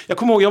hade jag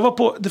kommer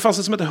ihåg, det fanns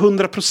ett som heter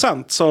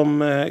 100%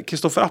 som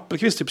Kristoffer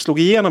Appelqvist typ slog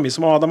igenom i,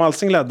 som Adam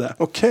Alsing ledde.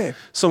 Okej.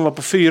 Som var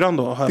på 4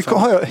 då. Det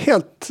har jag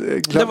helt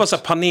glömt. Det var så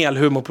här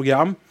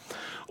panelhumorprogram.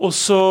 Och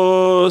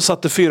så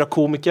satt det 4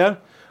 komiker.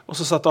 Och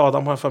så satt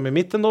Adam här framme i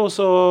mitten då. Och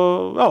så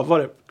var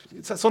det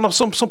sådana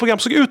som program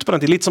såg ut på den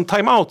tiden. Lite som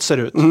Time Out ser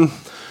ut.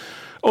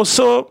 Och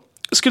så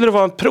skulle det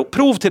vara en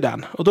prov till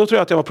den. Och då tror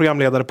jag att jag var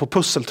programledare på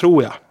Pussel,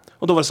 tror jag.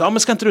 Och då var det så, men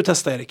ska inte du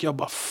testa, Erik? Jag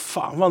bara,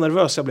 fan vad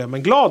nervös jag blev,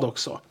 men glad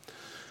också.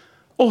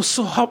 Och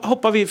så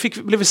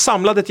blev vi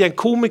samlade ett gäng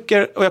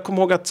komiker. Och jag kommer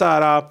ihåg att så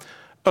här,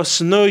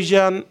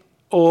 Ösnöjen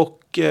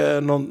och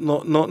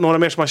några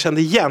mer som man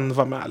kände igen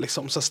var med.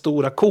 Liksom, så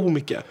stora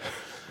komiker.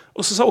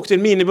 Och så åkte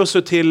en minibuss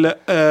ut till...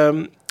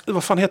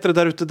 vad fan heter det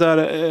där ute där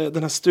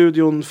den här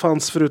studion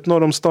fanns förut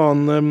norr om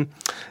stan?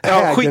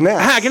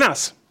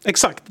 Hägernäs.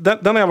 Exakt.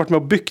 Den har jag varit med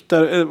och byggt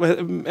där.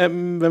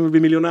 Vem vill bli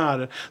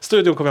miljonär?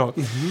 Studion kommer jag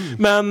ihåg.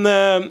 Men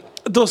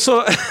då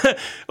så...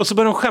 och så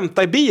började de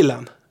skämta i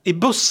bilen. I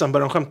bussen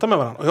började de skämta med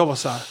varandra. Och jag var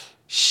så här,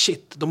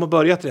 shit, de har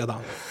börjat redan.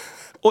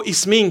 Och i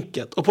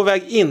sminket. Och på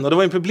väg in. Och det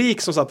var en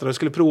publik som satt där och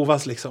skulle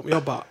provas liksom.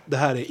 Jag bara, det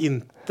här är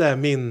inte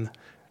min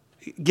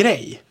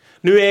grej.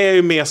 Nu är jag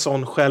ju med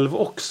sån själv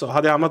också.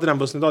 Hade jag hamnat i den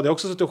bussen idag hade jag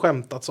också suttit och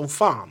skämtat som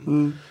fan.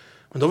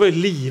 Men då var jag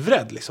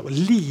livrädd liksom.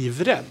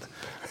 Livrädd.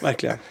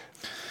 Verkligen.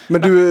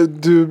 Men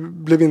du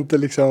blev inte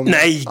liksom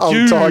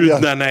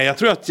antagen? Nej. Jag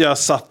tror att jag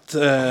satt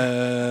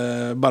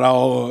bara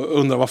och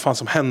undrade vad fan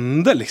som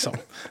hände liksom.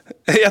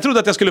 Jag trodde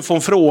att jag skulle få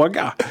en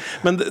fråga.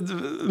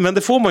 Men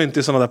det får man ju inte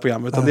i sådana där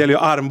program. Utan det gäller ju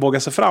att armbåga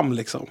sig fram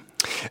liksom.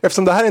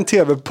 Eftersom det här är en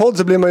tv-podd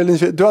så blir man ju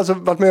nyfiken. Du har alltså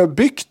varit med och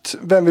byggt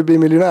Vem vill bli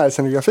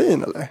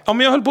miljonär-scenografin eller? Ja,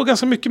 men jag höll på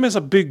ganska mycket med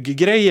så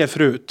bygggrejer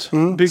förut.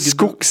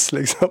 Skogs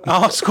liksom.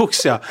 Ja,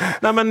 skogs ja.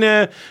 Nej,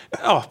 men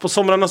på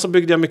somrarna så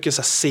byggde jag mycket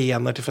så här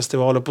scener till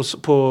festivaler.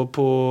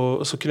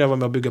 Så kunde jag vara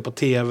med och bygga på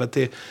tv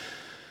till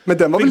men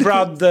den var Big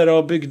Brother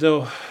och byggde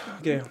och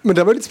grejer. Men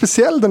det var lite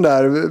speciell den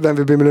där Vem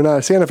vill bli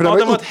miljonär-scenen. För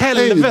den var ett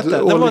helvete.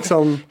 Den var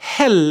liksom... ett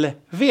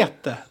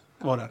helvete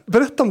var den.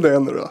 Berätta om det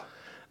nu då.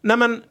 Nej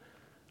men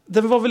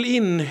den var väl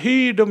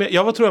inhyrd.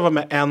 Jag tror jag var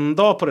med en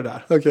dag på det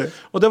där. Okay.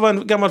 Och det var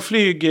en gammal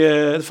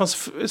det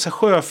fanns så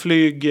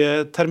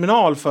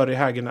sjöflygterminal för i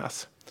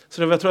Hägernäs.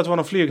 Så jag tror att det var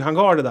någon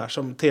flyghangar det där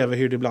som tv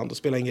hyrde ibland och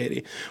spelade in grejer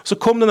i. Och så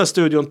kom den här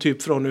studion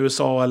typ från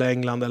USA eller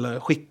England eller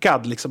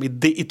skickad liksom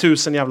i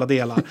 1000 jävla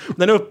delar.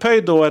 Den är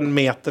upphöjd då 1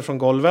 meter från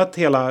golvet,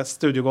 hela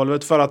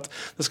studiogolvet, för att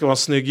det ska vara en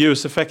snygg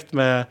ljuseffekt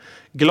med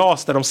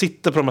glas där de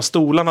sitter på de här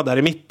stolarna där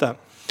i mitten.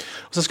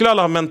 Och så skulle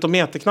alla ha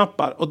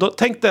mentometerknappar. Och då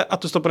tänkte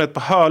att du stoppar ner ett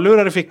par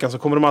hörlurar i fickan så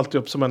kommer de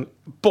alltid upp som en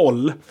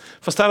boll.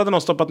 Fast där hade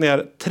någon stoppat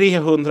ner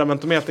 300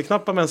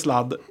 mentometerknappar med en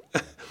sladd.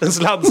 En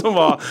sladd som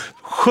var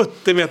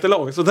 70 meter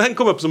lång. Så den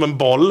kom upp som en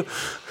boll.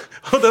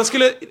 Och den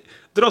skulle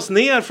dras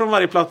ner från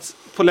varje plats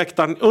på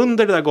läktaren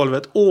under det där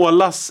golvet.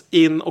 Ålas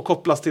in och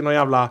kopplas till någon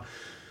jävla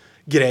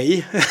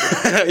grej.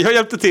 Jag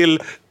hjälpte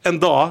till en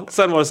dag.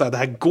 Sen var det så här, det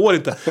här går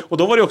inte. Och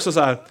då var det också så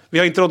här, vi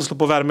har inte råd att slå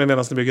på värme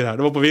medan ni bygger det här.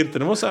 Det var på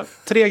vintern. Det var så här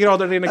 3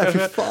 grader där inne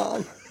kanske.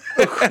 Fan.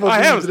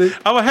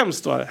 Vad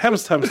hemskt var det.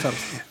 Hemskt.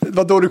 Det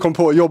var då du kom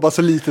på att jobba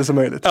så lite som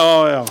möjligt.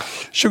 Ja.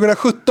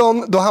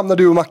 2017 då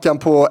hamnade du och Mackan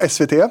på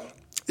SVT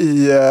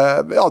i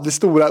det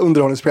stora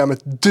underhållningsprogrammet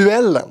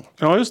Duellen.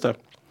 Ja, just det.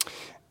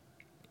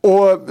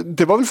 Och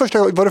det var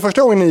väl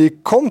första gången ni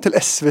kom till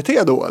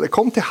SVT då, eller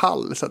kom till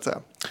Hall så att säga?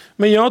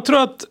 Men jag tror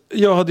att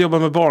jag hade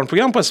jobbat med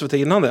barnprogram på SVT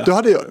innan det. Du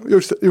hade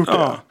gjort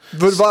det?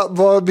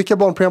 Vilka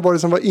barnprogram var det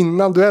som var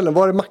innan Duellen?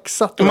 Var det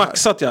Maxat?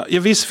 Maxat, ja.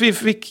 Vi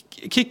fick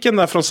kicken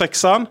där från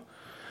 6:an.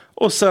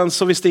 Och sen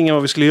så visste ingen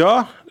vad vi skulle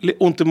göra.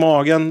 Ont i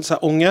magen, så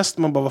här, ångest.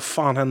 Man bara, vad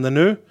fan händer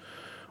nu?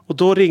 Och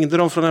då ringde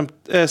de från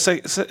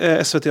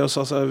SVT och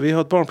sa så här, vi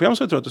har ett barnprogram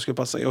som jag tror att du skulle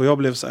passa i. Och jag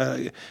blev så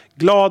här,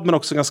 glad men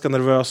också ganska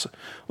nervös.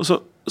 Och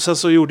sen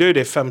så gjorde jag ju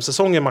det 5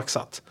 säsonger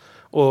Maxat.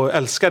 Och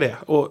älskar det.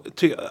 Och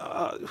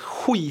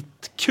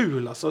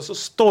skitkul alltså. Så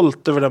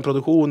stolt över den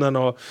produktionen.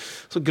 Och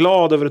så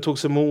glad över det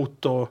togs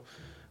emot.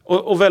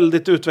 Och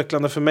väldigt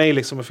utvecklande för mig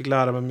liksom. Jag fick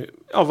lära mig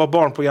vad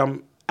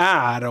barnprogram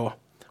är.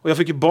 Och jag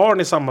fick ju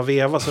barn i samma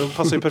veva så det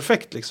passar ju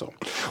perfekt liksom.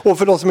 Och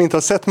för de som inte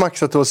har sett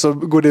Maxat då så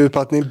går det ut på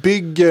att ni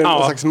bygger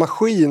någon slags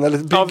maskin?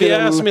 Eller vi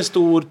är som en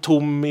stor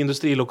tom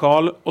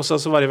industrilokal och sen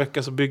så varje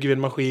vecka så bygger vi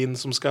en maskin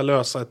som ska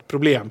lösa ett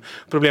problem.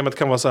 Problemet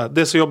kan vara så här,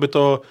 det är så jobbigt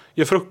att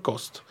göra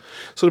frukost.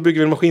 Så då bygger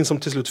vi en maskin som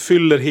till slut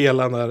fyller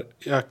hela den där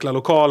jäkla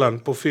lokalen.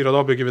 På 4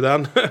 dagar bygger vi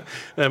den.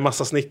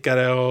 Massa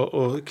snickare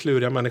och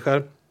kluriga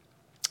människor.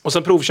 Och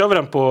sen provkör vi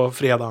den på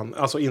fredagen,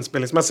 alltså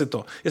inspelningsmässigt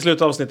då. I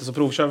slutet av avsnittet så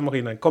provkör vi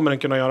maskinen. Kommer den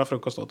kunna göra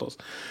frukost åt oss?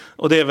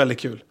 Och det är väldigt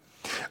kul.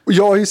 Och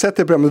jag har ju sett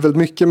det programmet väldigt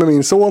mycket med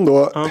min son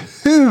då. Ja.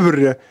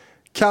 Hur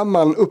kan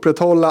man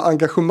upprätthålla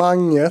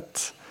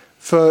engagemanget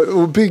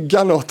för att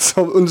bygga något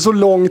som under så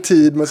lång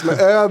tid men som är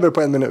över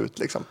på 1 minut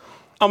liksom?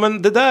 Ja,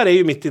 men det där är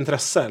ju mitt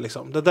intresse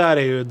liksom. Det där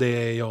är ju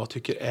det jag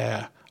tycker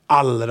är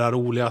allra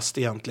roligast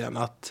egentligen.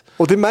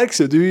 Och det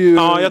märks ju, du är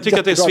ju jag tycker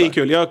att det är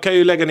svinkul. Jag kan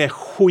ju lägga ner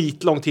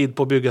skitlång tid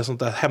på att bygga sånt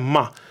där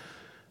hemma.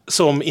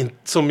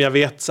 Som jag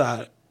vet så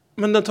här.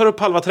 Men den tar upp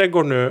halva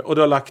trädgården nu och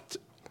du har lagt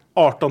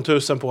 18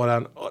 000 på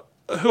den.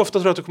 Hur ofta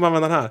tror du att du kommer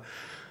använda den här?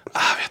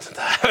 Jag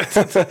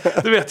vet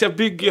inte. Du vet, jag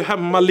bygger ju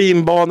hemma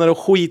linbanor och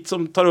skit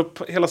som tar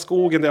upp hela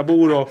skogen där jag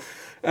bor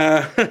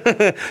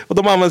och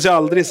de används ju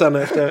aldrig sen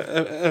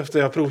efter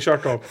jag har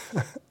provkört dem.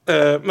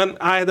 Men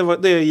nej,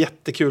 det är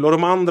jättekul. Och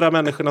de andra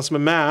människorna som är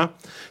med,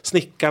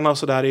 snickarna och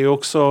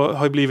sådär,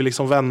 har ju blivit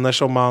liksom vänner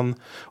som man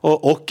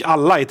och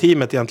alla i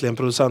teamet egentligen,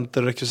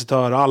 producenter,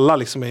 rekvisitörer, alla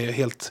liksom är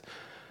helt...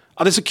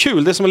 Ja, det är så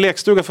kul. Det är som en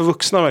lekstuga för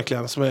vuxna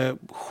verkligen, som är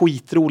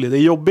skitrolig. Det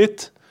är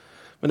jobbigt,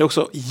 men det är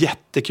också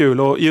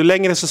jättekul. Och ju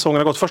längre säsongen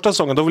har gått, första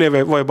säsongen då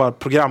var jag bara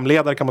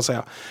programledare kan man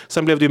säga.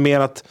 Sen blev det ju mer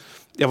att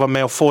jag var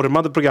med och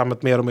formade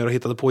programmet mer och mer och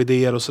hittade på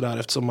idéer och sådär,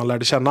 eftersom man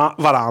lärde känna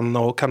varann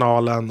och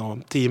kanalen och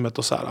teamet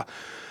och sådär.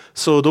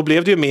 Så då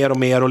blev det ju mer och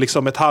mer, och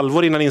liksom ett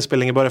halvår innan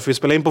inspelningen började vi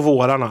spela in på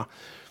vårarna.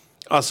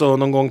 Alltså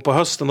någon gång på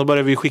hösten, då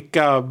började vi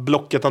skicka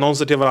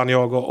Blocket-annonser till varandra,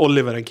 jag och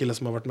Oliver, en kille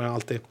som har varit med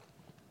alltid.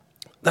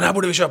 Den här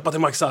borde vi köpa till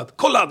Maxat.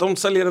 Kolla, de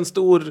säljer en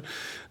stor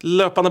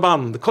löpande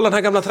band. Kolla den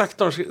här gamla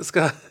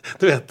traktorn.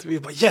 Du vet, vi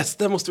bara yes,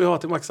 det måste vi ha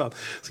till Maxat.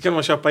 Så kan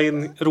man köpa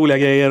in roliga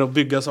grejer och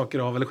bygga saker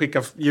av. Eller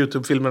skicka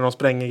YouTube-filmer när de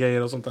spränger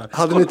grejer och sånt där.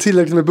 Hade ni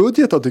tillräckligt med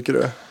budget då, tycker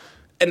du?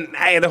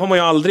 Nej, det har man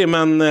ju aldrig,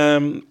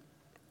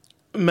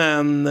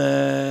 men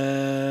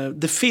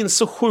det finns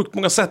så sjukt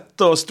många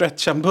sätt att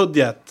stretcha en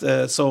budget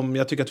som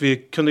jag tycker att vi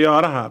kunde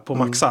göra här på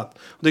Maxat.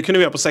 Och det kunde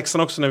vi göra på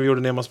 6:an också när vi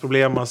gjorde Nemas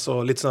problem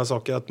och lite sådana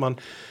saker. Att man,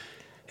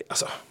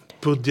 alltså,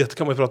 budget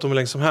kan man ju prata om hur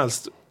länge som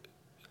helst.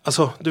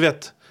 Alltså, du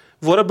vet,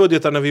 våra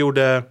budgetar när vi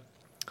gjorde,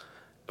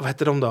 vad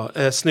heter de då?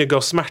 Snygga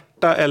och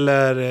smärta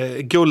eller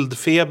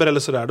Guldfeber eller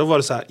sådär. Då var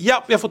det så här,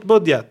 ja, vi har fått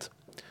budget.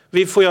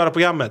 Vi får göra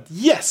programmet.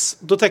 Yes!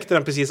 Då täckte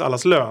den precis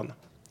allas lön.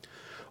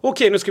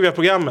 Okej, nu ska vi göra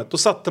programmet. Då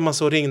satte man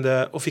så och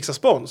ringde och fixade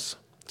spons.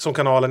 Som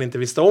kanalen inte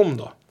visste om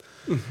då.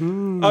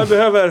 Ja, vi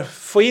behöver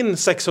få in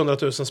 600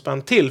 000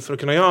 spänn till för att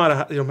kunna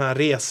göra de här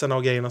resorna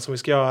och grejerna som vi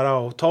ska göra.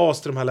 Och ta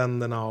oss till de här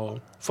länderna och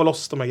få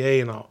loss de här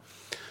grejerna.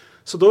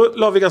 Så då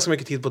la vi ganska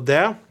mycket tid på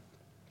det.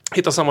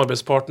 Hitta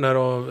samarbetspartner,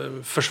 och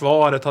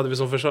försvaret hade vi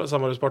som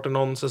samarbetspartner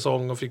någon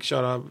säsong och fick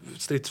köra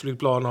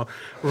stridsflygplan, och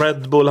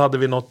Red Bull hade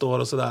vi något år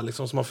och sådär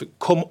liksom, så man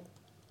kom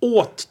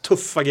åt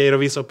tuffa grejer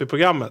och visa upp i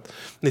programmet.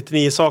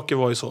 99 saker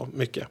var ju så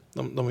mycket.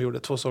 De gjorde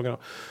 2 säsonger.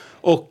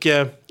 Och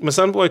men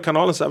sen var ju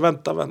kanalen så här,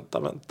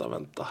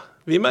 vänta.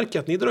 Vi märker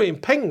att ni drar in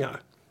pengar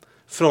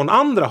från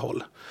andra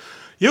håll.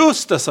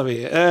 Just det, sa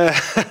vi.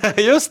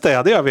 Just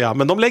det, det gör vi, ja.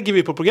 Men de lägger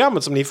vi på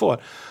programmet som ni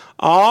får.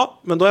 Ja,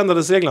 men då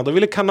ändrades reglerna. Då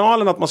ville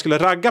kanalen att man skulle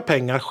ragga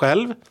pengar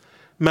själv,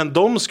 men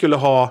de skulle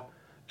ha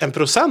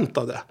 1%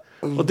 av det.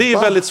 Och det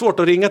är väldigt svårt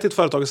att ringa till ett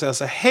företag och säga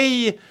så här,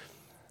 hej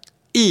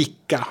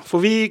ICA, får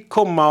vi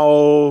komma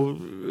och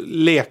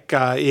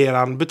leka i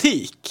eran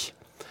butik?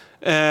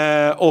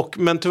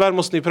 Men tyvärr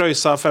måste ni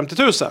pröjsa 50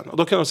 000. Och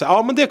då kan de säga,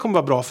 ja men det kommer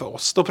vara bra för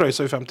oss. Då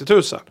pröjsar vi 50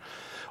 000.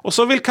 Och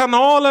så vill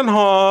kanalen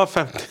ha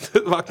 50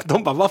 000.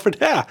 De bara, varför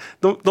det?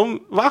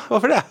 Va?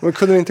 Varför det? Men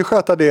kunde ni inte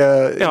sköta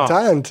det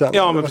internt sen?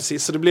 Ja, men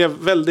precis. Så det blev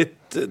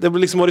väldigt att det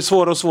blir liksom varit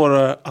svårare och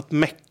svårare att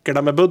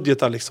mäckla med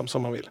budgetar liksom,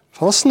 som man vill.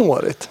 Fan vad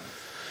snårigt.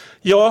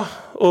 Ja,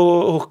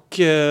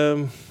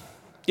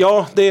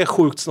 ja, det är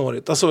sjukt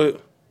snårigt. Alltså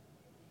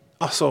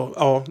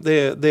ja,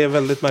 det är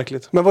väldigt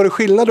märkligt. Men var det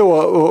skillnad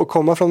då att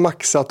komma från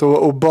Maxat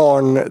och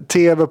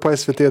barn-tv på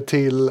SVT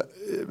till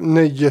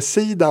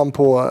nöjessidan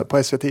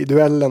på SVT i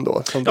Duellen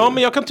då? Ja,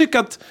 men jag kan tycka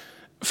att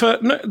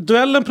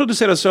Duellen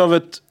produceras av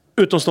ett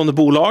utomstående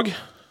bolag.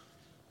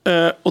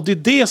 Och det är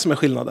det som är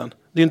skillnaden.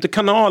 Det är inte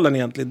kanalen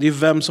egentligen. Det är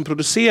vem som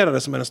producerar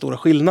det som är den stora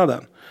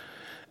skillnaden.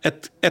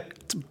 Ett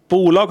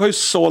bolag har ju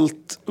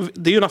sålt...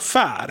 Det är ju en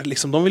affär.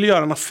 Liksom. De vill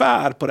göra en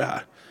affär på det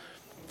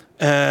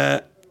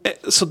här.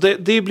 Så det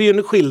blir ju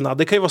en skillnad.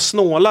 Det kan ju vara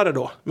snålare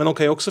då. Men de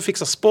kan ju också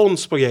fixa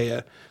spons på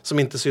grejer som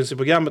inte syns i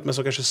programmet, men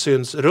som kanske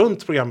syns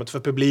runt programmet för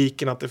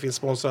publiken, att det finns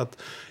sponsrat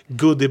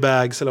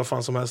goodiebags eller vad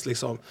fan som helst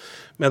liksom.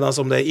 Medan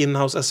om det är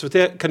inhouse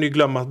SVT kan du ju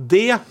glömma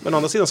det, men å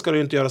andra sidan ska du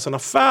ju inte göra en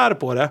affär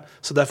på det,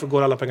 så därför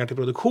går alla pengar till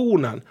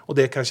produktionen och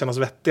det kan kännas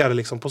vettigare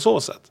liksom på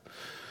så sätt.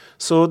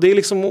 Så det är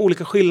liksom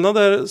olika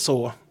skillnader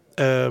så.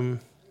 Men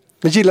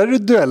gillar du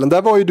Duellen?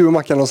 Där var ju du och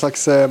Mackan någon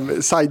slags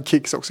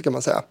sidekicks också kan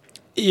man säga.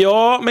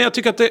 Ja, men jag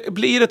tycker att det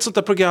blir ett sånt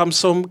där program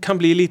som kan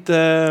bli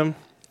lite...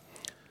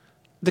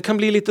 Det kan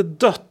bli lite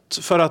dött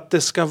för att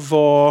det ska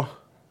vara...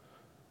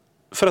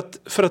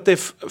 För att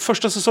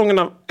första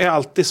säsongerna är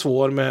alltid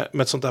svår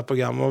med ett sånt där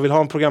program. Man vill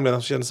ha en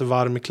programledare som känner sig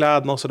varm i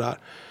kläderna och sådär.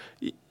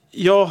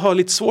 Jag har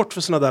lite svårt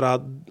för såna där...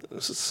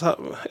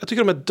 Jag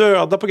tycker de är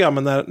döda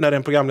programmen när det är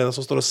en programledare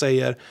som står och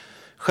säger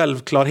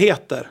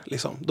självklarheter.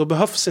 Liksom. Då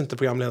behövs inte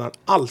programledaren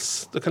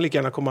alls. Då kan lika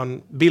gärna komma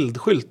en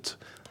bildskylt.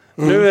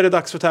 Nu är det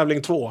dags för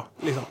tävling 2.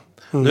 Liksom.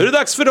 Nu är det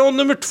dags för rond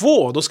nummer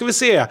 2. Då ska vi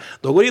se.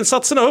 Då går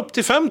insatserna upp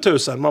till 5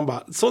 000. Man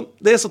bara,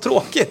 det är så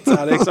tråkigt. Så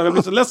här, liksom. Jag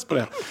blir så less på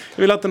det.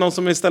 Jag vill att det är någon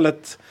som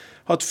istället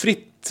har ett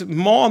fritt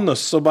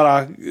manus och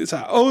bara så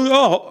här,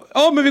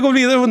 ja, men vi går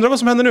vidare och undrar vad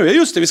som händer nu. Ja,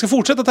 just det, vi ska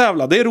fortsätta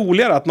tävla. Det är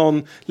roligare att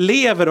någon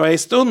lever och är i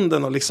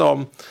stunden och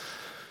liksom...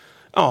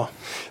 Ja.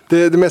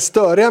 Det mest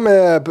störiga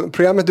med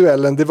programmet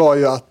Duellen, det var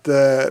ju att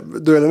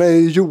duellerna är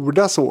ju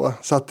gjorda så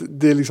att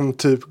det liksom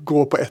typ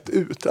går på ett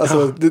ut.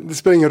 Alltså det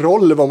spelar ingen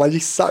roll vad man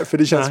gissar, för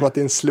det känns som att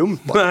det är en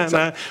slump bara,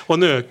 nej. Och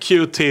nu,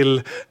 Q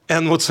till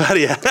En mot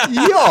Sverige.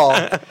 Ja,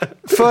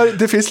 för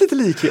det finns lite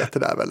likheter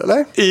där väl,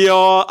 eller?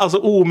 Ja, alltså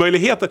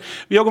omöjligheter.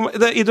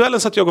 I Duellen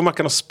satt jag och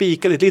Mackan och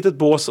spikade i ett litet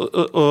bås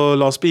och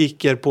la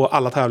spiker på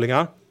alla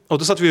tävlingar. Och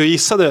då satt vi och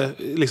gissade,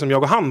 liksom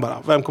jag och han bara,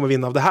 vem kommer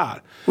vinna av det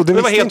här? Och det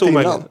var helt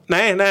omöjligt.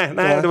 Nej.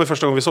 Det var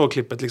första gången vi såg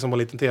klippet liksom på en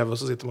liten tv och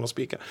så sitter man och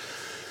spikar.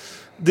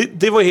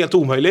 Det var helt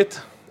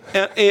omöjligt.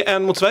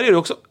 En mot Sverige är det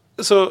också.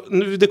 Så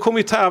det kommer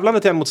ju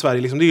tävlande till En mot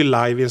Sverige. Liksom, det är ju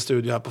live i en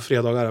studio här på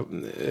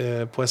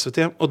fredagar på SVT.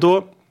 Och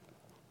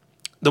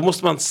då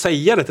måste man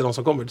säga det till de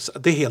som kommer.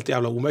 Det är helt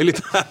jävla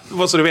omöjligt.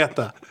 Vad så du vet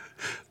det.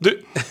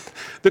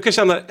 Du kan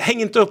känna,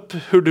 häng inte upp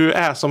hur du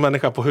är som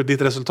människa på hur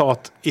ditt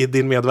resultat i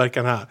din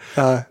medverkan här.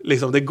 Ja.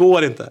 Liksom, det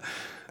går inte.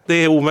 Det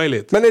är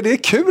omöjligt. Men är det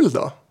kul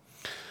då?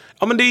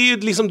 Ja, men det är ju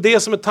liksom det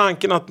som är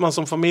tanken, att man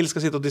som familj ska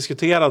sitta och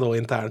diskutera då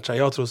internt. Så här,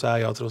 jag tror så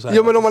här.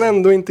 Ja, men om man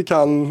ändå inte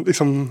kan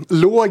liksom,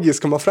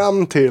 logiskt komma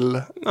fram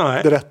till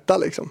det rätta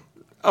liksom.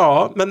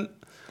 Ja, men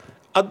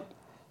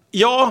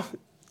ja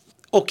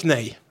och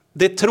nej.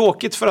 Det är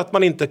tråkigt för att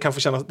man inte kan få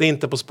känna, det är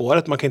inte På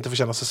spåret, man kan inte få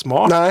känna sig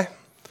smart. Nej.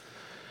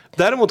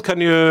 Däremot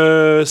kan ju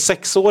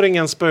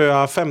 6-åringen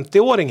spöa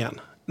 50-åringen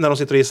när de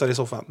sitter och gissar i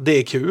soffan. Det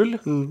är kul.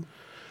 Mm.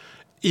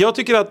 Jag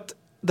tycker att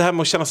det här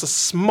med att känna sig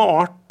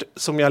smart,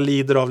 som jag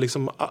lider av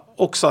liksom,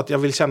 också att jag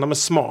vill känna mig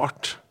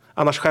smart.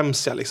 Annars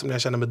skäms jag liksom när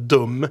jag känner mig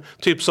dum.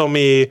 Typ som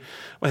i,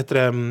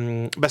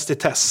 Bäst i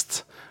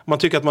test. Man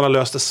tycker att man har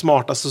löst det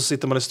smart, alltså så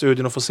sitter man i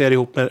studion och får se det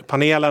ihop med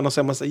panelen och så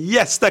säger man så här,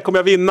 yes, där kommer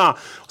jag vinna!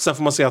 Och sen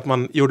får man se att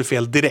man gjorde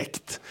fel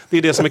direkt. Det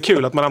är det som är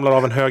kul, att man ramlar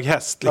av en hög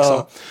häst liksom.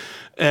 Ja.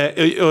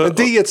 Men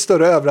det är ett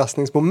större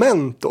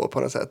överraskningsmoment då på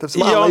något sätt.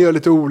 Eftersom alla gör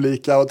lite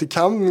olika och det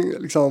kan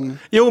liksom...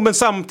 Jo, men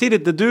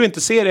samtidigt, det du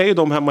inte ser är ju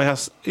de hemma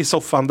i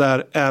soffan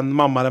där en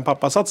mamma eller en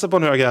pappa satt sig på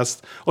en hög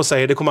häst och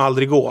säger det kommer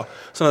aldrig gå.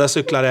 Sådana där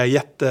cyklar är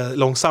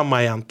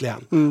jättelångsamma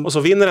egentligen. Mm. Och så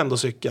vinner ändå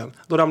cykeln.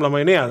 Då ramlar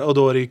man ju ner och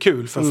då är det ju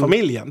kul för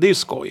familjen. Det är ju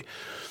skoj.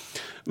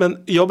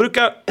 Men jag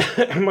brukar...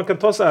 man kan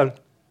ta så här...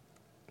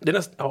 Det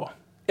är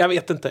jag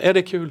vet inte. Är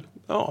det kul?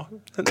 Ja.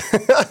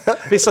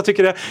 Vissa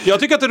tycker det. Jag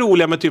tycker att det är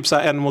roliga med typ så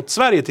här En mot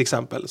Sverige till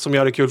exempel, som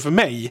gör det kul för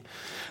mig.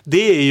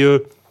 Det är ju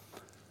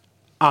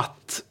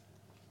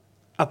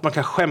att man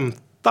kan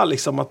skämta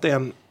liksom, att det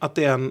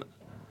är en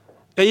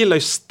jag gillar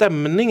ju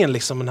stämningen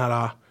liksom, den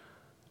här,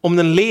 om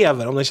den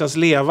lever, om den känns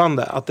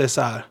levande, att det är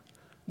så här,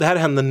 det här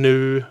händer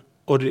nu,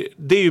 och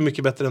det är ju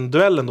mycket bättre än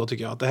Duellen då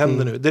tycker jag, att det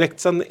händer nu. Direkt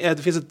sen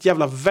det finns ett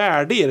jävla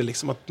värde i det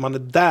liksom, att man är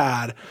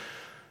där.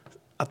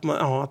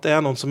 Att det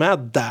är någon som är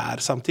där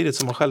samtidigt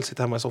som man själv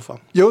sitter hemma i soffan.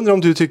 Jag undrar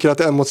om du tycker att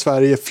En mot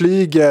Sverige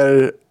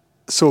flyger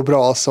så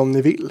bra som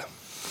ni vill?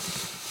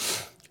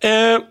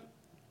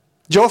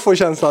 Jag får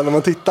känslan när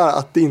man tittar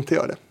att det inte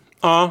gör det.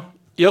 Ja,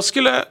 jag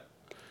skulle...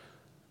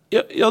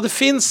 Ja, det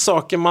finns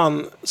saker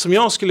som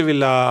jag skulle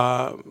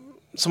vilja...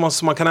 Som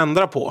man kan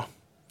ändra på.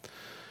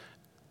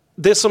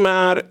 det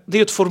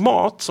är ett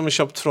format som är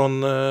köpt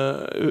från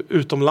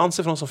utomlands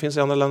ifrån, som finns i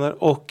andra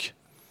länder. Och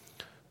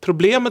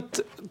problemet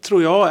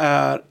tror jag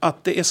är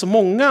att det är så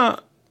många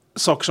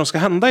saker som ska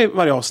hända i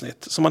varje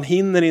avsnitt. Så man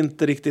hinner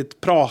inte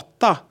riktigt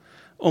prata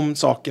om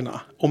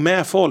sakerna och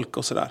med folk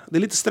och sådär. Det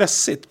är lite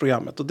stressigt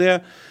programmet. Och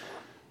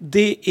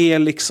det är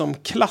liksom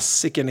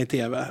klassiken i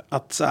tv.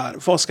 Att så här,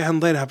 vad ska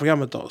hända i det här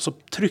programmet då? Så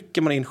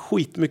trycker man in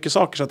skitmycket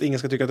saker så att ingen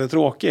ska tycka att det är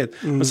tråkigt.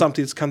 Men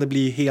samtidigt kan det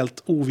bli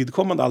helt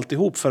ovidkommande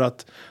alltihop. För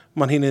att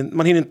man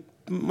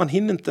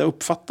hinner inte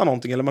uppfatta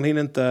någonting. Eller man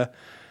hinner inte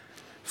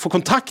få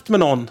kontakt med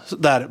någon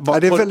där. Ja,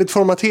 det är väldigt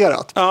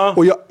formaterat. Ja.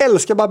 Och jag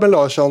älskar Babben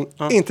Larsson.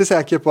 Inte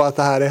säker på att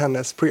det här är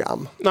hennes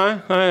program. Nej,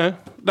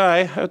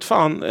 jag vet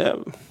fan.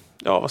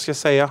 Ja, vad ska jag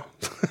säga?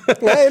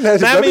 Nej,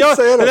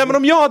 men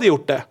om jag hade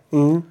gjort det.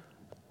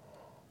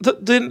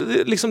 Det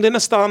är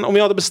nästan, om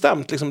jag hade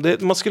bestämt liksom,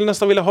 man skulle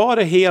nästan vilja ha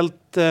det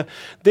helt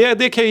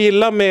det kan jag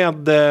gilla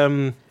med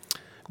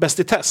Bäst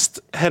i test,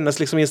 hennes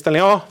liksom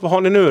inställning, ja, vad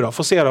har ni nu då?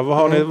 Få se då, vad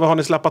har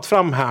ni släppat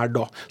fram här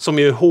då? Som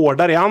är ju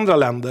hårdare i andra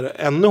länder,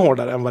 ännu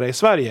hårdare än vad det är i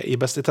Sverige i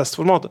Bäst i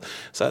test-formatet.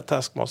 Så här,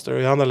 Taskmaster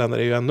i andra länder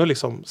är ju ännu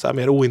liksom så här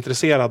mer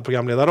ointresserad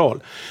programledarroll.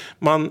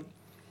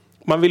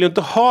 Man vill ju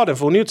inte ha den,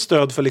 för hon är ju ett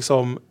stöd för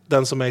liksom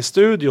den som är i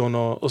studion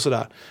och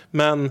sådär.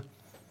 Men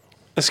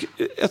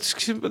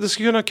det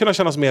skulle kunna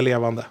kännas mer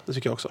levande, det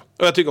tycker jag också.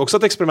 Och jag tycker också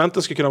att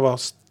experimenten skulle kunna vara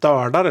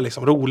stördare,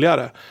 liksom,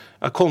 roligare,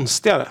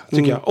 konstigare,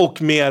 tycker jag.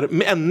 Och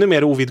ännu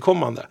mer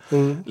ovidkommande.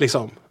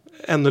 Liksom.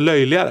 Ännu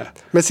löjligare.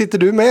 Men sitter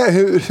du med?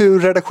 Hur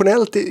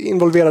redaktionellt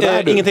involverad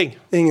är du?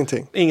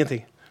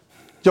 Ingenting.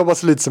 Jobba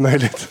så lite som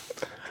möjligt.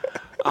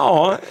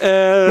 Ja.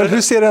 Men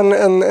hur ser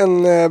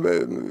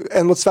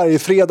en mot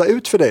Sverige-fredag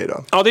ut för dig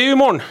då? Ja, det är ju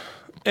imorgon.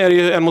 Är det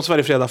ju en mot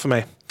Sverige-fredag för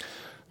mig.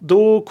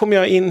 Då kommer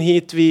jag in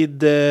hit till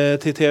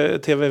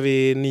tv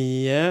vid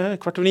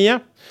 8:45.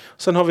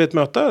 Sen har vi ett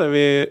möte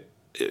där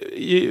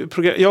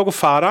jag och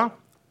Farah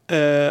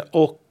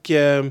och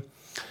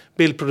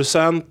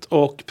bildproducent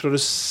och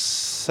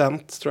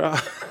producent, tror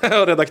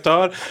jag, och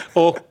redaktör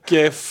och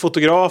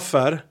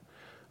fotografer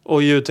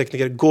och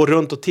ljudtekniker går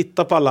runt och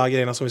tittar på alla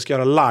grejerna som vi ska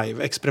göra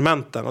live,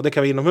 experimenten. Och det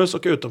kan vi inomhus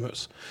och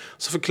utomhus.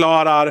 Så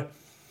förklarar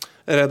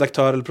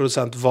redaktör eller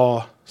producent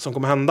vad som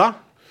kommer hända.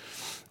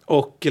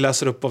 Och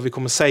läser upp vad vi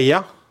kommer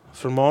säga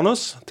från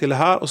manus till det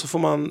här. Och så får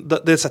man,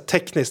 det är så här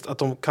tekniskt att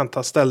de kan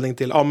ta ställning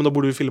till, men då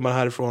borde vi filma det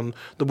härifrån.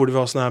 Då borde vi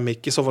ha sån här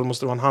mick. I så fall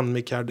måste det vara en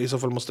handmick här. I så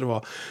fall måste det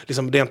vara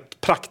liksom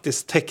rent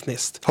praktiskt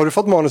tekniskt. Har du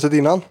fått manuset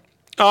innan?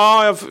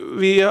 Ja,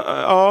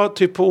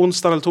 typ på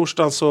onsdagen eller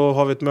torsdagen så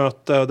har vi ett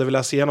möte där vi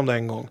läser igenom det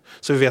en gång.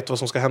 Så vi vet vad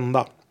som ska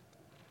hända.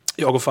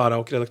 Jag och Farah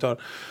och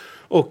redaktör.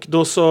 Och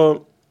då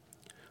så...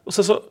 Och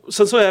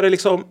sen så är det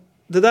liksom...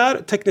 Det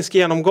där, teknisk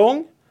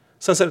genomgång.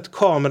 Sen så är det ett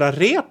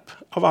kamerarep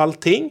av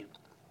allting.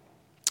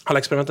 Alla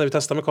experimenten vi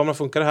testar med kameran,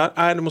 funkar det här?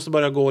 Nej, du måste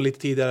börja gå lite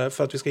tidigare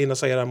för att vi ska hinna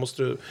säga det här.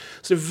 Så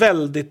det är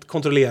väldigt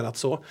kontrollerat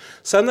så.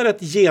 Sen är det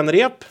ett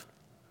genrep.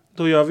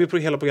 Då gör vi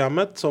hela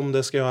programmet som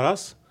det ska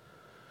göras.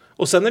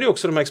 Och sen är det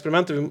också de här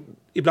experimenten.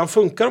 Ibland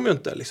funkar de ju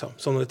inte liksom,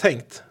 som det är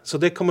tänkt. Så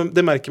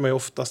det märker man ju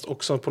oftast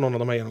också på någon av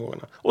de här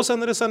genomgångarna. Och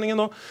sen är det sändningen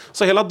då.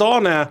 Så hela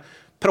dagen är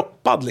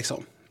proppad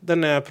liksom.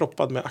 Den är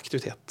proppad med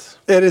aktivitet.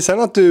 Är det sen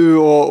att du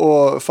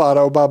och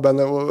Farah och Babben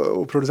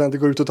och producenter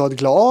går ut och tar ett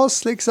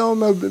glas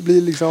liksom? Och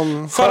blir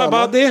liksom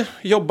Farah Buddy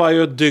jobbar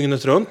ju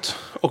dygnet runt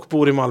och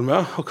bor i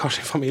Malmö och har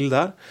sin familj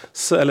där.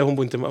 Eller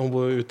hon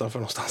bor utanför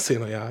någonstans.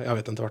 Jag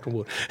vet inte vart hon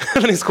bor.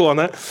 Men i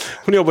Skåne.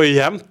 Hon jobbar ju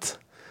jämt.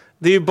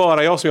 Det är ju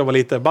bara jag som jobbar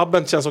lite.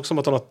 Babben känns också som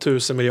att hon har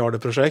 1000 miljarder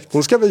projekt.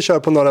 Hon ska väl köra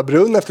på Norra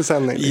Brunn efter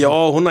sändning?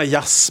 Ja, hon har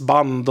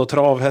jazzband och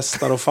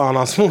travhästar och fan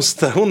hans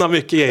moster. Hon har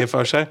mycket grejer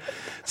för sig.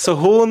 Så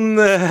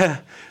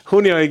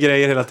hon gör ju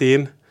grejer hela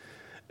tiden.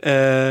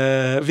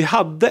 Vi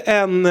hade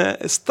en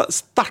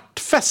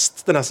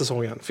startfest den här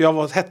säsongen. För jag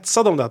var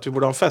hetsad om det, att vi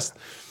borde ha en fest.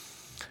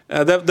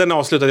 Den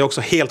avslutade jag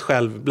också helt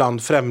själv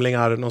bland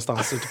främlingar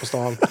någonstans ute på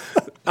stan.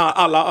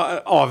 Alla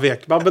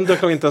avvek. Babben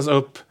dök nog inte ens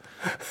upp.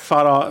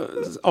 Farah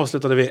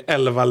avslutade vid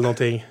 11 eller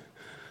någonting.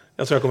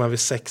 Jag tror jag kom hem vid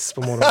 6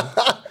 på morgonen.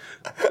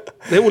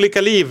 Det är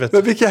olika livet.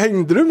 Men vilka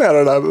hängde du med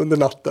där under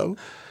natten?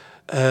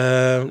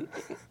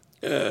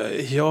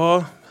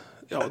 Ja,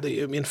 det är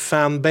ju min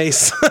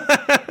fanbase.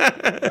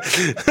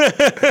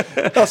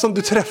 Som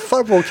du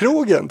träffar på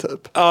krogen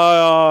typ?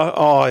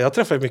 Ja, jag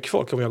träffar ju mycket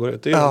folk om jag går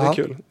ut. Det är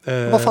kul.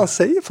 Vad fan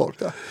säger folk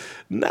då?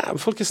 Nej,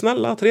 folk är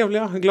snälla,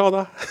 trevliga,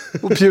 glada.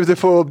 Och bjuder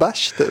på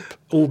bärs typ?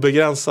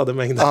 Obegränsade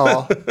mängder.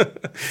 Ja.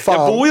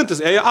 Jag bor ju inte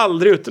så, jag är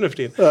aldrig ute nu för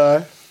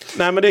tiden.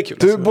 Nej, men det är kul.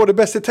 Du, både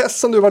Bäst i test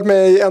som du varit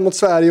med i, En mot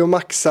Sverige och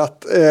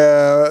Maxat.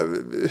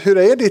 Hur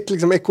är ditt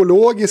liksom,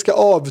 ekologiska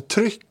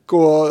avtryck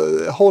och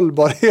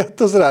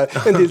hållbarhet och sådär?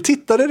 En del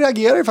tittare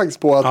reagerar ju faktiskt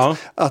på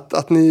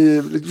att ni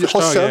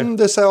har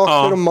sönder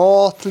saker och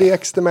mat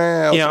leks det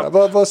med.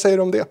 Och vad säger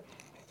du om det?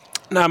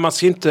 Nej, man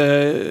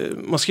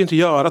ska inte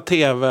göra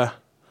tv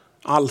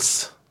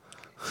alls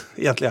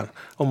egentligen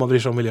om man bryr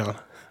sig om miljön.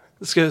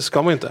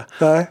 Ska man inte.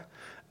 Nej.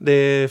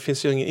 Det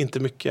finns ju inte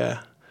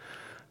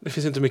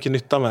mycket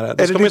nytta med det.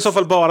 Då ska man i så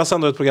fall bara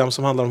sända ett program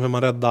som handlar om hur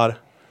man räddar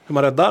hur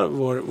man räddar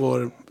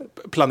vår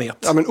planet.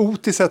 Ja, men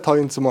Otiset har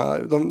ju inte så många,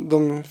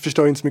 de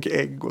förstör ju inte så mycket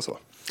ägg och så.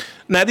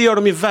 Nej, det gör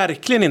de ju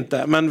verkligen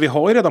inte. Men vi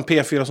har ju redan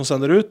P4 som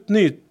sänder ut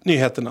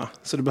nyheterna.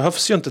 Så det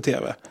behövs ju inte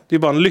tv. Det är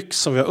bara en lyx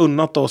som vi har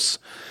unnat oss.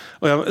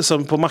 Och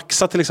som på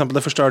Maxa till exempel,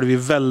 där förstörde vi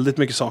väldigt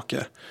mycket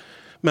saker.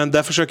 Men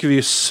där försöker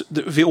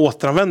vi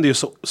återanvänder ju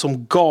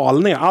som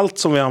galningar. Allt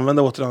som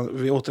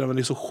vi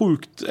återanvänder ju så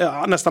sjukt.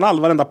 Ja,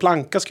 nästan varenda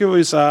planka skruvar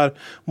vi så här,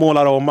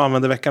 målar om,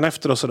 använder veckan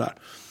efter och sådär.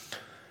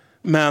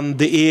 Men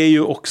det är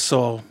ju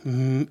också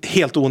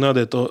helt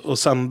onödigt att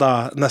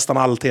sända nästan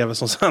all tv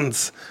som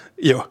sänds.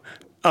 Jo.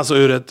 Alltså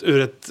ur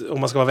ett om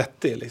man ska vara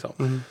vettig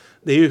liksom.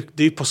 Det är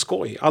ju på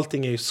skoj.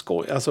 Allting är ju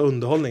skoj, alltså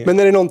underhållning. Men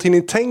är det någonting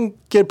ni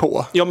tänker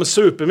på? Ja, men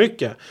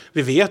supermycket.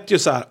 Vi vet ju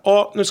så här,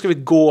 nu ska vi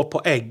gå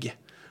på ägg.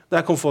 Det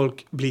här kommer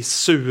folk bli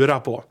sura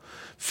på.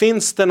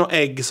 Finns det något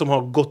ägg som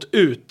har gått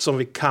ut som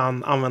vi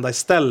kan använda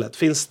istället?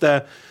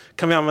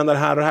 Kan vi använda det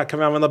här och det här? Kan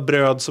vi använda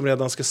bröd som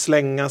redan ska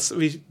slängas?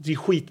 Det är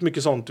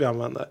skitmycket sånt vi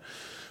använder.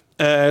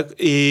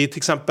 I till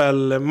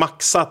exempel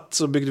Maxat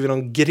så byggde vi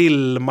någon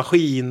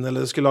grillmaskin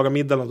eller skulle laga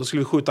middag. Då skulle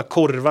vi skjuta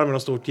korvar med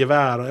något stort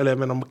gevär eller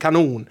med någon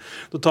kanon.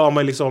 Då tar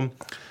man liksom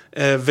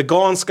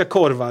veganska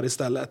korvar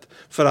istället.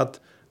 För att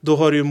då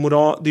har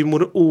det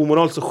är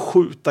omoraliskt att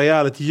skjuta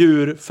ihjäl ett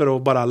djur för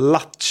att bara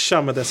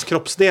latcha med dess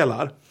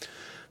kroppsdelar.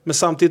 Men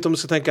samtidigt om du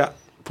ska tänka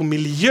på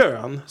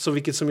miljön, så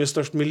vilket som ger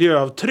störst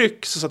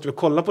miljöavtryck, så satt vi och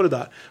kollade på det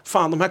där.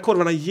 Fan, de här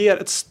korvarna ger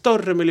ett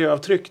större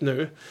miljöavtryck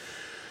nu.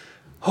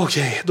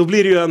 Okej, då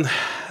blir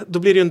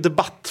det ju en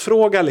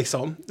debattfråga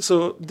liksom.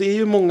 Så det är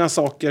ju många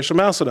saker som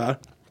är sådär.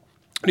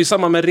 Det är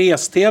samma med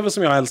res-tv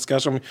som jag älskar,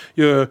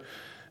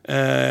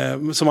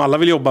 som alla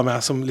vill jobba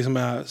med, som liksom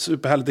är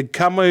superhärligt. Det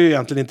kan man ju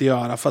egentligen inte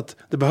göra, för att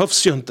det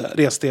behövs ju inte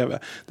res-tv.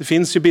 Det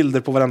finns ju bilder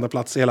på varenda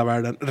plats i hela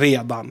världen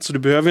redan, så du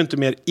behöver ju inte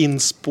mer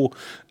inspo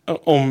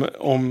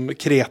om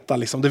Kreta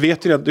liksom. Du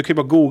vet ju det, du kan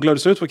ju bara googla hur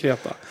det ser ut på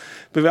Kreta.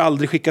 Du behöver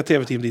aldrig skicka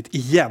tv-team dit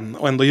igen,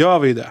 och ändå gör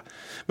vi ju det.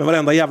 Men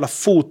varenda jävla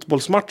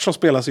fotbollsmatch som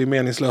spelas är ju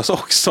meningslös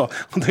också.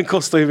 Och den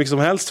kostar ju mycket som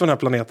helst för den här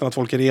planeten, att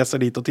folk reser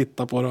dit och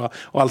tittar på det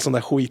och all sån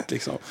där skit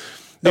liksom.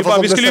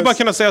 Vi skulle ju bara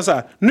kunna säga så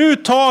här: nu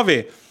tar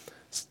vi!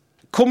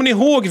 Kommer ni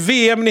ihåg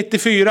VM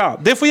 94?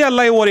 Det får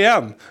gälla i år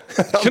igen.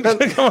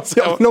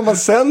 Men om man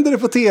sänder det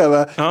på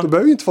tv, då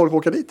behöver ju inte folk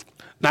åka dit.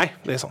 Nej,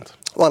 det är sant.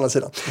 Å andra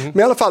sidan. Men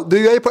i alla fall,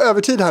 du är ju på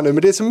övertid här nu,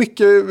 men det är så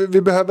mycket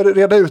vi behöver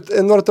reda ut.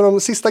 Några av de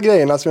sista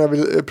grejerna som jag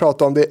vill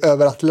prata om, det är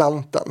över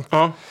Atlanten.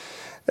 Ja.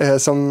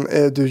 Som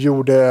du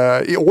gjorde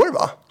i år,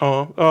 va?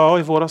 Ja,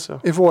 i våras. Ja.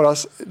 I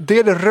våras. Det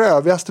är det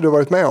rövigaste du har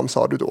varit med om,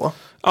 sa du då?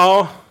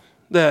 Ja,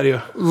 det är det ju.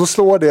 Då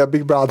slår det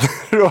Big Brother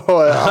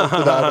och allt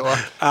det där då.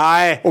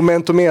 Nej. Och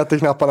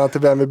mentometerknapparna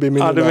till Vem vill bli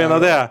miljonär. Ja, du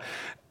menar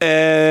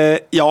det.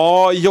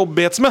 Ja,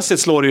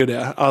 jobbighetsmässigt slår det ju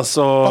det.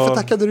 Alltså... Varför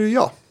tackade du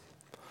ja?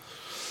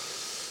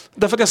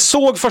 Därför att jag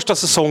såg första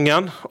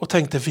säsongen och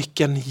tänkte,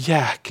 vilken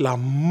jäkla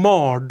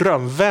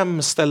mardröm.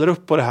 Vem ställer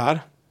upp på det här?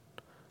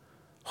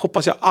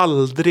 Hoppas jag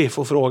aldrig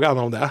får frågan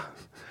om det.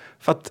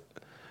 För att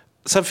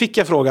sen fick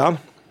jag frågan.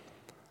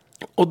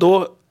 Och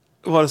då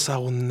var det så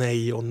här, åh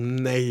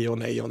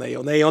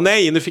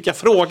nej, nu fick jag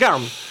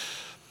frågan.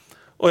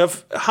 Och jag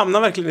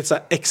hamnade verkligen i ett så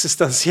här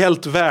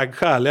existentiellt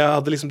vägskäl. Jag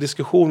hade liksom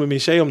diskussion med min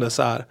tjej om det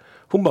så här.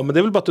 Hon bara, men det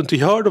är väl bara att du inte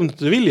gör det om du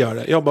inte vill göra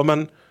det. Jag bara,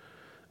 men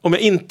om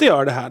jag inte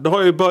gör det här,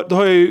 då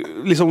har jag ju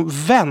liksom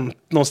vänt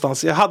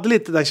någonstans. Jag hade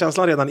lite den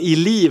känslan redan i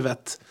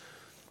livet.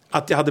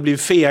 Att jag hade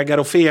blivit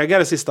fegare och fegare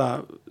de sista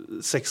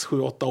 6,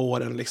 7, 8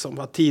 åren. Liksom.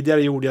 Att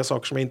tidigare gjorde jag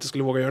saker som jag inte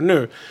skulle våga göra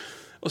nu.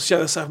 Och så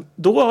kände jag så här,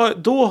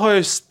 då har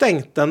jag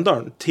stängt den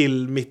dörren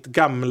till mitt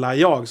gamla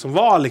jag. Som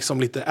var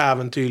liksom lite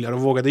äventyrligare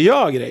och vågade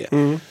göra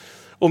grejer.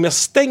 Om jag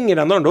stänger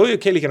den dörren, då kan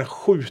jag lika gärna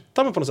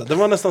skjuta mig på något sätt. Det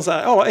var nästan så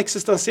här,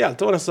 existentiellt.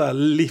 Det var nästan så här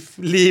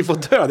liv och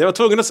död. Jag var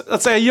tvungen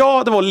att säga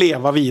ja, det var att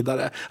leva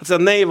vidare. Att säga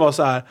nej var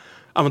så här,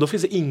 men då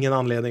finns det ingen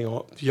anledning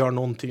att göra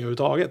någonting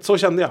överhuvudtaget. Så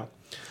kände jag.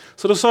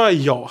 Så då sa jag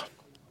ja.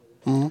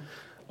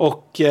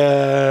 Och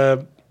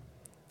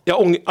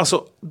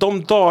alltså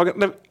de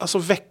dagarna, alltså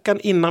veckan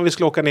innan vi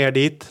skulle åka ner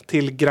dit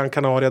till Gran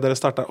Canaria där det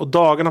startar, och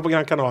dagarna på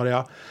Gran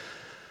Canaria,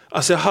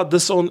 alltså jag hade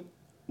sån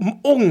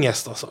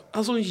ångest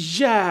alltså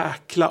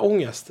jäkla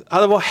ångest.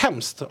 Ja, det var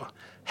hemskt.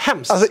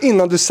 Hemskt. Alltså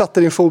innan du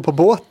satte din fot på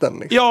båten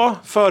liksom. Ja,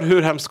 för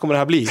hur hemskt kommer det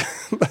här bli?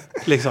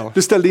 Liksom.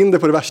 Du ställde in det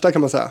på det värsta,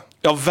 kan man säga.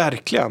 Ja,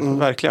 verkligen,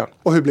 verkligen.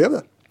 Och hur blev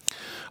det?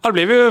 Ja, det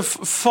blev ju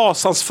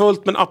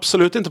fasansfullt, men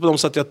absolut inte på de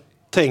sätt jag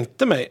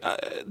tänkte mig.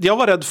 Jag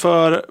var rädd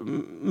för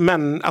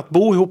att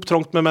bo ihop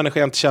trångt med människor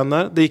jag inte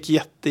känner. Det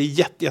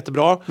gick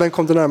jättebra. Vem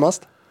kom du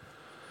närmast?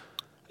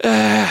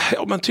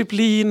 Ja, men typ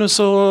Linus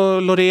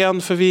och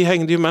Loreen, för vi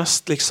hängde ju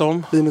mest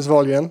liksom. Linus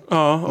Wahlgren.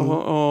 Ja,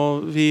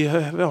 och vi,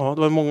 det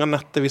var många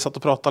nätter vi satt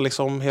och pratade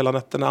liksom hela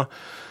nätterna.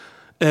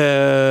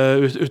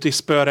 Ute i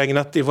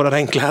spöregnet i våra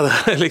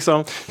regnkläder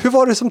liksom. Hur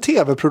var det som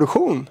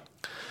tv-produktion?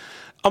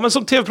 Ja, men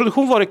som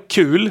tv-produktion var det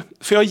kul.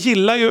 För jag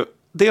gillar ju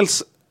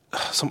dels,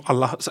 som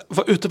alla,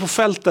 vara ute på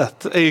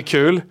fältet är ju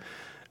kul.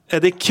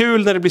 Det är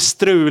kul när det blir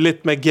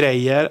struligt med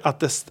grejer.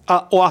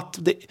 Och att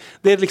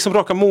det är liksom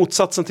raka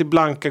motsatsen till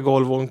blanka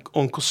golv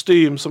och en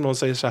kostym som någon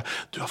säger så här: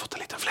 du har fått en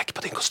liten fläck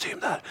på din kostym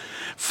där.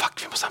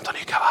 Fuck, vi måste hämta en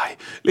ny kavaj.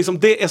 Liksom,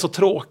 det är så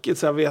tråkigt.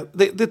 Så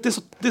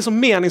det är så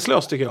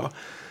meningslöst tycker jag.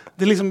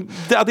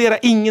 Det adderar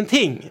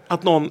ingenting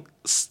att någon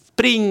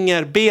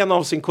springer ben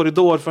av sin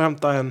korridor för att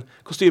hämta en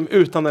kostym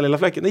utan den lilla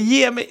fläcken. Det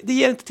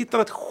ger inte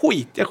tittarna ett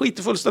skit. Jag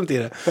skiter fullständigt i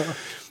det.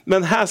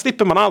 Men här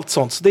slipper man allt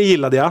sånt, så det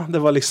gillade jag. Det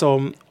var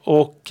liksom,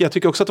 och jag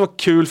tycker också att det var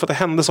kul för att det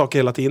hände saker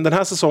hela tiden. Den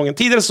här säsongen,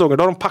 tidigare säsonger,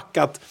 då har de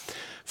packat,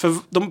 för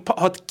de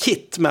har ett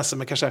kit med sig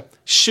med kanske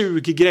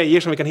 20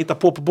 grejer som vi kan hitta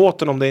på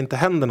båten om det inte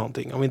händer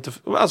någonting.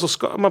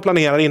 Man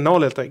planerar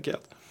innehåll helt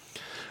enkelt.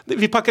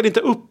 Vi packade inte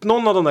upp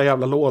någon av de där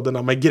jävla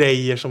lådorna med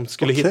grejer som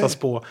skulle hittas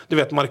på. Du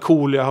vet,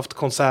 Markoolio har haft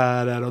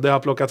konserter och det har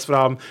plockats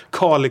fram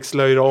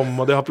Kalixlöjrom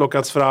och det har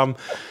plockats fram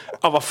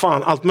vad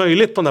fan, allt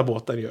möjligt på den där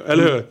båten ju,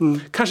 eller hur?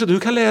 Kanske du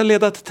kan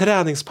leda ett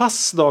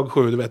träningspass dag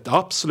 7, du vet.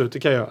 Absolut, det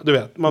kan jag. Du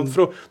vet,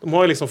 de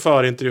har ju liksom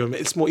förintervjuer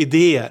med små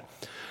idéer.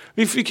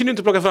 Vi kunde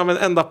inte plocka fram en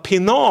enda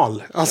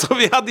pinal. Alltså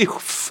vi hade ju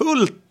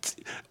fullt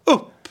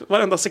upp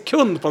varenda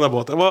sekund på den där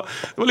båten. Det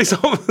var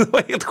liksom, det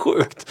var helt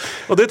sjukt.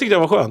 Och det tyckte jag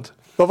var skönt.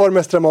 Vad var det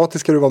mest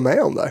dramatiska du var med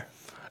om där?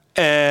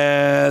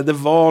 Det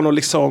var nog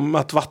liksom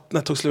att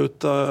vattnet tog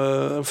slut,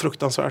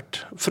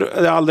 fruktansvärt.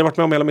 Jag har aldrig varit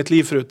med om hela mitt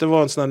liv förut. Det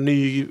var en sån här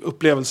ny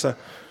upplevelse.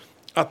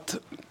 Att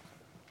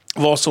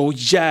vara så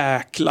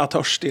jäkla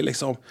törstig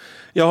liksom.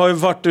 Jag har ju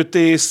varit ute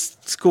i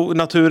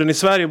naturen i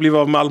Sverige och blivit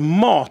av med all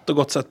mat och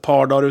gått så ett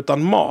par dagar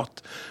utan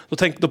mat.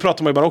 Då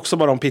pratar man ju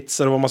bara om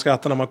pizzor och vad man ska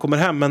äta när man kommer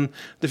hem. Men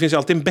det finns ju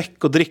alltid en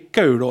bäck att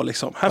dricka ur då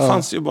liksom. Här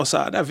fanns ju bara så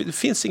här, det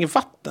finns inget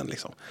vatten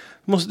liksom.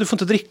 Du får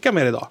inte dricka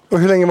mer idag. Och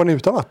hur länge var ni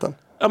utan vatten?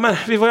 Ja, men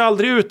vi var ju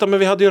aldrig utan, men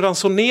vi hade ju en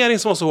ransonering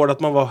som var så hård att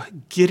man var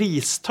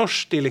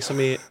gristörstig liksom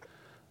i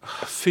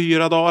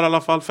 4 dagar i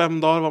alla fall,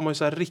 5 dagar var man ju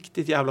så här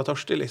riktigt jävla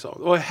törstig liksom.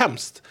 Det var ju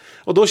hemskt.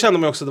 Och då kände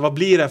man ju också, vad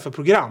blir det för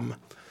program?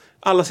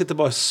 Alla sitter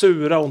bara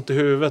sura, ont i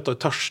huvudet och är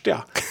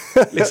törstiga.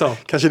 Liksom.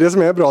 Kanske det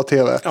som är bra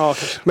tv. Ja,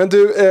 men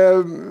du,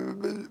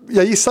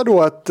 jag gissar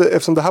då att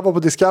eftersom det här var på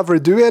Discovery,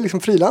 du är liksom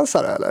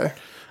frilansare eller?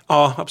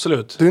 Ja,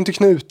 absolut. Du är inte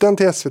knuten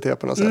till SVT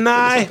på något sätt?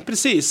 Nej, liksom.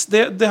 precis.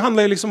 Det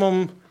handlar ju liksom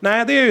om...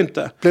 Nej, det är ju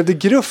inte. Blev det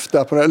gruff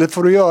där på det? Eller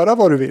får du göra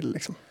vad du vill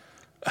liksom?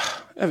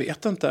 Jag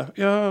vet inte.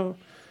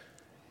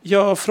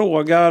 Jag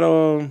frågar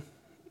och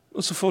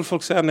så får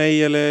folk säga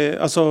nej. Eller,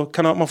 alltså,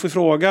 man får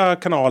fråga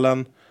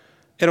kanalen,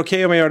 är det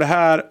okej om jag gör det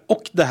här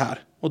och det här?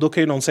 Och då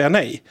kan ju någon säga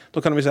nej.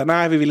 Då kan de säga,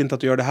 nej vi vill inte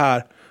att du gör det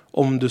här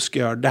om du ska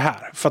göra det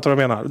här. Fattar du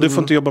vad jag menar? Du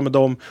får inte jobba med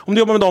dem. Om du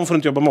jobbar med dem får du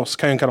inte jobba med oss,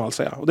 kan ju en kanal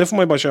säga. Och det får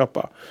man ju bara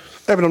köpa.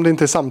 Även om det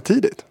inte är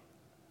samtidigt?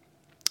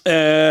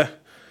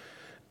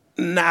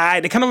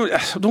 Nej, det kan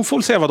de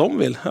får säga vad de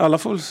vill. Alla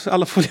får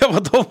göra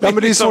vad de vill. Ja,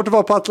 men det är svårt att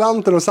vara på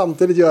Atlanten och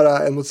samtidigt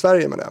göra en mot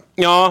Sverige med det.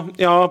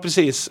 Ja,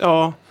 precis.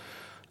 Ja.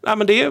 Nej,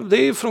 men det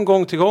är från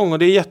gång till gång och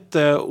det är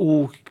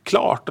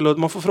jätteoklart. Eller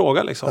man får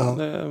fråga liksom.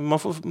 Ja.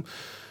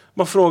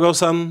 Man frågar och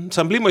sen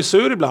blir man ju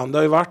sur ibland. Det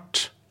har ju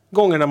varit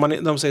gånger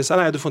när de säger så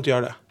här, nej du får inte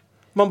göra det.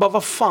 Man bara,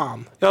 vad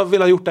fan? Jag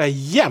vill ha gjort det här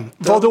jämt.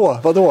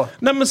 Vadå?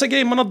 Nej, men så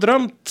grejer man har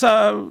drömt så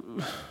här.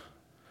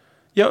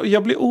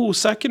 Jag blir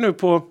osäker nu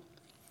på...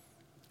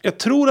 Jag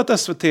tror att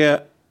SVT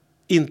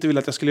inte vill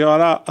att jag skulle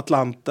göra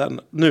Atlanten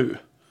nu.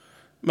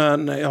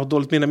 Men jag har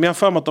dåligt minne. Men jag har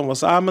för mig att de var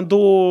så här, men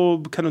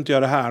då kan du inte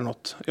göra det här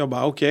något. Jag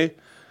bara, okej.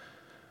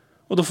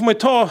 Och då får man ju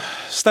ta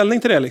ställning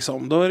till det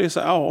liksom. Då är det så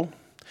här, ja.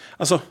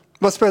 Alltså...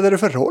 Vad spelar det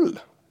för roll?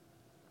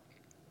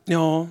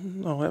 Ja,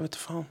 jag vet inte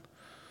fan.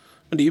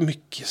 Men det är ju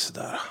mycket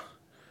sådär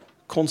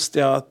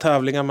konstiga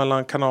tävlingar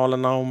mellan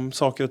kanalerna om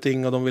saker och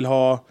ting och de vill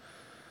ha...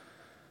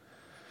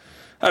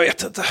 Jag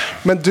vet inte.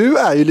 Men du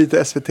är ju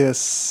lite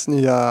SVT:s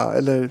nya,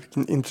 eller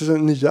inte så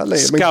nya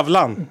längre.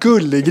 Skavlan.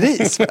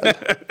 Gullegris.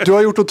 Du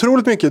har gjort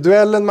otroligt mycket.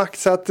 Duellen,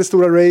 Maxat, Det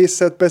stora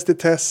racet, Bäst i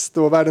test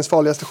och Världens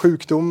farligaste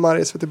sjukdomar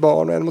i SVT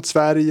Barn och En mot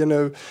Sverige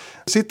nu.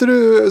 Sitter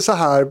du så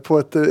här på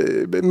ett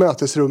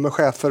mötesrum med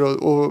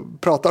chefer och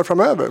pratar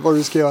framöver vad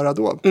du ska göra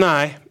då?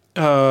 Nej,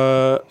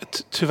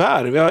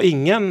 tyvärr. Vi har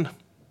ingen.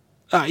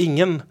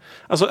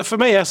 Alltså för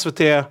mig är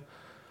SVT,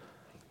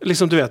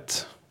 liksom du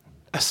vet,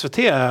 SVT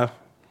är...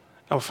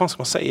 Ja, vad fan ska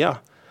man säga?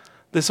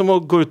 Det är som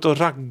att gå ut och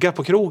ragga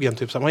på krogen.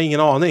 Typ. Så man har ingen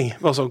aning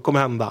vad som kommer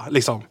hända.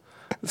 Liksom.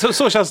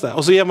 Så känns det.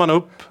 Och så ger man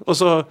upp. Och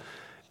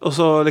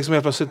så liksom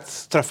helt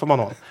plötsligt träffar man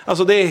någon.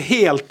 Alltså det är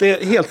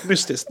helt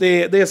mystiskt.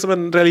 Det är som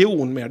en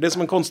religion mer. Det är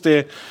som en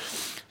konstig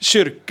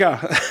kyrka.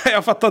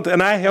 Jag fattar inte.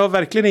 Nej, jag har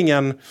verkligen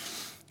ingen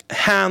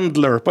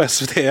handler på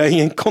SVT. Jag är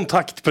ingen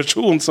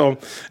kontaktperson som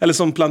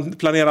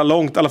planerar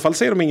långt. I alla fall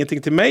säger de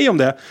ingenting till mig om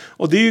det.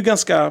 Och det är ju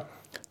ganska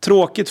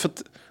tråkigt för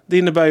att det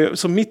innebär ju,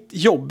 som mitt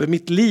jobb,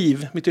 mitt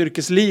liv, mitt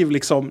yrkesliv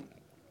liksom,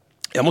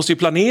 jag måste ju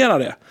planera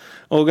det.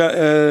 Och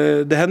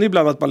det händer ju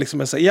ibland att man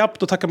liksom säger, japp,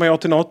 då tackar man ja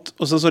till något.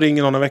 Och sen så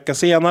ringer någon en vecka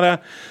senare.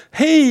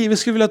 Hej, vi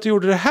skulle vilja att du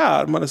gjorde det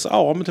här. Man är så,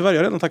 ja, men tyvärr,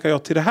 jag redan tackar ja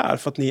till det här.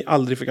 För att ni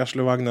aldrig fick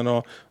arsla vagnen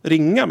och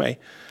ringa mig.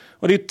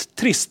 Och det är ju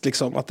trist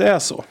liksom att det är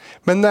så.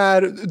 Men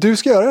när du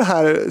ska göra den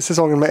här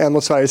säsongen med En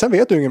mot Sverige, sen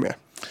vet du inget mer?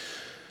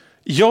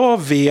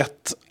 Jag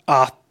vet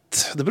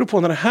att det beror på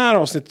när det här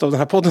avsnittet av den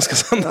här podden ska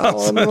sändas.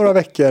 Ja, om några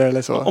veckor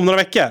eller så. Om några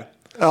veckor?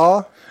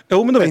 Ja,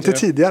 jo, men då vet inte jag.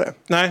 Tidigare.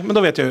 Nej, men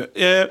då vet jag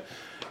ju.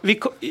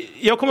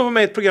 Jag kommer vara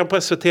med i ett program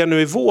på SVT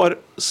nu i vår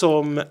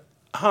som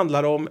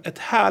handlar om ett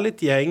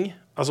härligt gäng,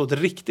 alltså ett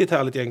riktigt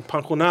härligt gäng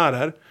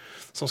pensionärer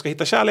som ska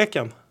hitta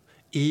kärleken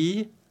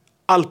i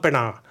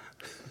Alperna.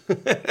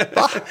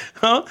 Va?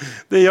 Ja,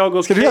 det är jag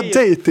och Ska du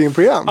göra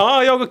datingprogram?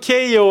 Ja, jag och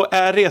Keyyo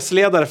är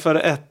reseledare för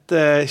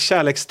ett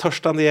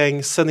kärlekstörstande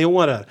gäng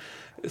seniorer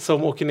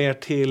som åker ner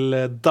till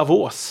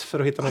Davos för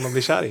att hitta någon att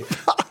bli kär i.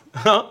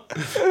 Ja,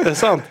 det är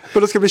sant.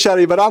 Men då ska bli kär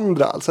i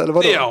varandra alltså, eller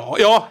vadå?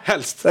 Ja,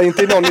 helst. Nej,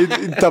 inte någon i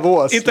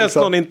Davos. Inte ens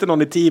liksom. inte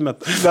någon i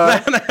teamet.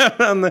 Nej. Nej,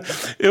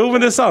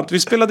 men det är sant. Vi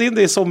spelade in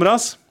det i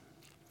somras.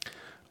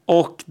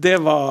 Och det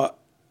var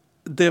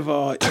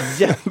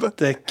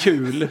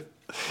jättekul.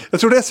 Jag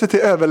trodde SVT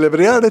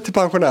överlevererade till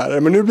pensionärer,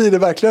 men nu blir det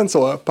verkligen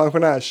så.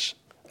 Pensionärs...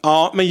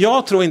 Ja, men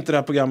jag tror inte det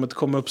här programmet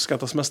kommer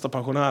uppskattas mest av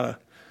pensionärer.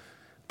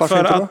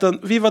 Varför För inte att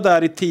vi var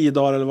där i 10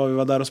 dagar eller vad vi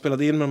var där och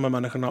spelade in med de här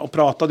människorna och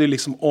pratade ju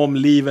liksom om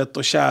livet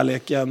och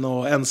kärleken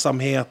och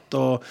ensamhet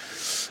och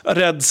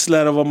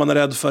rädslor och vad man är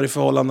rädd för i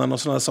förhållanden och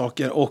sådana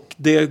saker. Och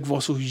det var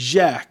så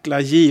jäkla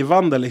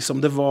givande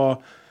liksom. Det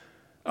var,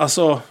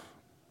 alltså,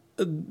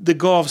 det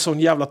gav sån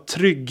jävla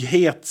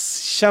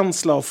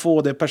trygghetskänsla att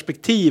få det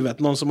perspektivet.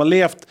 Någon som har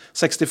levt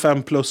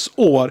 65 plus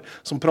år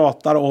som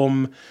pratar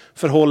om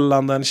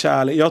förhållanden,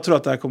 kärlek. Jag tror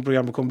att det här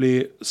programmet kommer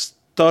bli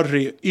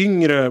större,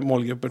 yngre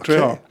målgrupper, tror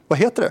jag. Vad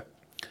heter det?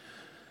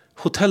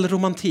 Hotell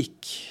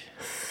Romantik,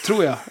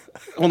 tror jag.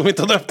 Om de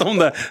inte har döpt om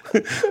det.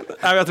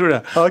 Nej, jag tror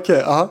det.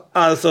 Okej, aha.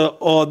 Alltså,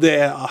 och det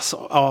är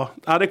alltså,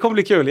 ja, det kommer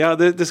bli kul. Ja,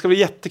 det ska bli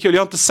jättekul.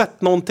 Jag har inte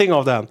sett någonting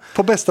av den.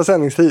 På bästa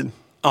sändningstid.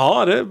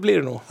 Ja, det blir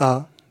det nog.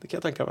 Ja. Det kan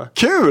jag tänka mig.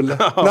 Kul!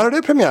 När har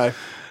du premiär?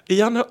 I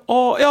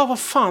januari, ja, vad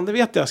fan, det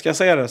vet jag. Ska jag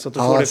säga det så att du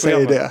får det säg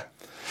programmet?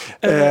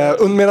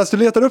 det. Medan du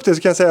letar upp det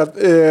så kan jag säga att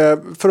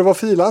för att vara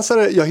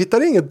frilansare, jag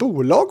hittar inget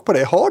bolag på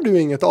det. Har du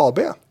inget AB?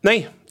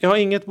 Nej, jag har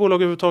inget bolag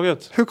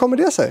överhuvudtaget. Hur kommer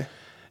det sig?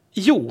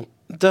 Jo,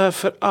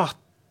 därför att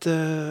det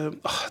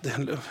är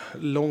en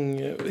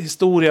lång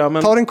historia.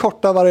 Men Ta den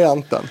korta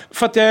varianten.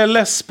 för att jag är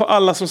less på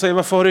alla som säger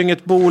varför har du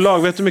inget bolag?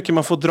 Vet du hur mycket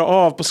man får dra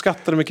av på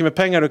skatter och mycket mer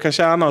pengar du kan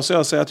tjäna? Så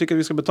jag säger jag tycker att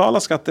vi ska betala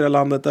skatter i det här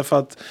landet därför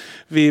att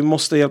vi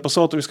måste hjälpas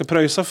åt och vi ska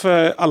pröjsa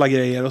för alla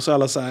grejer. Och så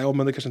alla säger, ja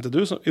men det kanske inte är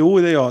du som... Jo,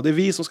 det är jag. Det är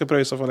vi som ska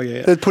pröjsa för alla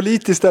grejer. Det är ett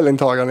politiskt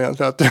ställningstagande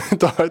egentligen att du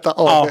tar ett AB.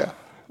 Ja,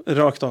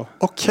 rakt av.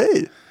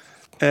 Okej.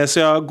 Så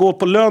jag går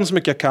på lön så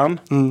mycket jag kan.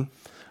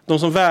 De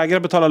som vägrar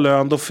betala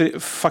lön, då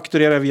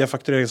fakturerar jag via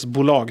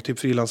faktureringsbolag, typ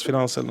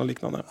frilansfinansen och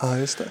liknande. Ja,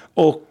 just det.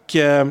 Och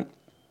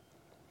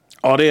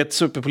ja, det är ett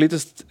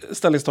superpolitiskt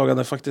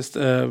ställningstagande faktiskt.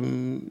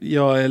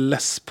 Jag är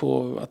less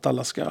på att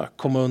alla ska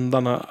komma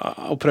undan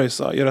och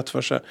pröjsa, göra rätt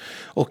för sig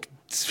och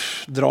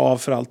dra av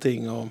för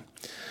allting. Och...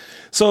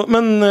 Så,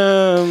 men...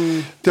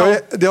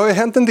 Det har ju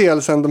hänt en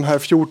del sedan de här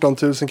 14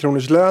 000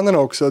 kronors lönerna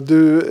också.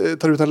 Du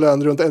tar ut en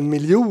lön runt 1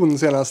 miljon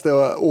senaste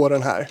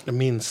åren här.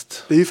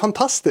 Minst. Det är ju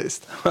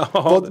fantastiskt.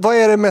 Vad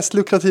är det mest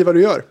lukrativa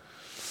du gör?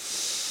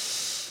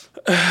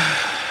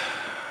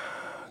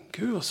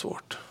 Gud vad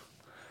svårt.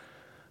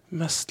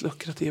 Mest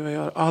lukrativa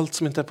jag gör. Allt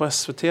som inte är på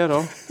SVT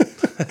då.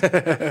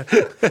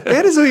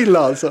 Är det så illa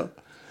alltså?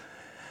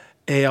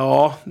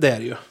 Ja, det är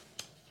det ju.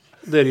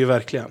 Det är det ju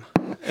verkligen.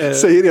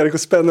 Säger Erik och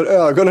spänner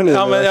ögonen i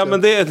mig. Ja,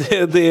 men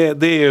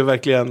det är ju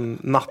verkligen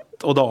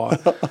natt och dag.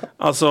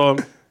 Alltså,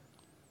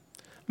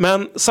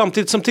 men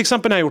samtidigt som till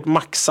exempel när jag gjort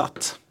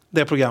Maxat,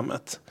 det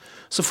programmet,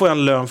 så får jag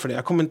en lön för det.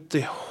 Jag kommer inte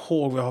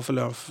ihåg vad jag har för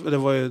lön. Det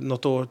var ju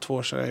 2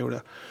 år sedan jag gjorde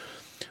det.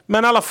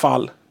 Men i alla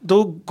fall,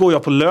 då går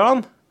jag på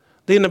lön.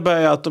 Det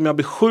innebär att om jag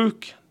blir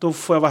sjuk, då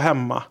får jag vara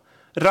hemma.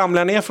 Ramlar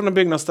jag ner från en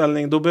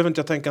byggnadsställning, då behöver inte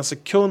jag tänka en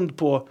sekund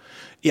på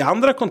i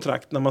andra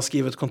kontrakt, när man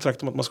skriver ett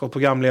kontrakt om att man ska vara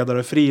programledare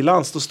och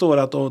frilans, då står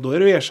det att då är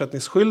du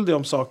ersättningsskyldig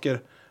om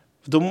saker.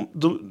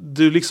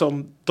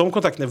 De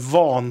kontrakten är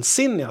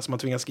vansinniga som man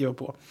tvingas skriva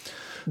på.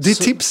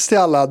 Ditt tips till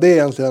alla, det är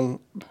egentligen,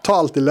 ta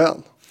alltid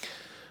lön.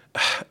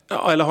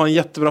 Ja, eller ha en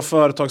jättebra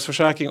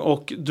företagsförsäkring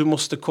och du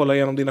måste kolla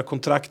igenom dina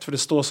kontrakt för det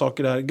står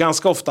saker där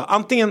ganska ofta.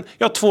 Antingen,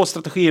 jag har 2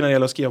 strategier när det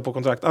gäller att skriva på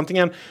kontrakt.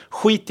 Antingen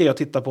skiter jag att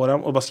titta på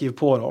dem och bara skriver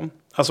på dem.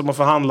 Alltså man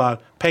förhandlar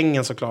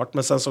pengen såklart,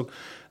 men sen så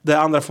det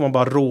andra får man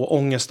bara rå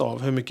ångest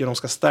av. Hur mycket de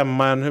ska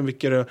stämma en, hur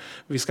mycket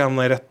vi ska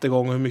hamna i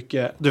rättegång, hur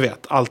mycket, du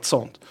vet, allt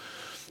sånt.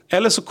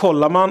 Eller så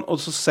kollar man och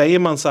så säger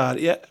man så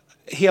här,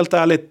 helt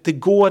ärligt, det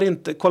går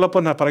inte. Kolla på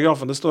den här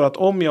paragrafen. Det står att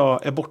om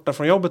jag är borta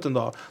från jobbet en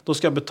dag, då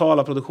ska jag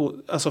betala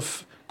alltså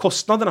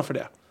kostnaderna för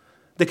det.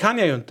 Det kan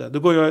jag ju inte.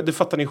 Det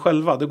fattar ni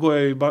själva. Då går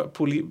jag ju bara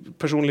på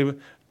personlig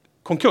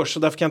konkurs. Så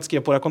därför kan jag inte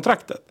skriva på det här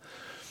kontraktet.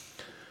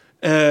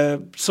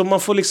 Så man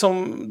får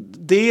liksom,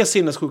 det är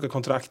sinnessjuka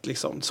kontrakt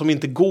liksom, som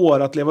inte går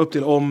att leva upp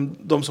till om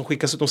de som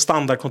skickas ut, de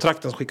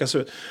standardkontrakten som skickas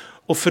ut.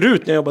 Och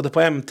förut när jag jobbade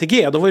på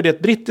MTG, då var ju det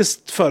ett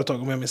brittiskt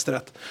företag om jag minns det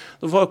rätt.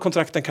 Då var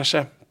kontrakten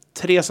kanske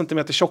 3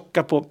 centimeter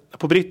tjocka på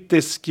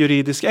brittisk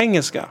juridisk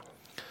engelska.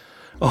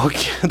 Och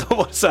då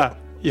var det så här,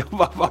 Jag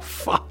bara, vad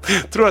fan?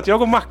 Tror att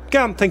jag och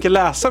Mackan tänker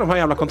läsa de här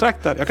jävla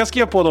kontrakten? Jag kan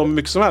skriva på dem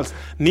mycket som helst.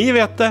 Ni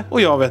vet det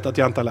och jag vet att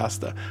jag inte har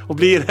läst det. Och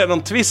blir det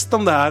någon twist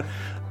om det här,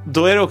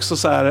 då är det också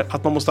så här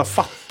att man måste ha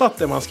fattat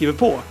det man skriver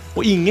på.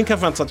 Och ingen kan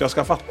förvänta sig att jag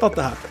ska ha fattat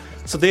det här.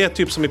 Så det är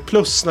typ som i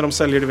Plus när de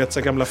säljer, du vet,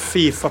 så gamla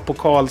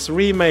FIFA-pokals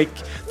remake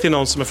till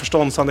någon som är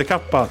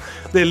förståndshandikappad.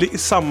 Det är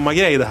samma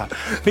grej det här.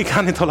 Vi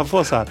kan inte hålla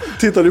på så här.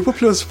 Tittar du på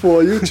Plus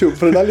på YouTube?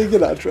 För den där ligger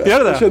där, tror jag.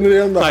 Gör det? Känner du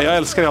igen det? Nej, jag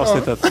älskar det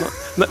avsnittet.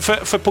 Ja.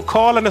 För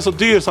pokalen är så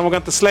dyr så han vågar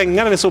inte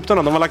slänga den i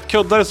soptunnan. De har lagt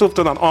kuddar i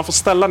soptunnan och han får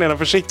ställa ner den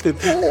försiktigt.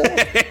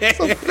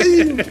 Så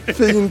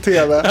fin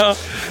tv. Ja.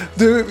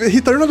 Du,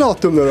 hittar du något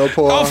datum nu då?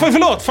 På... Ja,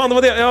 förlåt. Fan, det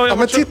var det. Ja,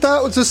 men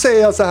titta, och så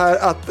säger jag så här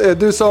att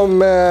du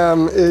som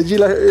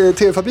gillar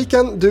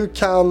TV-fabriken, du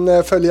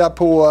kan följa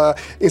på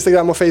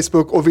Instagram och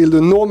Facebook, och vill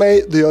du nå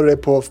mig, då gör du det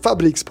på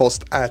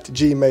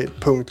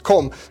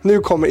fabrikspost@gmail.com. Nu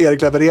kommer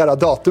Erik leverera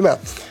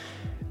datumet.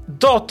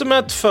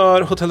 Datumet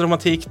för Hotell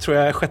Romantik tror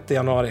jag är 6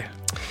 januari.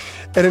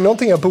 Är det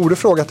någonting jag borde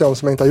frågat dig om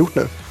som jag inte har gjort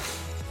nu?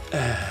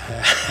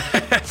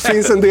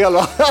 Finns en del,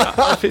 va?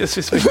 Ja, det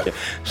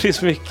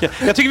finns mycket.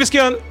 Jag tycker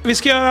vi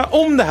ska göra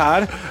om det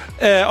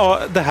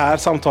här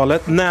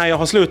samtalet när jag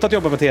har slutat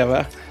jobba med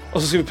TV.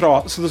 Och så ska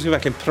vi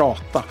verkligen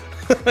prata.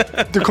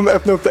 Du kommer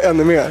öppna upp det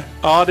ännu mer.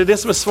 Ja, det är det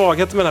som är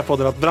svagheten med den här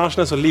podden. Att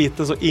branschen är så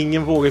liten så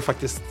ingen vågar ju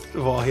faktiskt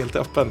vara helt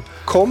öppen.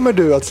 Kommer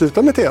du att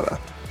sluta med TV?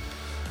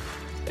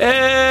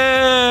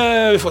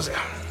 Vi får se.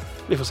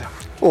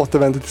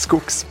 Återvänder till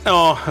skogs.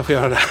 Ja, jag får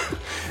göra det.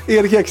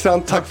 Erik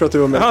Ekstrand, tack för att du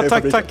var med. Ja,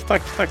 tack.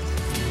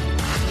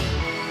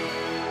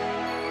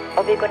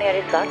 Och vi går ner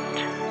i svart.